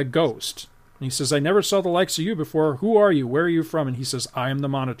like a ghost." And he says, "I never saw the likes of you before. Who are you? Where are you from?" And he says, "I am the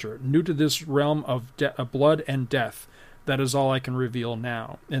Monitor, new to this realm of blood and death. That is all I can reveal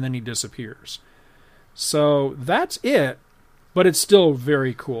now." And then he disappears. So that's it, but it's still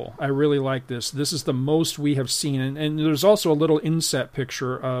very cool. I really like this. This is the most we have seen. And there's also a little inset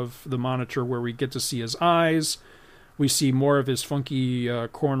picture of the Monitor where we get to see his eyes. We see more of his funky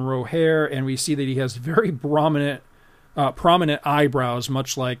cornrow hair, and we see that he has very prominent eyebrows,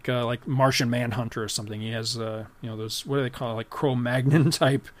 much like Martian Manhunter or something. He has those, what do they call it, like Cro-Magnon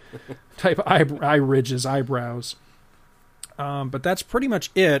type eye ridges, eyebrows. But that's pretty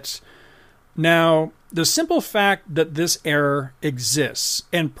much it. Now, the simple fact that this error exists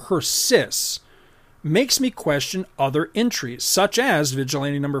and persists makes me question other entries, such as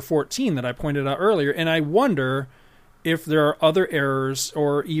Vigilante number 14 that I pointed out earlier, and I wonder if there are other errors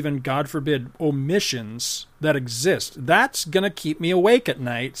or even, God forbid, omissions that exist. That's going to keep me awake at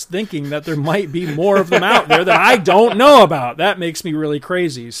nights thinking that there might be more of them out there that I don't know about. That makes me really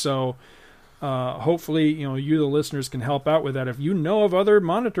crazy. So hopefully, you, the listeners, can help out with that. If you know of other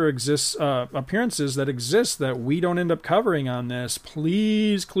Monitor appearances that exist that we don't end up covering on this,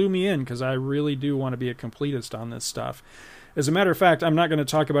 please clue me in, because I really do want to be a completist on this stuff. As a matter of fact, I'm not going to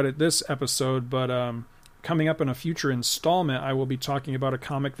talk about it this episode, but... coming up in a future installment, I will be talking about a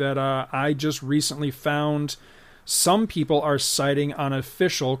comic that I just recently found some people are citing on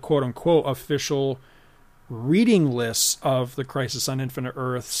official, quote-unquote, official reading lists of the Crisis on Infinite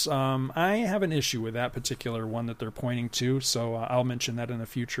Earths. I have an issue with that particular one that they're pointing to, so I'll mention that in a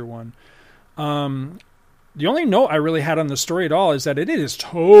future one. The only note I really had on the story at all is that it is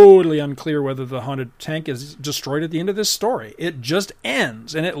totally unclear whether the haunted tank is destroyed at the end of this story. It just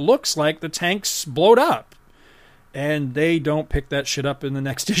ends, and it looks like the tank's blowed up. And they don't pick that shit up in the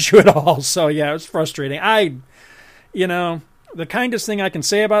next issue at all. So, yeah, it's frustrating. The kindest thing I can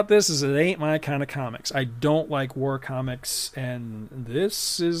say about this is it ain't my kind of comics. I don't like war comics, and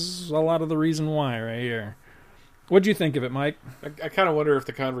this is a lot of the reason why right here. What'd you think of it, Mike? I kind of wonder if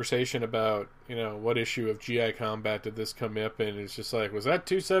the conversation about, what issue of GI Combat did this come up in is just like, was that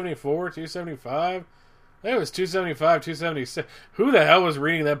 274, 275? It was 275, 276. Who the hell was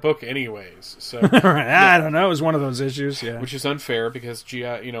reading that book anyways? So I don't know. It was one of those issues, yeah. Which is unfair because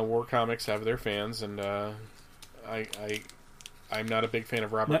GI, war comics have their fans, and I I'm not a big fan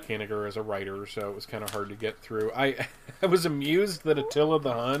of Robert Kanigher as a writer, so it was kind of hard to get through. I was amused that Attila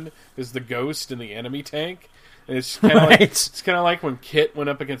the Hun is the ghost in the enemy tank. And it's kind of like when Kit went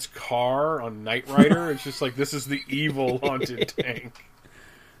up against Carr on Knight Rider. It's just like, this is the evil haunted tank.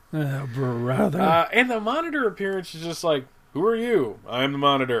 Oh, brother. And the Monitor appearance is just like, who are you? I'm the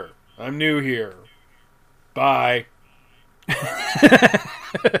Monitor. I'm new here. Bye.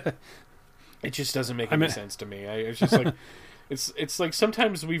 It just doesn't make any sense to me. It's just like, it's like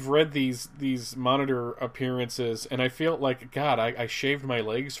sometimes we've read these Monitor appearances, and I feel like, God, I shaved my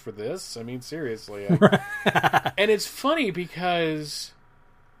legs for this. I mean, seriously. And it's funny because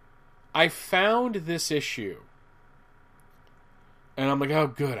I found this issue, and I'm like, oh,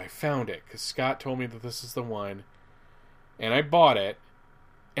 good, I found it, because Scott told me that this is the one, and I bought it,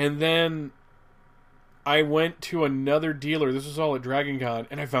 and then I went to another dealer. This was all at Dragon Con,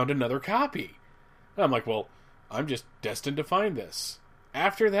 and I found another copy. And I'm like, well, I'm just destined to find this.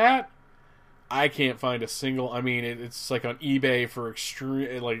 After that, I can't find a single... I mean, it's like on eBay for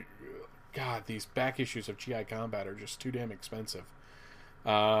extreme... Like, God, these back issues of GI Combat are just too damn expensive.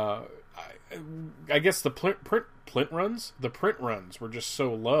 I guess the print runs were just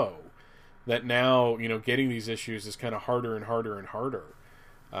so low that now, getting these issues is kind of harder and harder and harder.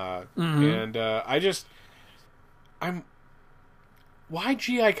 And why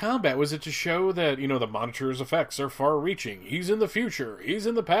GI Combat? Was it to show that, the Monitor's effects are far-reaching? He's in the future. He's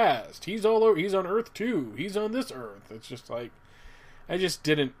in the past. He's all over. He's on Earth 2. He's on this Earth. It's just like, I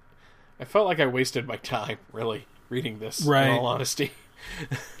felt like I wasted my time, really, reading this, in all honesty.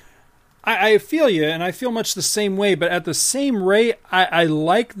 I feel you, and I feel much the same way, but at the same rate, I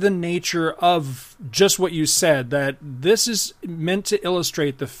like the nature of just what you said, that this is meant to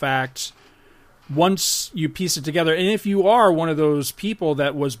illustrate the fact, once you piece it together, and if you are one of those people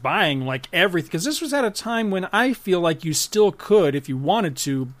that was buying like everything, because this was at a time when I feel like you still could, if you wanted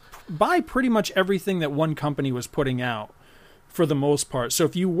to, buy pretty much everything that one company was putting out, for the most part. So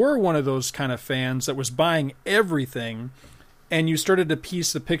if you were one of those kind of fans that was buying everything, and you started to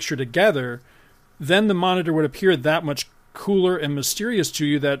piece the picture together, then the Monitor would appear that much cooler and mysterious to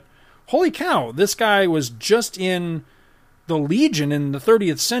you that, holy cow, this guy was just in the Legion in the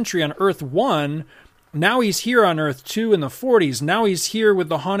 30th century on Earth 1. Now he's here on Earth 2 in the 40s. Now he's here with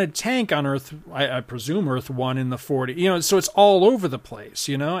the haunted tank on Earth, I presume Earth 1 in the 40s. So it's all over the place,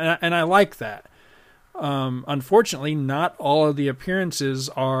 and I like that. Unfortunately, not all of the appearances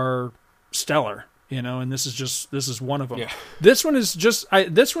are stellar. And this is one of them. Yeah. This one is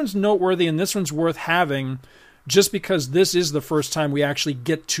this one's noteworthy, and this one's worth having, just because this is the first time we actually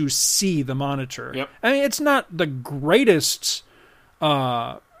get to see the Monitor. Yep. I mean, it's not the greatest,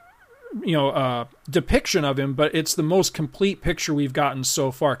 depiction of him, but it's the most complete picture we've gotten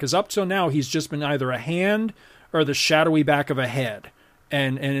so far. Because up till now, he's just been either a hand or the shadowy back of a head,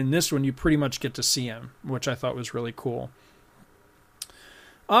 and in this one, you pretty much get to see him, which I thought was really cool.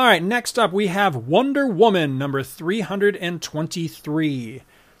 All right, next up we have Wonder Woman, number 323.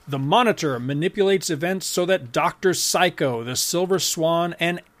 The Monitor manipulates events so that Dr. Psycho, the Silver Swan,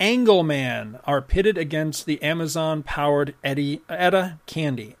 and Angleman are pitted against the Amazon-powered Etta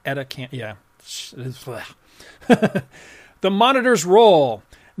Candy. Yeah. The Monitor's role.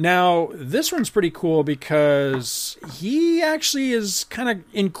 Now, this one's pretty cool because he actually is kind of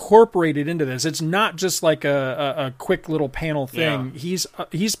incorporated into this. It's not just like a quick little panel thing. Yeah.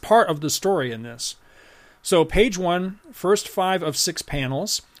 He's part of the story in this. So page 1, first 5 of 6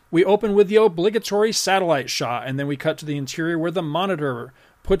 panels. We open with the obligatory satellite shot, and then we cut to the interior where the Monitor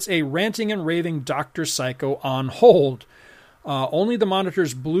puts a ranting and raving Dr. Psycho on hold. Only the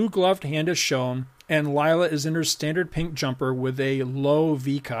Monitor's blue-gloved hand is shown, and Lila is in her standard pink jumper with a low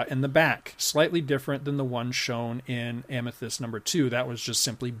V-cut in the back, slightly different than the one shown in Amethyst number 2. That was just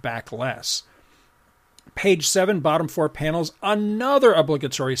simply backless. Page 7, bottom 4 panels, another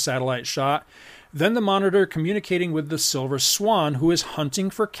obligatory satellite shot, then the Monitor communicating with the Silver Swan, who is hunting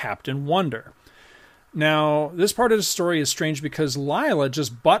for Captain Wonder. Now, this part of the story is strange because Lila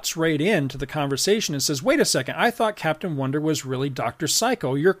just butts right into the conversation and says, wait a second, I thought Captain Wonder was really Dr.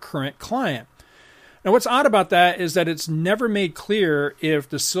 Psycho, your current client. Now, what's odd about that is that it's never made clear if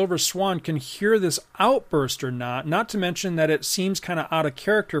the Silver Swan can hear this outburst or not to mention that it seems kind of out of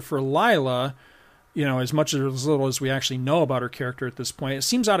character for Lila, as much or as little as we actually know about her character at this point. It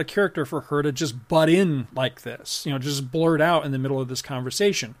seems out of character for her to just butt in like this, just blurt out in the middle of this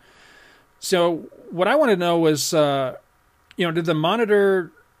conversation. So what I want to know was, did the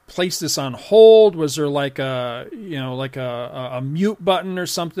Monitor place this on hold? Was there like a mute button or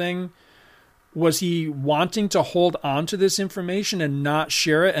something? Was he wanting to hold on to this information and not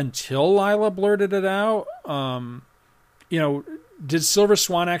share it until Lila blurted it out? did Silver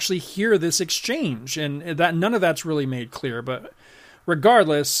Swan actually hear this exchange? And that none of that's really made clear. But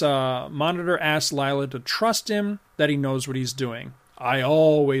regardless, Monitor asks Lila to trust him, that he knows what he's doing. I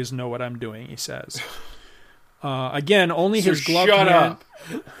always know what I'm doing, he says. Again, only his gloved hand.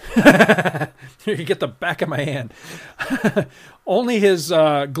 Here, you get the back of my hand. Only his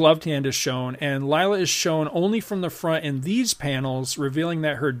gloved hand is shown, and Lila is shown only from the front in these panels, revealing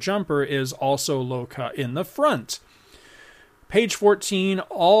that her jumper is also low cut in the front. Page 14,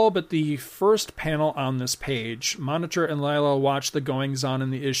 all but the first panel on this page. Monitor and Lila watch the goings-on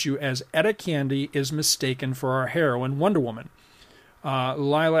in the issue as Etta Candy is mistaken for our heroine, Wonder Woman.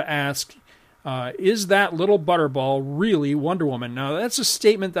 Lila asks, is that little butterball really Wonder Woman? Now, that's a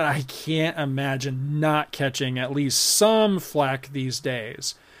statement that I can't imagine not catching at least some flack these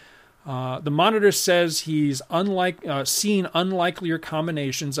days. The Monitor says he's seen unlikelier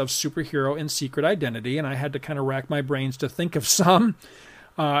combinations of superhero and secret identity, and I had to kind of rack my brains to think of some.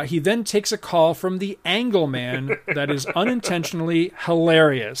 He then takes a call from the Angle Man that is unintentionally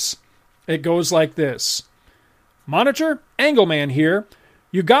hilarious. It goes like this. Monitor, Angle Man here.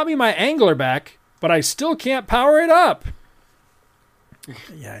 You got me my angler back, but I still can't power it up.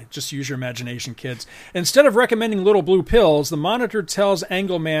 Yeah, just use your imagination, kids. Instead of recommending little blue pills, the Monitor tells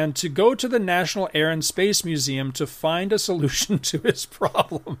Angleman to go to the National Air and Space Museum to find a solution to his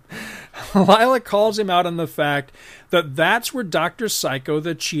problem. Lila calls him out on the fact that that's where Dr. Psycho,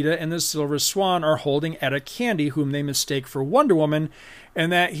 the Cheetah, and the Silver Swan are holding Etta Candy, whom they mistake for Wonder Woman, and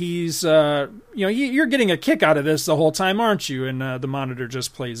that he's, you're getting a kick out of this the whole time, aren't you? And the Monitor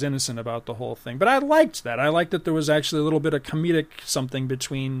just plays innocent about the whole thing. But I liked that. I liked that there was actually a little bit of comedic something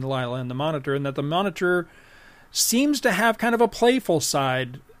between Lila and the Monitor, and that the Monitor seems to have kind of a playful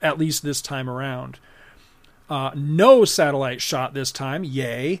side, at least this time around. No satellite shot this time,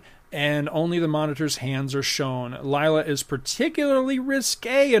 yay, and only the Monitor's hands are shown. Lila is particularly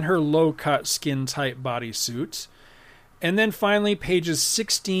risque in her low-cut, skin-tight bodysuit. And then finally, page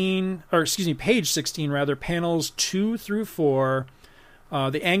 16, panels 2 through 4,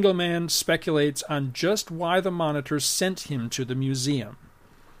 the Angleman speculates on just why the Monitor sent him to the museum.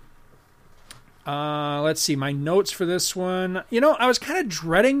 Let's see, my notes for this one. I was kind of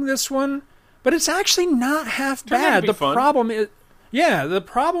dreading this one, but it's actually not half bad. The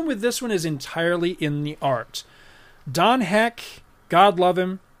problem with this one is entirely in the art. Don Heck, God love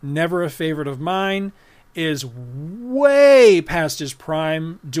him, never a favorite of mine, is way past his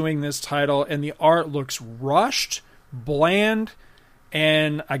prime doing this title, and the art looks rushed, bland,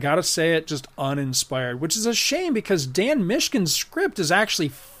 and I gotta say it, just uninspired, which is a shame because Dan Mishkin's script is actually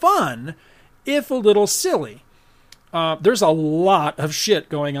fun, if a little silly. There's a lot of shit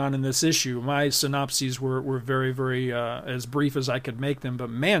going on in this issue. My synopses were very, very as brief as I could make them, but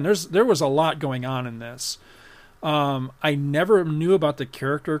man, there was a lot going on in this. I never knew about the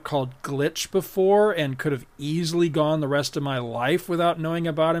character called Glitch before and could have easily gone the rest of my life without knowing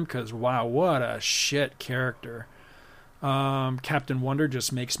about him because, wow, what a shit character. Captain Wonder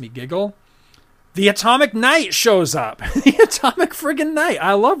just makes me giggle. The Atomic Knight shows up. The Atomic friggin' Knight.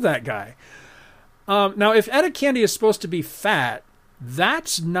 I love that guy. Now, if Etta Candy is supposed to be fat,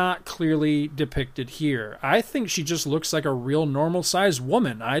 that's not clearly depicted here. I think she just looks like a real normal-sized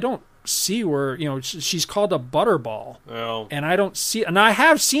woman. I don't see where she's called a butterball, and I don't see, and I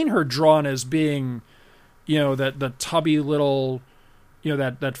have seen her drawn as being that the tubby little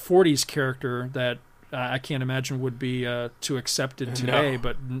that 40s character that I can't imagine would be too accepted today.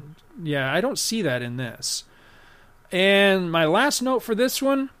 But yeah, I don't see that in this. And my last note for this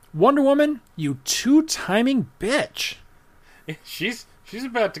one, Wonder Woman, you two-timing bitch. She's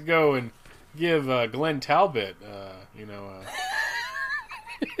about to go and give Glenn Talbot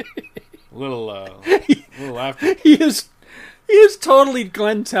little after. He is totally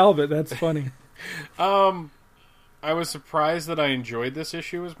Glenn Talbot. That's funny. I was surprised that I enjoyed this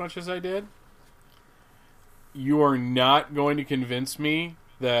issue as much as I did. You are not going to convince me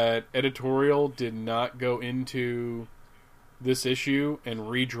that editorial did not go into this issue and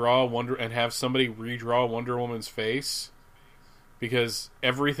have somebody redraw Wonder Woman's face, because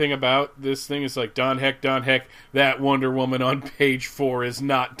everything about this thing is like, Don Heck, that Wonder Woman on page 4 is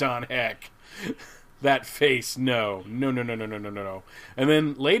not Don Heck. That face, no. And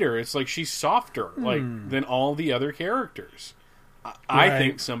then later, it's like she's softer than all the other characters. I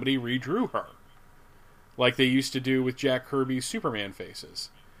think somebody redrew her, like they used to do with Jack Kirby's Superman faces.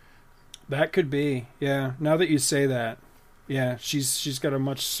 That could be, yeah. Now that you say that, yeah, she's got a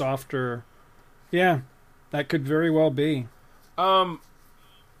much softer. Yeah, that could very well be. Yeah,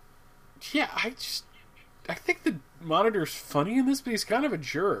 I think the Monitor's funny in this, but he's kind of a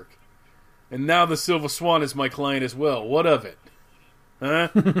jerk. And now the Silver Swan is my client as well. What of it? Huh?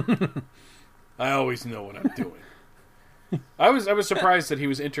 I always know what I'm doing. I was surprised that he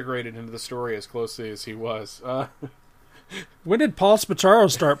was integrated into the story as closely as he was. When did Paul Spataro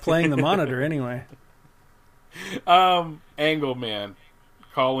start playing the Monitor anyway? Angle Man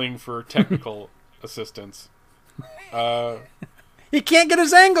calling for technical assistance. He can't get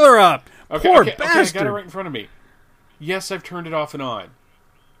his angler up. Poor bastard. Okay, I got it right in front of me. Yes, I've turned it off and on.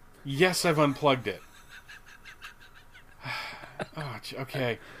 Yes, I've unplugged it.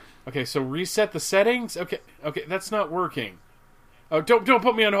 Okay, so reset the settings. Okay, that's not working. Oh, don't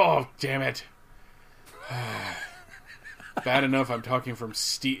put me on. Oh, damn it. Bad enough I'm talking from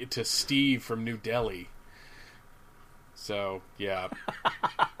Steve from New Delhi. So, yeah.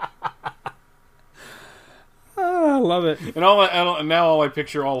 Oh, I love it. And now all I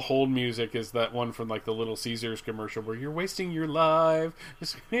picture all hold music is that one from like the Little Caesars commercial where you're wasting your life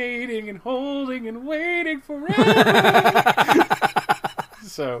just waiting and holding and waiting forever.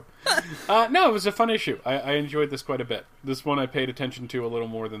 So, no, it was a fun issue. I enjoyed this quite a bit. This one I paid attention to a little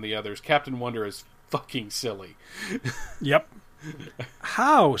more than the others. Captain Wonder is fucking silly. Yep.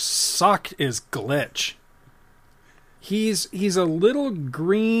 How sucked is Glitch? He's a little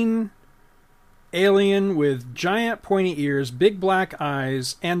green alien with giant pointy ears, big black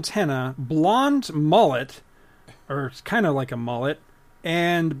eyes, antenna, blonde mullet, or kind of like a mullet,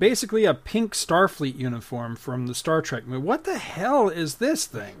 and basically a pink Starfleet uniform from the Star Trek movie. What the hell is this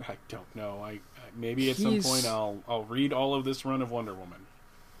thing? I don't know. Maybe at some point I'll read all of this run of Wonder Woman.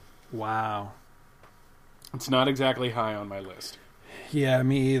 Wow. It's not exactly high on my list. Yeah,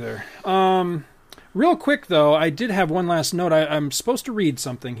 me either. Real quick, though, I did have one last note. I'm supposed to read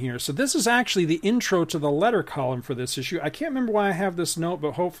something here. So this is actually the intro to the letter column for this issue. I can't remember why I have this note,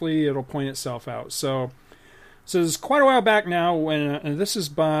 but hopefully it'll point itself out. So this is quite a while back now, when and this is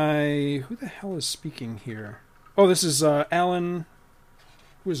by... Who the hell is speaking here? Oh, this is Alan...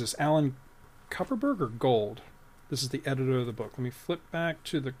 Who is this? Alan Kupperberg or Gold? This is the editor of the book. Let me flip back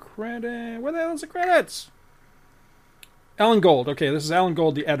to the credit. Where the hell is the credits? Alan Gold. Okay, this is Alan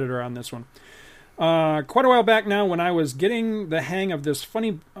Gold, the editor on this one. Quite a while back now, when I was getting the hang of this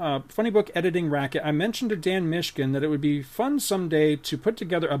funny book editing racket, I mentioned to Dan Mishkin that it would be fun someday to put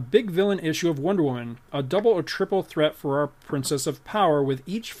together a big villain issue of Wonder Woman, a double or triple threat for our Princess of Power, with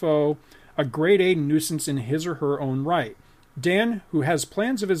each foe a grade A nuisance in his or her own right. Dan, who has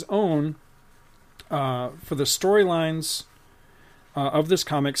plans of his own for the storylines of this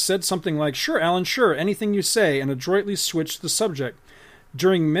comic, said something like, "Sure, Alan, sure, anything you say," and adroitly switched the subject.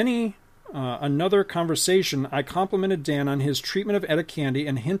 During another conversation, I complimented Dan on his treatment of Etta Candy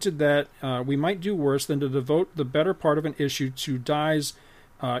and hinted that we might do worse than to devote the better part of an issue to Di's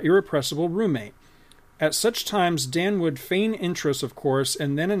irrepressible roommate. At such times, Dan would feign interest, of course,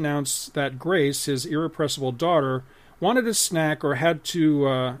 and then announce that Grace, his irrepressible daughter, wanted a snack or had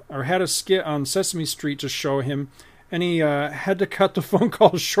a skit on Sesame Street to show him, and he had to cut the phone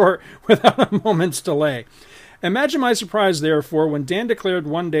call short without a moment's delay. Imagine my surprise, therefore, when Dan declared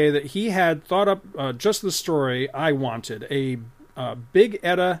one day that he had thought up just the story I wanted, a Big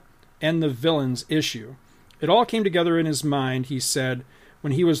Etta and the Villains issue. It all came together in his mind, he said,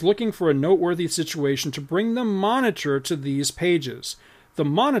 when he was looking for a noteworthy situation to bring the Monitor to these pages. The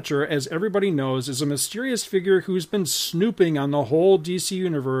Monitor, as everybody knows, is a mysterious figure who's been snooping on the whole DC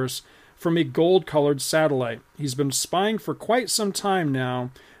universe from a gold-colored satellite. He's been spying for quite some time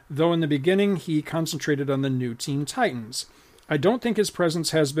now, though in the beginning he concentrated on the new Teen Titans. I don't think his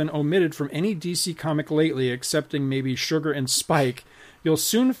presence has been omitted from any DC comic lately, excepting maybe Sugar and Spike. You'll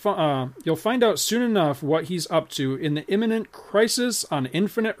find out soon enough what he's up to in the imminent Crisis on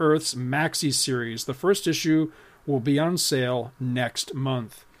Infinite Earths maxi series. The first issue will be on sale next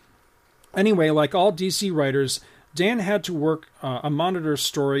month. Anyway, like all DC writers, Dan had to work a Monitor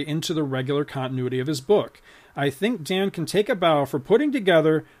story into the regular continuity of his book. I think Dan can take a bow for putting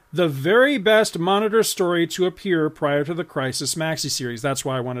together the very best Monitor story to appear prior to the Crisis maxi series. That's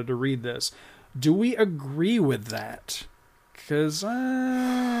why I wanted to read this. Do we agree with that? Because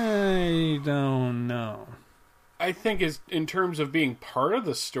I don't know. I think in terms of being part of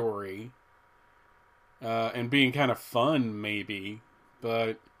the story and being kind of fun, maybe.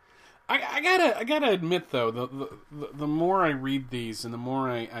 But I gotta admit, though, the more I read these and the more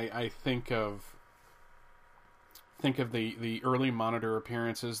I think of the early Monitor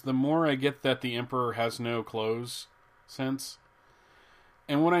appearances, the more I get that the Emperor has no clothes sense.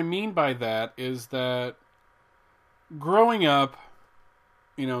 And what I mean by that is that growing up,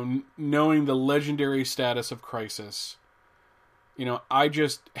 knowing the legendary status of Crisis, I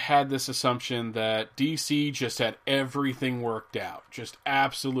just had this assumption that DC just had everything worked out. Just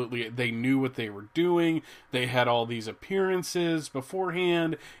absolutely, they knew what they were doing. They had all these appearances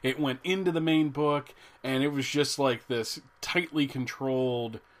beforehand. It went into the main book, and it was just like this tightly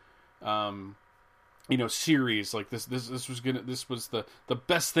controlled, series. Like this was the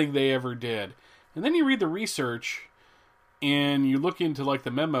best thing they ever did. And then you read the research, and you look into like the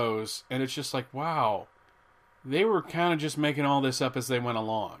memos, and it's just like, wow. They were kind of just making all this up as they went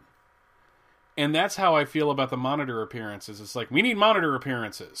along. And that's how I feel about the Monitor appearances. It's like, we need Monitor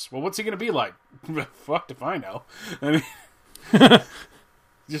appearances. Well, what's he going to be like? Fuck if I know. I mean,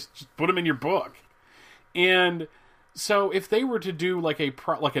 just put him in your book. And so if they were to do like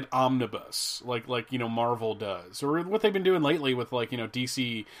an omnibus, like Marvel does, or what they've been doing lately with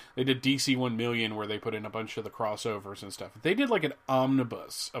DC, they did DC 1 Million where they put in a bunch of the crossovers and stuff. If they did like an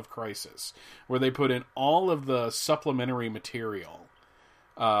omnibus of Crisis where they put in all of the supplementary material,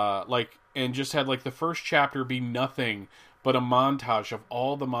 and just had like the first chapter be nothing but a montage of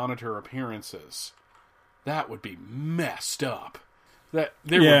all the Monitor appearances, that would be messed up. There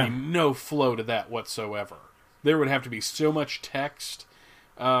would be no flow to that whatsoever. There would have to be so much text.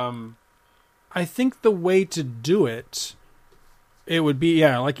 I think the way to do it would be,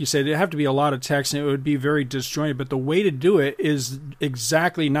 like you said, it'd have to be a lot of text, and it would be very disjointed. But the way to do it is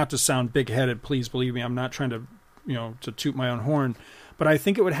exactly, not to sound big-headed, please believe me, I'm not trying to, to toot my own horn, but I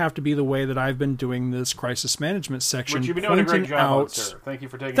think it would have to be the way that I've been doing this crisis management section. Which you've been doing a great job on, sir. Thank you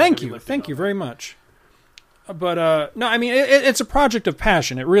for taking Thank you very much. But, no, I mean, it's a project of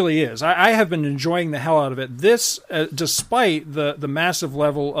passion. It really is. I have been enjoying the hell out of it. This, despite the massive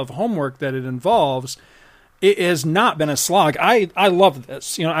level of homework that it involves, it has not been a slog. I love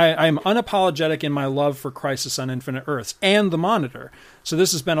this. I'm unapologetic in my love for Crisis on Infinite Earths and the Monitor. So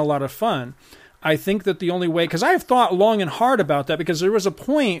this has been a lot of fun. I think that the only way, because I have thought long and hard about that, because there was a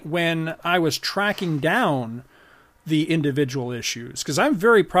point when I was tracking down the individual issues, because I'm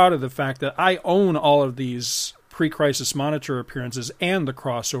very proud of the fact that I own all of these pre-Crisis Monitor appearances and the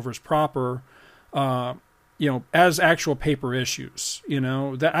crossovers proper, as actual paper issues.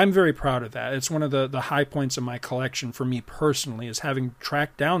 That I'm very proud of that. It's one of the high points of my collection for me personally, is having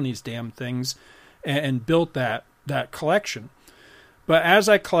tracked down these damn things and built that collection. But as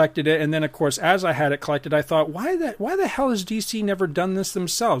I collected it, and then of course as I had it collected, I thought, why the hell has DC never done this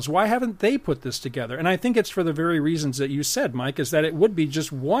themselves? Why haven't they put this together? And I think it's for the very reasons that you said, Mike, is that it would be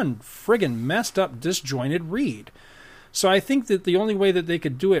just one friggin' messed up, disjointed read. So I think that the only way that they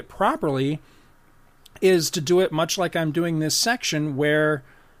could do it properly is to do it much like I'm doing this section, where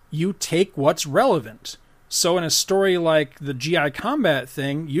you take what's relevant. So in a story like the GI Combat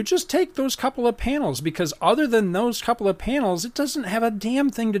thing, you just take those couple of panels, because other than those couple of panels, it doesn't have a damn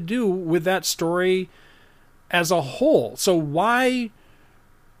thing to do with that story as a whole. So why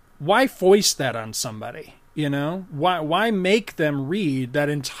foist that on somebody? Why make them read that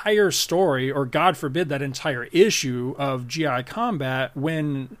entire story, or God forbid that entire issue of GI Combat,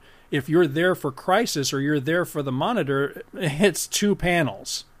 when if you're there for Crisis or you're there for the Monitor, it's 2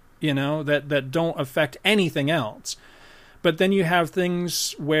 panels. That don't affect anything else. But then you have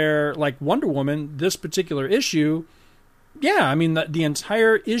things where, like Wonder Woman, this particular issue, the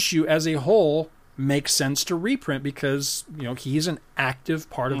entire issue as a whole makes sense to reprint, because, he's an active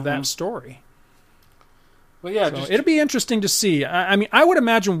part of that story. Well, yeah, so it'll be interesting to see. I would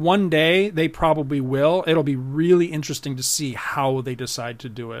imagine one day they probably will. It'll be really interesting to see how they decide to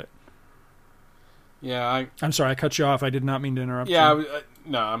do it. Yeah, I'm sorry, I cut you off. I did not mean to interrupt you.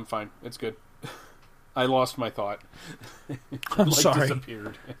 No, I'm fine. It's good. I lost my thought. I'm sorry.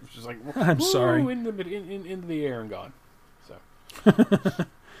 Disappeared. It was just like, I'm sorry. Into the air and gone. So.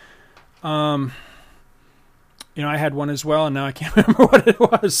 I had one as well, and now I can't remember what it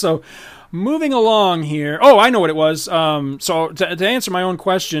was. So, moving along here. Oh, I know what it was. So, to answer my own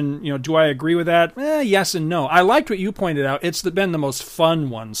question, do I agree with that? Yes and no. I liked what you pointed out. It's been the most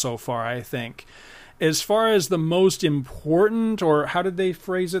fun one so far, I think. As far as the most important, or how did they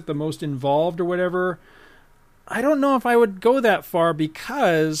phrase it, the most involved or whatever, I don't know if I would go that far,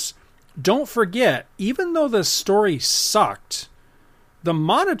 because don't forget, even though the story sucked, the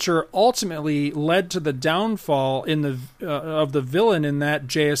Monitor ultimately led to the downfall of the villain in that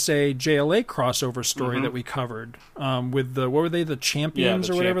JSA JLA crossover story that we covered with what were they, the Champions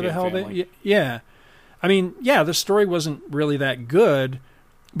or whatever the hell family. The story wasn't really that good.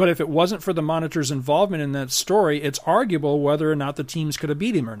 But if it wasn't for the Monitor's involvement in that story, it's arguable whether or not the teams could have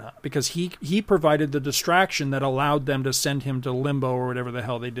beat him or not, because he provided the distraction that allowed them to send him to limbo or whatever the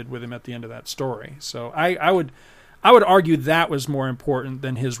hell they did with him at the end of that story. So I would argue that was more important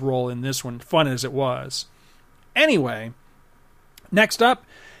than his role in this one, fun as it was. Anyway, Next up,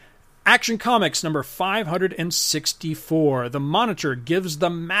 Action Comics number 564. The Monitor gives the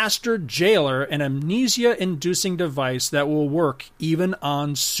Master Jailer an amnesia-inducing device that will work even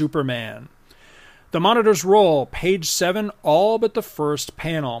on Superman. The Monitor's role, page 7, all but the first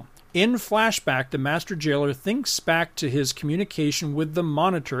panel. In flashback, the Master Jailer thinks back to his communication with the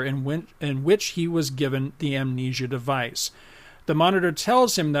Monitor in which he was given the amnesia device. The Monitor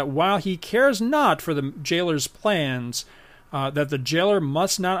tells him that while he cares not for the Jailer's plans, that the Jailer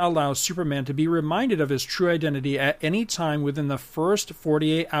must not allow Superman to be reminded of his true identity at any time within the first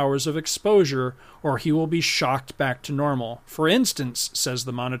 48 hours of exposure, or he will be shocked back to normal. For instance, says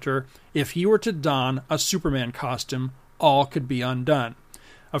the Monitor, if he were to don a Superman costume, all could be undone.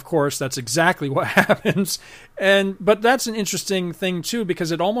 Of course, that's exactly what happens. But that's an interesting thing, too,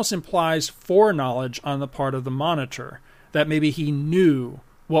 because it almost implies foreknowledge on the part of the Monitor, that maybe he knew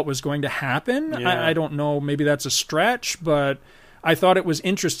what was going to happen. Yeah. I don't know, maybe that's a stretch, but I thought it was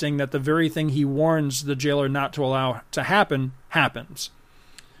interesting that the very thing he warns the Jailer not to allow to happen, happens.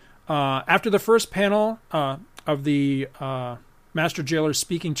 After the first panel of the Master Jailer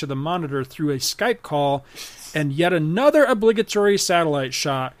speaking to the Monitor through a Skype call and yet another obligatory satellite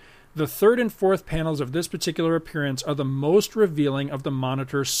shot, the third and fourth panels of this particular appearance are the most revealing of the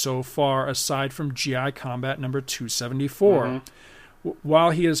Monitor so far, aside from GI Combat number 274. Mm-hmm. While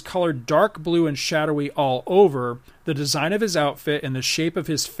he is colored dark blue and shadowy all over, the design of his outfit and the shape of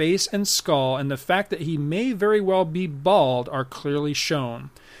his face and skull and the fact that he may very well be bald are clearly shown.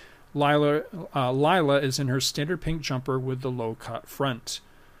 Lila is in her standard pink jumper with the low-cut front.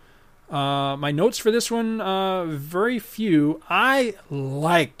 My notes for this one, very few. I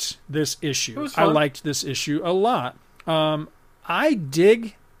liked this issue. It was fun. I liked this issue a lot. I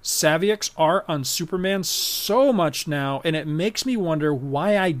dig Savick's art on Superman so much now, and it makes me wonder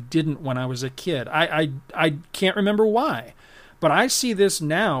why I didn't when I was a kid. I can't remember why, but I see this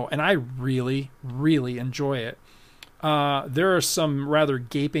now, and I really, really enjoy it. There are some rather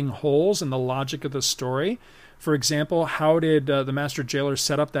gaping holes in the logic of the story. For example, how did the Master Jailer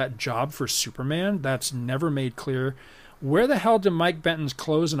set up that job for Superman? That's never made clear. Where the hell did Mike Benton's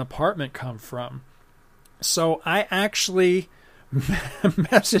clothes and apartment come from? So I actually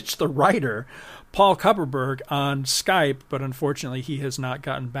messaged the writer, Paul Kupperberg, on Skype, but unfortunately he has not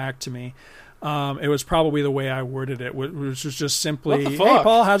gotten back to me. It was probably the way I worded it, which was just simply, hey,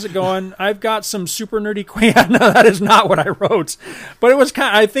 Paul, how's it going? I've got some super nerdy questions. No, that is not what I wrote. But it was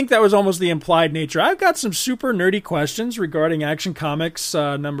I think that was almost the implied nature. I've got some super nerdy questions regarding Action Comics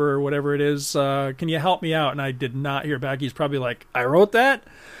number whatever it is. Can you help me out? And I did not hear back. He's probably like, I wrote that?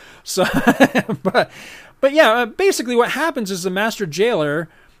 So, But yeah, basically what happens is the Master Jailer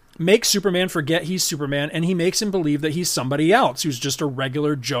makes Superman forget he's Superman, and he makes him believe that he's somebody else who's just a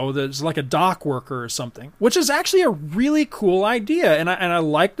regular Joe that's like a dock worker or something, which is actually a really cool idea, and I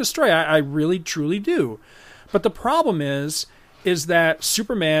like the story. I really, truly do. But the problem is that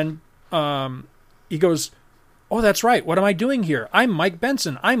Superman, he goes, oh, that's right, what am I doing here? I'm Mike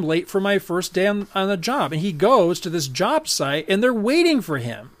Benson. I'm late for my first day on the job. And he goes to this job site, and they're waiting for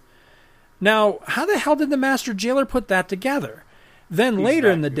him. Now, how the hell did the Master Jailer put that together? Then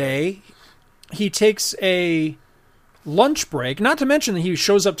later in the day, he takes a lunch break, not to mention that he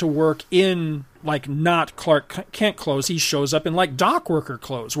shows up to work in, like, not Clark Kent clothes. He shows up in, like, dock worker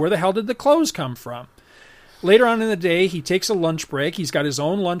clothes. Where the hell did the clothes come from? Later on in the day, he takes a lunch break. He's got his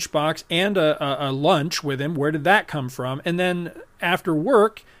own lunchbox and a lunch with him. Where did that come from? And then after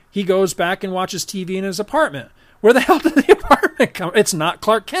work, he goes back and watches TV in his apartment. Where the hell did the apartment come? It's not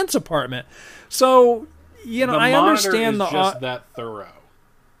Clark Kent's apartment. So, you know, I understand the Monitor is just that thorough.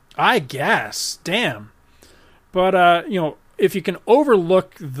 I guess. Damn. But, you know, if you can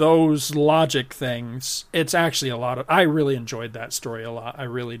overlook those logic things, it's actually a lot of... I really enjoyed that story a lot. I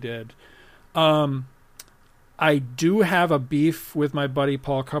really did. I do have a beef with my buddy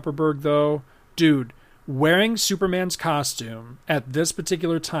Paul Kupperberg, though. Dude, wearing Superman's costume at this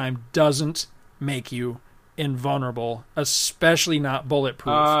particular time doesn't make you invulnerable, especially not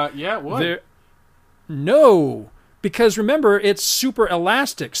bulletproof. Yeah, it would. No, because remember, it's super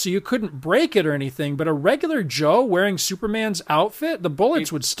elastic, so you couldn't break it or anything, but a regular Joe wearing Superman's outfit, the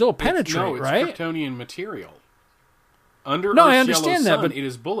bullets would still penetrate, right? It's Kryptonian material. Under no, Earth's I understand yellow that, sun, but it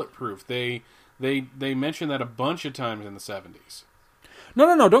is bulletproof. They mention that a bunch of times in the 70s.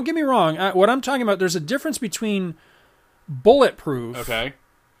 No, don't get me wrong. What I'm talking about, there's a difference between bulletproof, okay,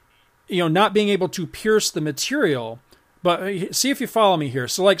 you know, not being able to pierce the material, but see if you follow me here.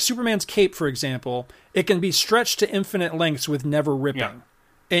 So like Superman's cape, for example, it can be stretched to infinite lengths with never ripping.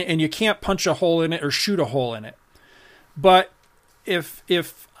 Yeah. And you can't punch a hole in it or shoot a hole in it. But if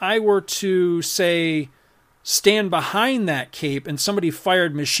I were to say stand behind that cape and somebody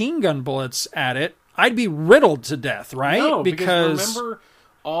fired machine gun bullets at it, I'd be riddled to death, right? No, because remember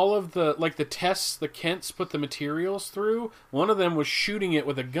all of the tests the Kents put the materials through? One of them was shooting it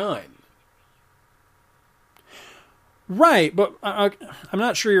with a gun. Right, but I'm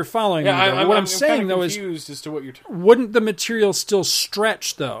not sure you're following me. What I'm saying, though, is as to what you're wouldn't the material still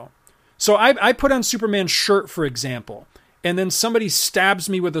stretch, though? So I put on Superman's shirt, for example, and then somebody stabs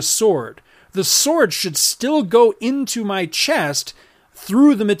me with a sword. The sword should still go into my chest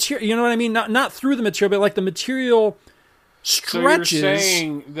through the material. You know what I mean? Not through the material, but like the material stretches. So you're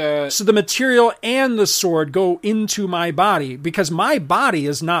saying that... So the material and the sword go into my body, because my body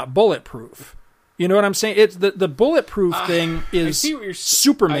is not bulletproof. You know what I'm saying? It's the bulletproof thing is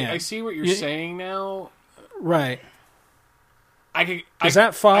Superman. I see what you're saying now. Right. Does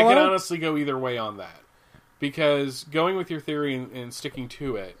that follow? I can honestly go either way on that. Because going with your theory and sticking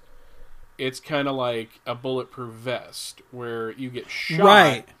to it, it's kind of like a bulletproof vest where you get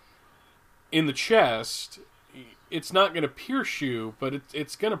shot in the chest. It's not going to pierce you, but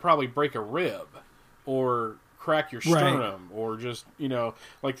it's going to probably break a rib or crack your sternum, or just,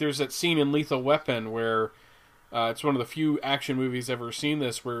 like there's that scene in Lethal Weapon where it's one of the few action movies ever seen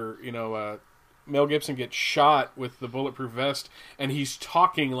this, where Mel Gibson gets shot with the bulletproof vest and he's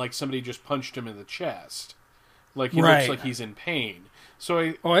talking like somebody just punched him in the chest, like he looks like he's in pain. So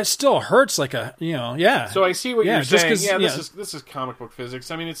it still hurts like a So I see what you're saying. This is comic book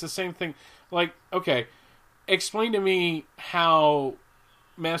physics. I mean, it's the same thing. Like, okay, explain to me how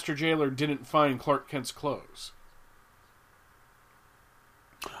Master Jailer didn't find Clark Kent's clothes.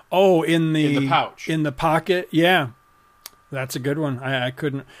 Oh, in the pouch, in the pocket. Yeah, that's a good one. I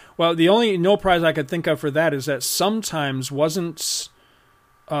couldn't. Well, the only no prize I could think of for that is that sometimes wasn't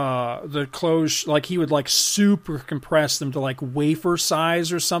the clothes, like he would like super compress them to like wafer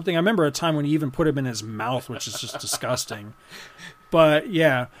size or something. I remember a time when he even put them in his mouth, which is just disgusting. But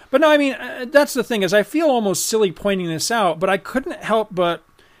yeah, but no, I mean, that's the thing, is I feel almost silly pointing this out, but I couldn't help but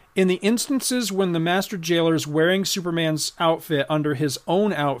in the instances when the Master Jailer is wearing Superman's outfit under his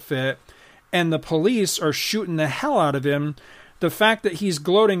own outfit and the police are shooting the hell out of him, the fact that he's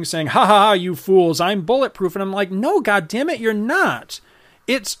gloating saying, ha ha ha, you fools, I'm bulletproof. And I'm like, no, goddammit, you're not.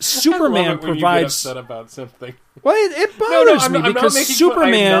 It's Superman I love it when provides. You get upset about something. Well, it bothers me because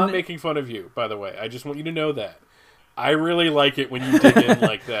Superman. I'm not making fun of you, by the way. I just want you to know that. I really like it when you dig in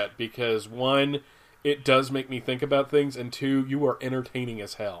like that, because one, it does make me think about things, and two, you are entertaining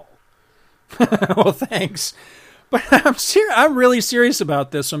as hell. Well, thanks. But I'm really serious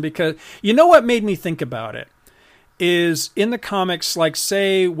about this one, because you know what made me think about it is in the comics, like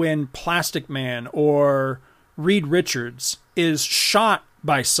say when Plastic Man or Reed Richards is shot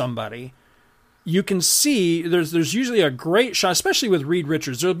by somebody, you can see there's usually a great shot, especially with Reed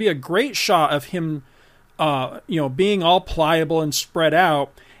Richards. There'll be a great shot of him being all pliable and spread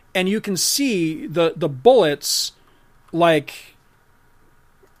out, and you can see the bullets, like,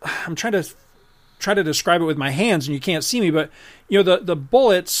 I'm trying to describe it with my hands and you can't see me, but the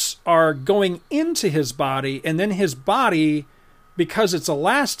bullets are going into his body, and then his body, because it's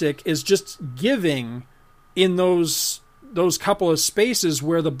elastic, is just giving in those couple of spaces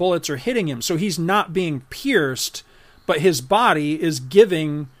where the bullets are hitting him. So he's not being pierced, but his body is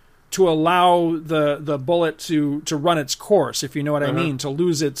giving to allow the bullet to run its course, if you know what I mean, to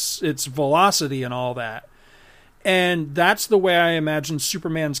lose its velocity and all that. And that's the way I imagine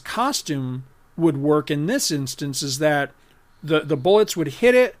Superman's costume would work in this instance, is that the bullets would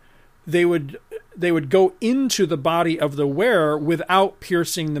hit it, they would go into the body of the wearer without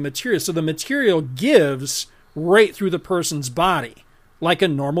piercing the material. So the material gives right through the person's body, like a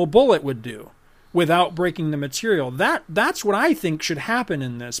normal bullet would do, without breaking the material. That's what I think should happen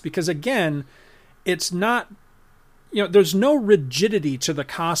in this, because again, it's not, there's no rigidity to the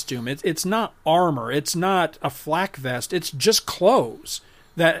costume. It's not armor. It's not a flak vest. It's just clothes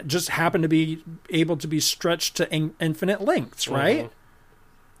that just happen to be able to be stretched to infinite lengths, right? Mm-hmm.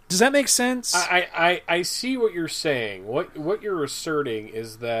 Does that make sense? I see what you're saying. What you're asserting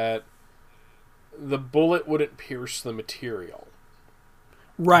is that the bullet wouldn't pierce the material.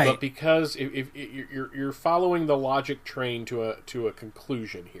 Right. But because if you're following the logic train to a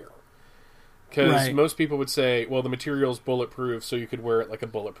conclusion here. Because most people would say, well, the material's bulletproof, so you could wear it like a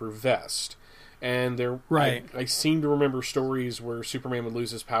bulletproof vest. And I seem to remember stories where Superman would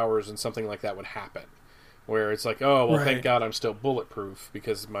lose his powers and something like that would happen. Where it's like, oh, well, thank God I'm still bulletproof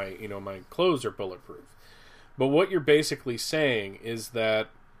because my clothes are bulletproof. But what you're basically saying is that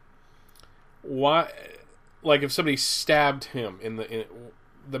like if somebody stabbed him in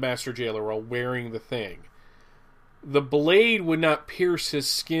the Master Jailer while wearing the thing, the blade would not pierce his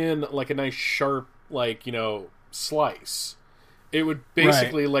skin like a nice sharp like, slice. It would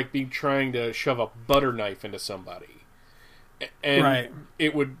basically like be trying to shove a butter knife into somebody. And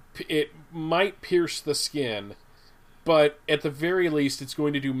it might pierce the skin, but at the very least it's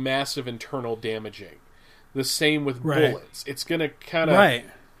going to do massive internal damaging. The same with bullets. It's going to kind of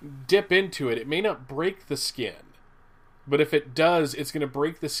dip into it. It may not break the skin, but if it does, it's going to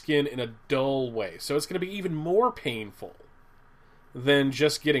break the skin in a dull way. So it's going to be even more painful than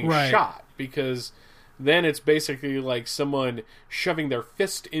just getting shot, because then it's basically like someone shoving their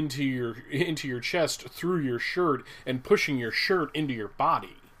fist into your chest through your shirt and pushing your shirt into your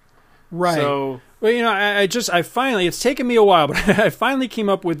body. Right. So, well, I finally, it's taken me a while, but I finally came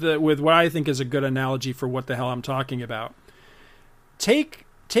up with what I think is a good analogy for what the hell I'm talking about. Take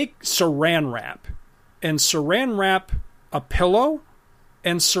saran wrap and saran wrap a pillow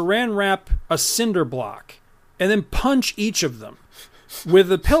and saran wrap a cinder block and then punch each of them. With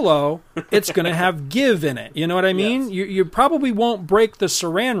the pillow, it's going to have give in it. You know what I mean? Yes. You probably won't break the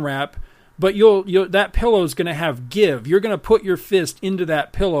saran wrap, but that pillow is going to have give. You're going to put your fist into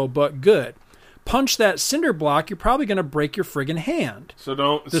that pillow, but good. Punch that cinder block, you're probably going to break your friggin' hand.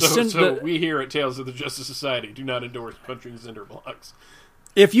 So we here at Tales of the Justice Society do not endorse punching cinder blocks.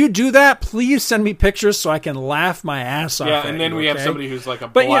 If you do that, please send me pictures so I can laugh my ass off. Yeah, and then we have somebody who's like a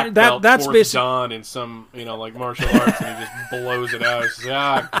black belt, that's fourth dan in some, like martial arts, and he just blows it out. It's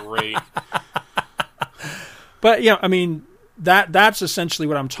like, great. But I mean, that's essentially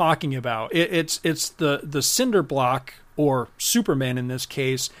what I'm talking about. It's the cinder block, or Superman in this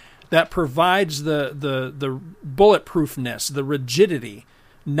case, that provides the bulletproofness, the rigidity.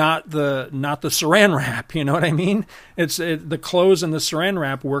 Not the saran wrap, you know what I mean? The clothes and the saran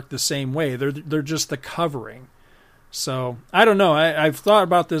wrap work the same way. They're just the covering. So I don't know. I've thought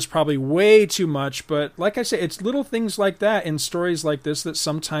about this probably way too much, but like I say, it's little things like that in stories like this that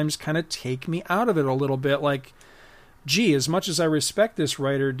sometimes kind of take me out of it a little bit. Like, gee, as much as I respect this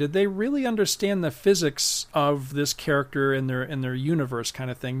writer, did they really understand the physics of this character in their universe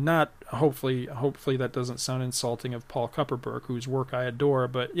kind of thing? Not hopefully that doesn't sound insulting of Paul Kupperberg, whose work I adore,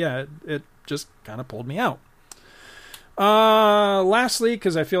 but yeah, it just kind of pulled me out. Lastly,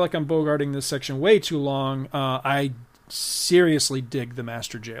 because I feel like I'm bogarting this section way too long, I seriously dig the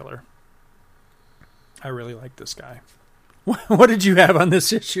Master Jailer. I really like this guy. What did you have on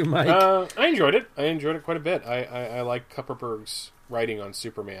this issue, Mike? I enjoyed it. I enjoyed it quite a bit. I like Kupperberg's writing on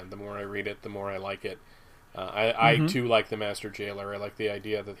Superman. The more I read it, the more I like it. I too like the Master Jailer. I like the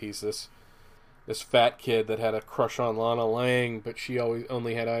idea that he's this fat kid that had a crush on Lana Lang, but she always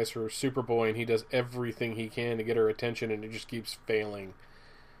only had eyes for Superboy, and he does everything he can to get her attention, and it just keeps failing.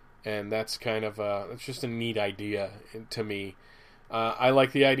 And that's kind of it's just a neat idea to me. I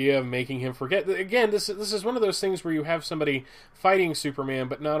like the idea of making him forget. Again, this is one of those things where you have somebody fighting Superman,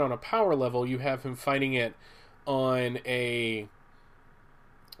 but not on a power level. You have him fighting it on a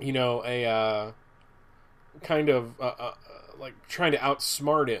kind of like trying to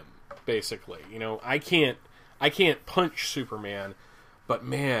outsmart him, basically. I can't punch Superman, but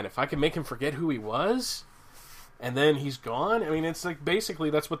man, if I can make him forget who he was, and then he's gone. I mean, it's like basically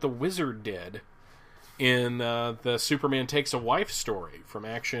that's what the Wizard did in the Superman Takes a Wife story from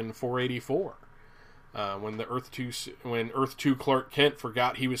Action 484, when Earth 2 Clark Kent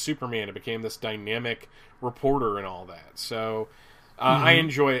forgot he was Superman and became this dynamic reporter and all that. So I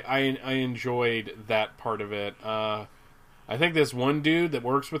enjoyed that part of it. I think this one dude that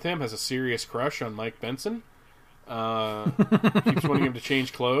works with him has a serious crush on Mike Benson. Keeps wanting him to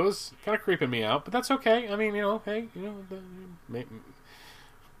change clothes. Kind of creeping me out, but that's okay. I mean, hey,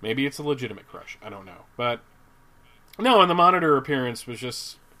 maybe it's a legitimate crush. I don't know. But no, and the Monitor appearance was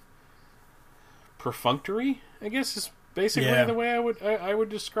just perfunctory, I guess is basically the way I would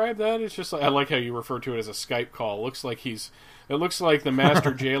describe that. It's just like, I like how you refer to it as a Skype call. It looks like the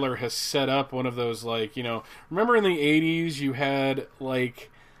Master Jailer has set up one of those, like, remember in the 80s you had like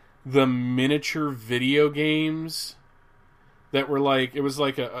the miniature video games that were like, it was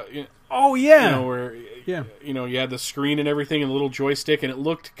like oh yeah, where you had the screen and everything and a little joystick, and it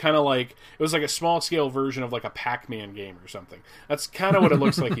looked kind of like it was like a small scale version of like a Pac-Man game or something. That's kind of what it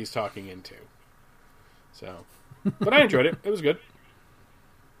looks like he's talking into. So, but I enjoyed it. It was good.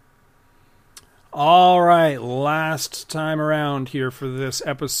 All right, last time around here for this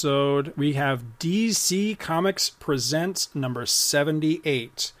episode, we have DC Comics Presents number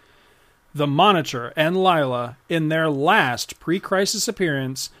 78. The Monitor and Lyla, in their last pre-crisis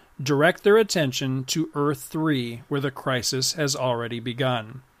appearance, direct their attention to Earth 3, where the crisis has already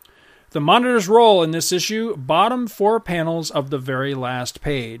begun. The Monitor's role in this issue, bottom 4 panels of the very last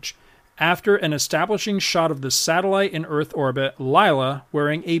page. After an establishing shot of the satellite in Earth orbit, Lila,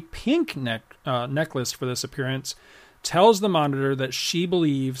 wearing a pink necklace for this appearance, tells the Monitor that she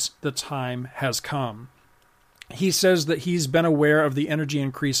believes the time has come. He says that he's been aware of the energy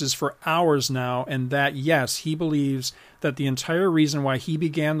increases for hours now, and that, yes, he believes that the entire reason why he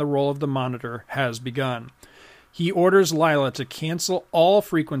began the role of the Monitor has begun. He orders Lila to cancel all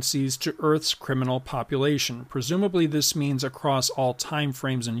frequencies to Earth's criminal population. Presumably this means across all time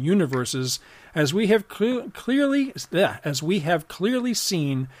frames and universes, as we have clearly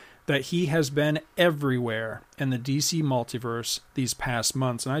seen that he has been everywhere in the DC multiverse these past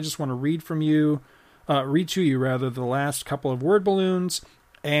months. And I just want to read to you the last couple of word balloons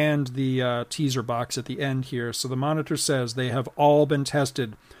and the teaser box at the end here. So the Monitor says, they have all been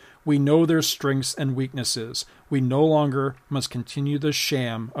tested. We know their strengths and weaknesses. We no longer must continue the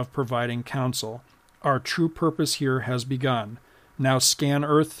sham of providing counsel. Our true purpose here has begun. Now scan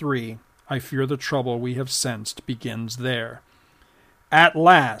Earth 3. I fear the trouble we have sensed begins there. At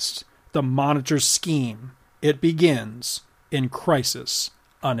last, the Monitor's scheme. It begins in Crisis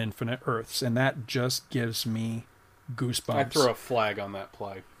on Infinite Earths. And that just gives me goosebumps. I'd throw a flag on that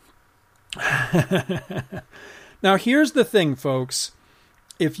play. Now, here's the thing, folks.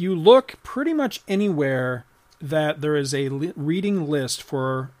 If you look pretty much anywhere that there is a reading list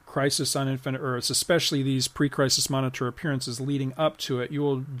for Crisis on Infinite Earths, especially these pre-Crisis Monitor appearances leading up to it, you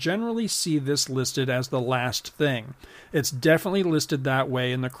will generally see this listed as the last thing. It's definitely listed that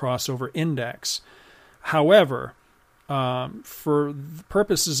way in the crossover index. However, for the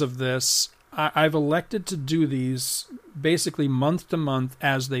purposes of this, I've elected to do these basically month to month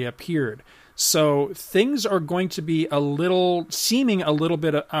as they appeared. So things are going to be seeming a little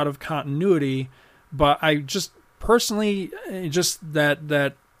bit out of continuity, but I just personally,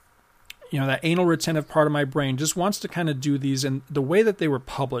 that anal retentive part of my brain just wants to kind of do these in the way that they were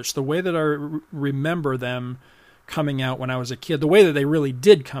published, the way that I remember them coming out when I was a kid, the way that they really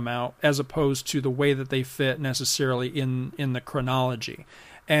did come out, as opposed to the way that they fit necessarily in the chronology.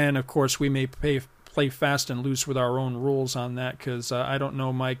 And of course, we may play fast and loose with our own rules on that, because I don't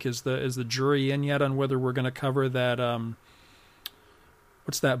know, Mike, is the jury in yet on whether we're going to cover that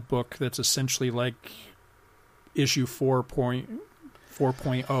what's that book that's essentially like issue 4.0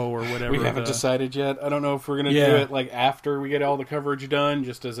 or whatever. We haven't decided yet. I don't know if we're going to do it like after we get all the coverage done,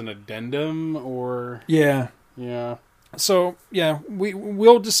 just as an addendum, or yeah. So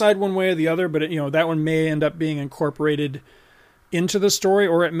we'll decide one way or the other, but that one may end up being incorporated into the story,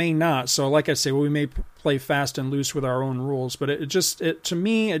 or it may not. So like I say, we may play fast and loose with our own rules, but to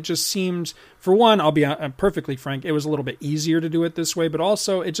me, it just seemed, for one, I'll be perfectly frank, it was a little bit easier to do it this way, but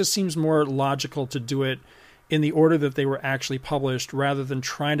also it just seems more logical to do it in the order that they were actually published, rather than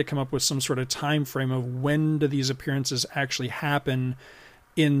trying to come up with some sort of time frame of when do these appearances actually happen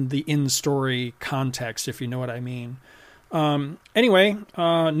in the in-story context, if you know what I mean. Anyway,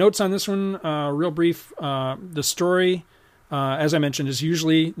 notes on this one, real brief. The story, as I mentioned, is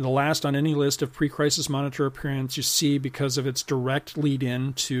usually the last on any list of pre-Crisis Monitor appearance you see, because of its direct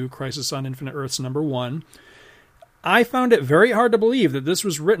lead-in to Crisis on Infinite Earths #1. I found it very hard to believe that this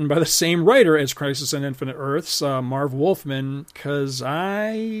was written by the same writer as Crisis on Infinite Earths, Marv Wolfman, because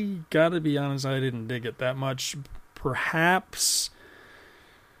I gotta be honest, I didn't dig it that much. Perhaps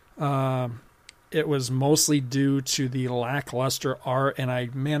it was mostly due to the lackluster art, and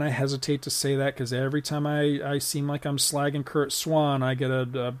I hesitate to say that, because every time I seem like I'm slagging Kurt Swan, I get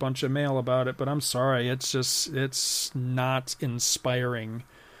a bunch of mail about it, but I'm sorry, it's not inspiring.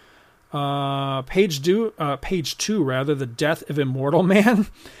 Page 2, The Death of Immortal Man.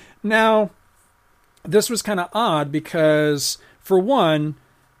 Now, this was kind of odd, because, for one,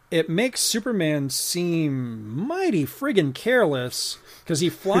 it makes Superman seem mighty friggin' careless, because he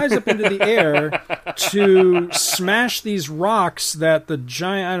flies up into the air to smash these rocks that the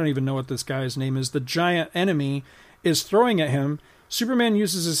giant, I don't even know what this guy's name is, the giant enemy is throwing at him. Superman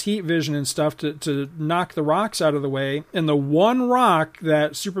uses his heat vision and stuff to knock the rocks out of the way, and the one rock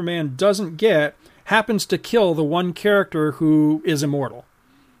that Superman doesn't get happens to kill the one character who is immortal.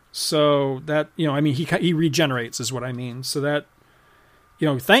 So that, he regenerates is what I mean. So that,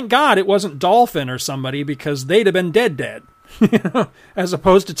 thank God it wasn't Dolphin or somebody, because they'd have been dead. As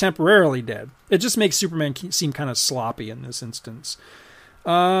opposed to temporarily dead. It just makes Superman seem kind of sloppy in this instance.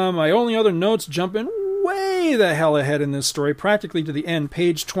 My only other notes jump in way the hell ahead in this story, practically to the end.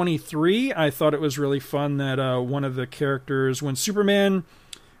 Page 23, I thought it was really fun that one of the characters, when Superman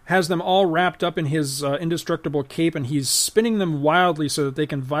has them all wrapped up in his indestructible cape and he's spinning them wildly so that they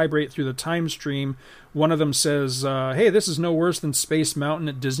can vibrate through the time stream, one of them says, hey, this is no worse than Space Mountain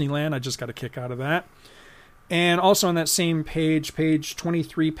at Disneyland. I just got a kick out of that. And also on that same page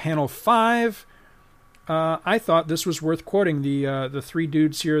 23, panel 5, I thought this was worth quoting. The three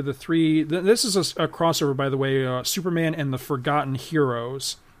dudes here, this is a crossover, by the way, Superman and the Forgotten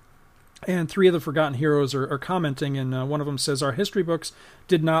Heroes. And three of the Forgotten Heroes are commenting, and one of them says, "Our history books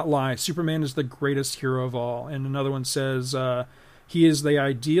did not lie. Superman is the greatest hero of all." And another one says, "He is the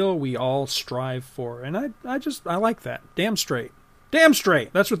ideal we all strive for." And I like that. Damn straight. Damn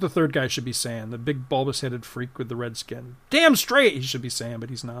straight. That's what the third guy should be saying. The big bulbous-headed freak with the red skin. Damn straight, he should be saying, but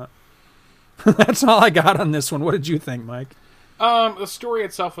he's not. That's all I got on this one. What did you think, Mike? The story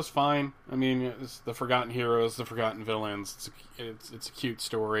itself was fine. I mean, it's the Forgotten Heroes, the Forgotten Villains. It's a cute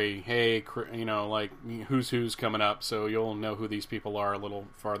story. Hey, like, who's coming up, so you'll know who these people are a little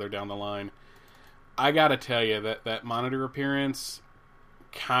farther down the line. I gotta tell you, that Monitor appearance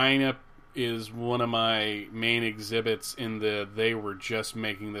kind of is one of my main exhibits in they were just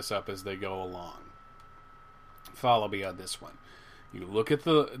making this up as they go along. Follow me on this one. You look at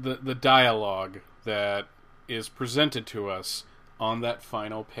the dialogue that is presented to us on that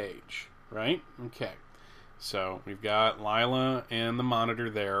final page, right? Okay. So we've got Lyla and the Monitor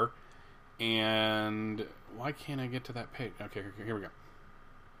there, and why can't I get to that page? Okay, here we go.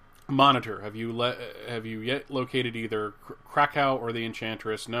 Monitor, have you yet located either Krakow or the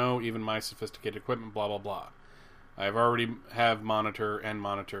Enchantress? No, even my sophisticated equipment, blah, blah, blah. I already have Monitor.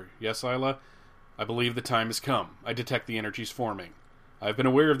 Yes, Lyla? I believe the time has come. I detect the energies forming. I've been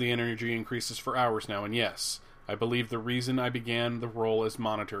aware of the energy increases for hours now, and yes, I believe the reason I began the role as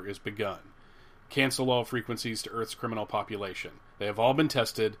Monitor is begun. Cancel all frequencies to Earth's criminal population. They have all been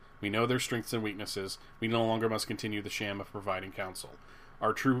tested. We know their strengths and weaknesses. We no longer must continue the sham of providing counsel.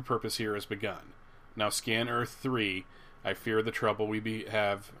 Our true purpose here has begun. Now scan Earth 3. I fear the trouble we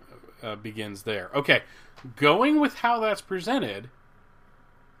have begins there. Okay, going with how that's presented,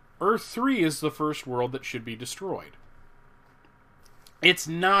 Earth 3 is the first world that should be destroyed. It's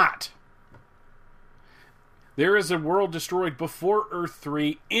not. There is a world destroyed before Earth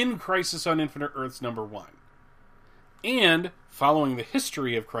 3 in Crisis on Infinite Earths number 1. And, following the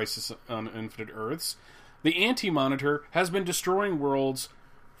history of Crisis on Infinite Earths, the Anti-Monitor has been destroying worlds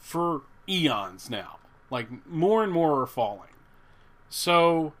for eons now. Like, more and more are falling.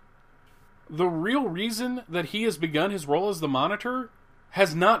 So, the real reason that he has begun his role as the Monitor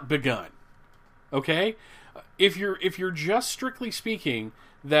has not begun. Okay? If you're just strictly speaking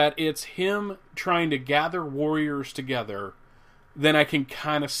that it's him trying to gather warriors together, then I can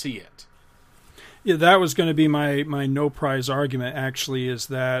kind of see it. Yeah, that was going to be my no prize argument, actually, is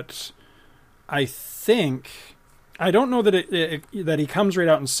that I don't know that that he comes right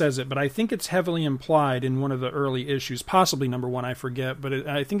out and says it, but I think it's heavily implied in one of the early issues, possibly number 1, I forget, but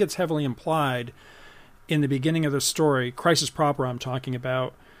I think it's heavily implied in the beginning of the story, Crisis Proper I'm talking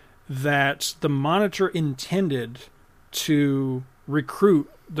about, that the Monitor intended to recruit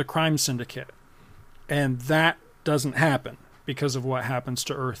the crime syndicate, and that doesn't happen because of what happens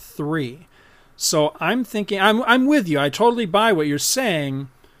to Earth 3. So I'm thinking, I'm with you. I totally buy what you're saying,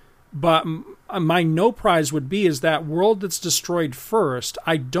 but my no prize would be is that world that's destroyed first.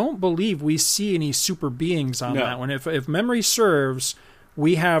 I don't believe we see any super beings on that one. If memory serves,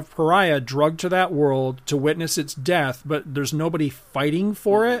 we have Pariah drugged to that world to witness its death, but there's nobody fighting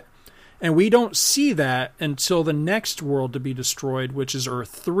for it. And we don't see that until the next world to be destroyed, which is Earth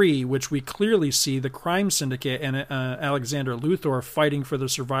 3, which we clearly see the crime syndicate and Alexander Luthor fighting for the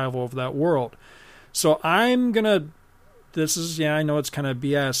survival of that world. So I'm going to, I know it's kind of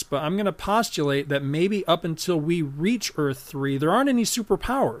BS, but I'm going to postulate that maybe up until we reach Earth 3, there aren't any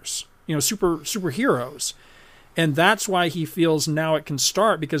superpowers, superheroes. And that's why he feels now it can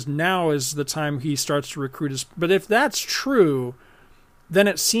start, because now is the time he starts to recruit his... But if that's true, then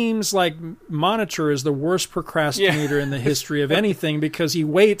it seems like Monitor is the worst procrastinator in the history of anything, because he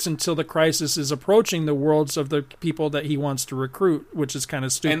waits until the crisis is approaching the worlds of the people that he wants to recruit, which is kind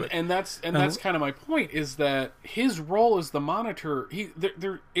of stupid. And that's kind of my point, is that his role as the Monitor,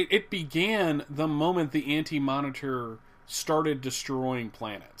 it began the moment the Anti-Monitor started destroying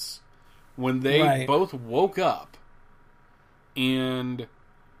planets. When they both woke up and,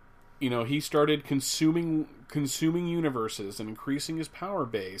 he started consuming universes and increasing his power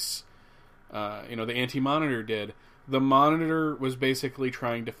base, the Anti-Monitor did. The Monitor was basically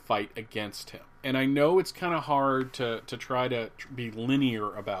trying to fight against him. And I know it's kind of hard to try to be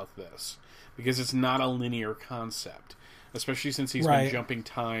linear about this, because it's not a linear concept, especially since he's been jumping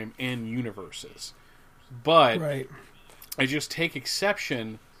time and universes. But I just take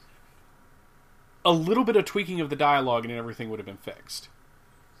exception. A little bit of tweaking of the dialogue and everything would have been fixed.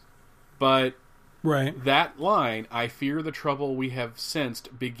 But that line, I fear the trouble we have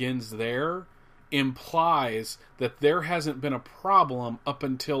sensed, begins there, implies that there hasn't been a problem up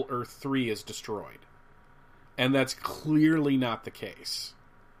until Earth 3 is destroyed. And that's clearly not the case.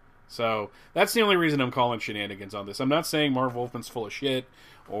 So, that's the only reason I'm calling shenanigans on this. I'm not saying Marv Wolfman's full of shit,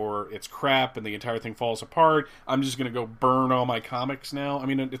 or it's crap and the entire thing falls apart. I'm just going to go burn all my comics now. I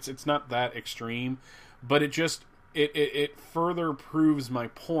mean, it's not that extreme, but it just, it further proves my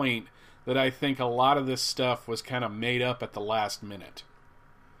point that I think a lot of this stuff was kind of made up at the last minute.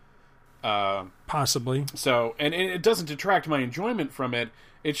 Possibly. So, and it doesn't detract my enjoyment from it.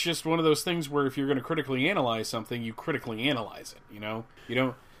 It's just one of those things where if you're going to critically analyze something, you critically analyze it, you know? You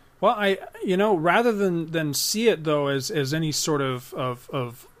don't... Well, rather than see it, though, as any sort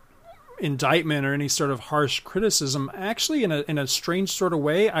of indictment or any sort of harsh criticism, actually, in a strange sort of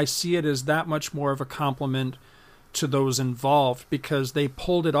way, I see it as that much more of a compliment to those involved, because they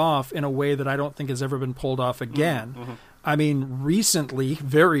pulled it off in a way that I don't think has ever been pulled off again. Mm-hmm. I mean,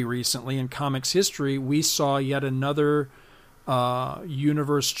 very recently in comics history, we saw yet another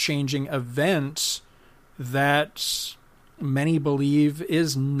universe-changing event that many believe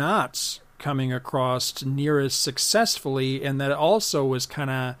is not coming across near as successfully, and that also was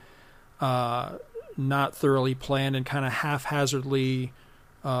kind of not thoroughly planned and kind of haphazardly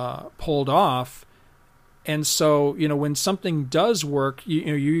pulled off. And so, when something does work,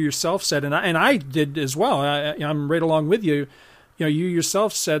 you yourself said, and I did as well. I'm right along with you. You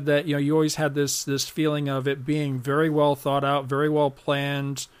yourself said that you always had this feeling of it being very well thought out, very well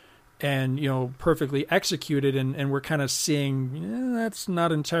planned, and perfectly executed. And we're kind of seeing that's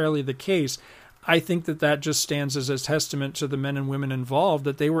not entirely the case. I think that just stands as a testament to the men and women involved,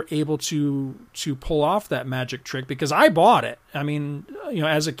 that they were able to pull off that magic trick, because I bought it. I mean,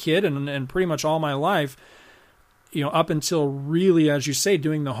 as a kid and pretty much all my life, up until really, as you say,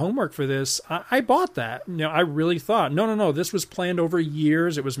 doing the homework for this, I bought that. I really thought, no, this was planned over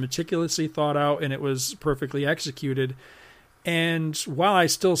years. It was meticulously thought out, and it was perfectly executed. And while I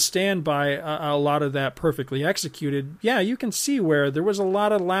still stand by a lot of that perfectly executed, yeah, you can see where there was a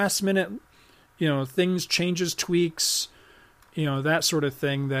lot of last minute things, changes, tweaks, that sort of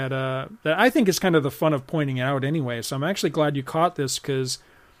thing that I think is kind of the fun of pointing out anyway. So I'm actually glad you caught this, because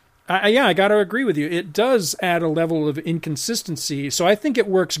I got to agree with you. It does add a level of inconsistency. So I think it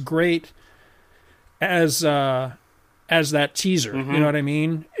works great as that teaser. Mm-hmm. You know what I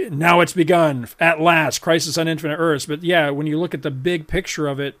mean? Now it's begun. At last, Crisis on Infinite Earths. But yeah, when you look at the big picture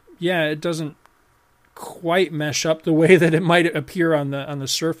of it, yeah, it doesn't quite mesh up the way that it might appear on the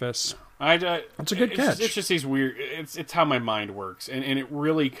surface. It's a good catch. It's just these weird... It's how my mind works. And it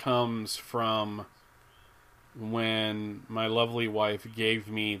really comes from when my lovely wife gave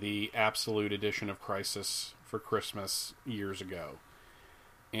me the absolute edition of Crisis for Christmas years ago.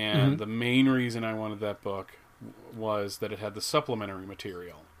 And the main reason I wanted that book was that it had the supplementary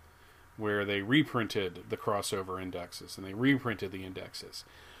material, where they reprinted the crossover indexes, and they reprinted the indexes.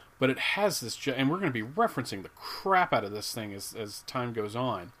 But it has this... And we're going to be referencing the crap out of this thing as time goes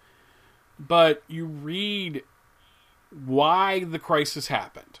on. But you read why the crisis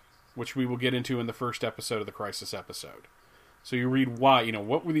happened, which we will get into in the first episode of the Crisis episode. So you read why,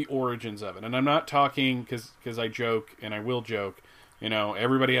 what were the origins of it. And I'm not talking, because I joke, and I will joke,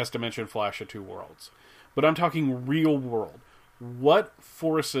 everybody has to mention Flash of Two Worlds. But I'm talking real world. What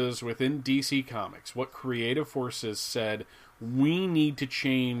forces within DC Comics, what creative forces said, we need to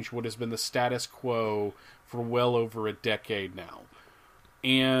change what has been the status quo for well over a decade now.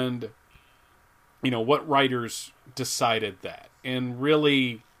 And... what writers decided that. And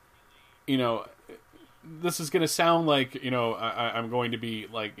really, this is going to sound like, I'm going to be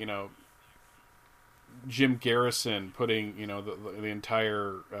like, Jim Garrison putting, the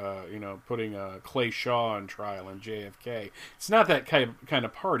entire, putting Clay Shaw on trial and JFK. It's not that kind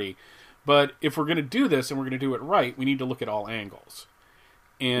of party. But if we're going to do this and we're going to do it right, we need to look at all angles.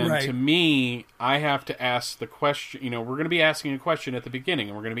 And to me, I have to ask the question, we're going to be asking a question at the beginning,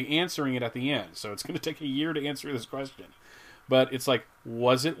 and we're going to be answering it at the end. So it's going to take a year to answer this question. But it's like,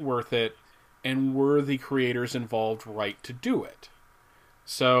 was it worth it? And were the creators involved right to do it?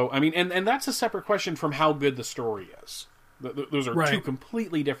 So, I mean, and that's a separate question from how good the story is. Those are two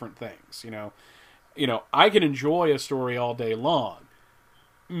completely different things, I can enjoy a story all day long.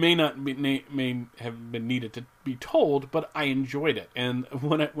 May have been needed to be told, but I enjoyed it. And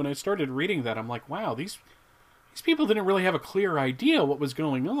when I started reading that, I'm like, wow, these people didn't really have a clear idea what was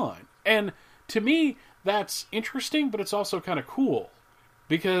going on. And to me, that's interesting, but it's also kind of cool,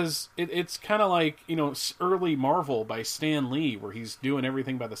 because it's kind of like early Marvel by Stan Lee, where he's doing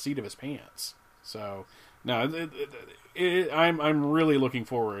everything by the seat of his pants. So no, I'm really looking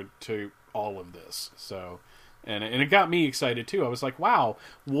forward to all of this. So And it got me excited, too. I was like, wow,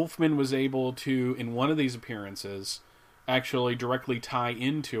 Wolfman was able to, in one of these appearances, actually directly tie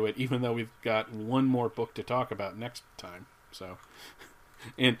into it, even though we've got one more book to talk about next time. So,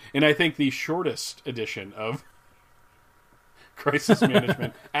 and I think the shortest edition of Crisis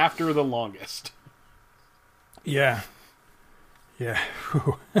Management after the longest. Yeah.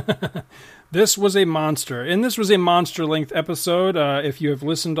 This was a monster, and this was a monster-length episode. If you have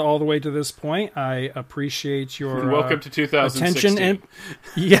listened all the way to this point, I appreciate your welcome to 2016. Attention.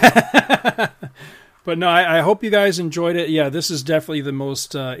 Yeah. But no, I hope you guys enjoyed it. Yeah, this is definitely the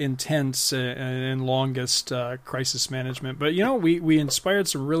most intense and longest Crisis Management. But, we inspired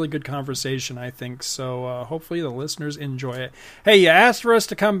some really good conversation, I think. So hopefully the listeners enjoy it. Hey, you asked for us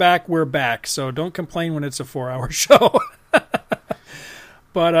to come back. We're back. So don't complain when it's a 4-hour show.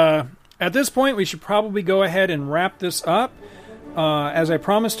 But at this point, we should probably go ahead and wrap this up. As I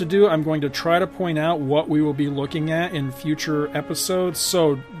promised to do, I'm going to try to point out what we will be looking at in future episodes.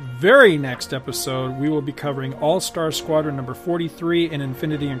 So, very next episode, we will be covering All-Star Squadron number 43 and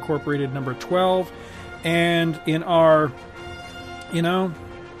Infinity Incorporated number 12. And in our,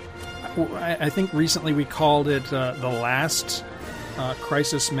 I think recently we called it the last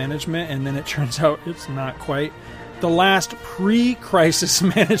Crisis Management, and then it turns out it's not quite. The last pre-Crisis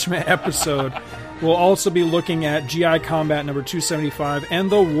Management episode. We'll also be looking at GI Combat number 275 and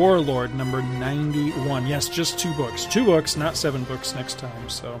The Warlord number 91. Yes, just 2 books. 2 books, not 7 books next time.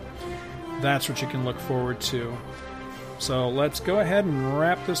 So that's what you can look forward to. So let's go ahead and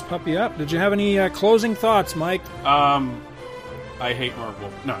wrap this puppy up. Did you have any closing thoughts, Mike? I hate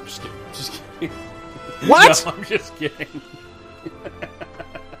Marvel. No, I'm just kidding. What? No, I'm just kidding.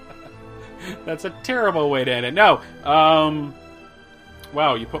 That's a terrible way to end it. No.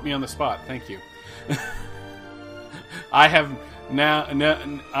 Wow, you put me on the spot. Thank you. I am not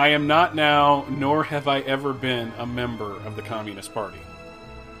now, nor have I ever been, a member of the Communist Party.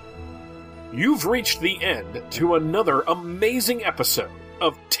 You've reached the end to another amazing episode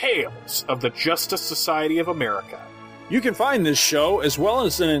of Tales of the Justice Society of America. You can find this show, as well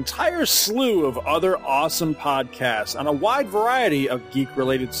as an entire slew of other awesome podcasts on a wide variety of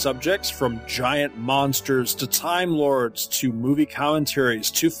geek-related subjects, from giant monsters to Time Lords to movie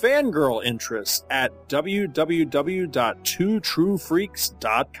commentaries to fangirl interests, at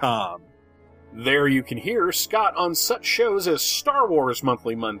www.twotruefreaks.com. There you can hear Scott on such shows as Star Wars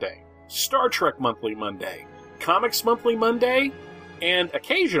Monthly Monday, Star Trek Monthly Monday, Comics Monthly Monday, and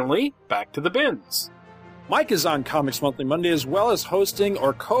occasionally Back to the Bins. Mike is on Comics Monthly Monday, as well as hosting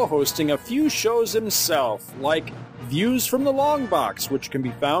or co-hosting a few shows himself, like Views from the Long Box, which can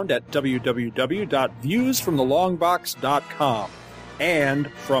be found at www.viewsfromthelongbox.com, and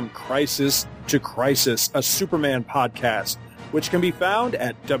From Crisis to Crisis, a Superman podcast, which can be found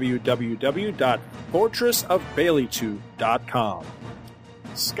at www.fortressofbaileytude.com.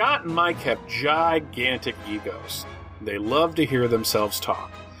 Scott and Mike have gigantic egos. They love to hear themselves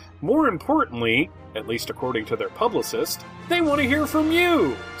talk. More importantly, at least according to their publicist, they want to hear from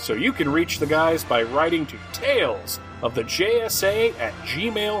you. So you can reach the guys by writing to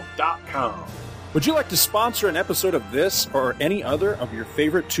talesofthejsa@gmail.com. Would you like to sponsor an episode of this or any other of your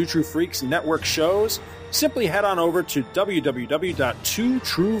favorite Two True Freaks network shows? Simply head on over to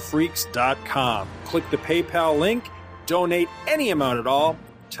www.twotruefreaks.com. Click the PayPal link, donate any amount at all,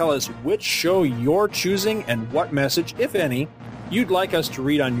 tell us which show you're choosing and what message, if any, you'd like us to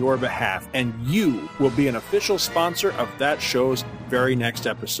read on your behalf, and you will be an official sponsor of that show's very next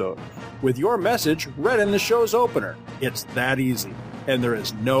episode, with your message read in the show's opener. It's that easy, and there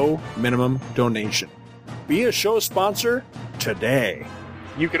is no minimum donation. Be a show sponsor today.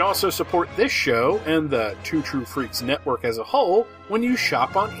 You can also support this show and the Two True Freaks network as a whole when you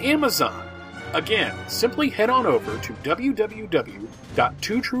shop on Amazon. Again, simply head on over to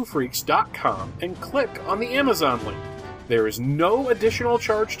www.twotruefreaks.com and click on the Amazon link. There is no additional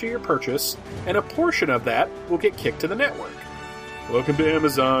charge to your purchase, and a portion of that will get kicked to the network. Welcome to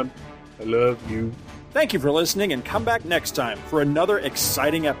Amazon. I love you. Thank you for listening, and come back next time for another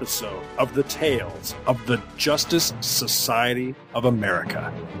exciting episode of the Tales of the Justice Society of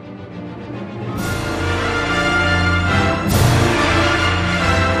America.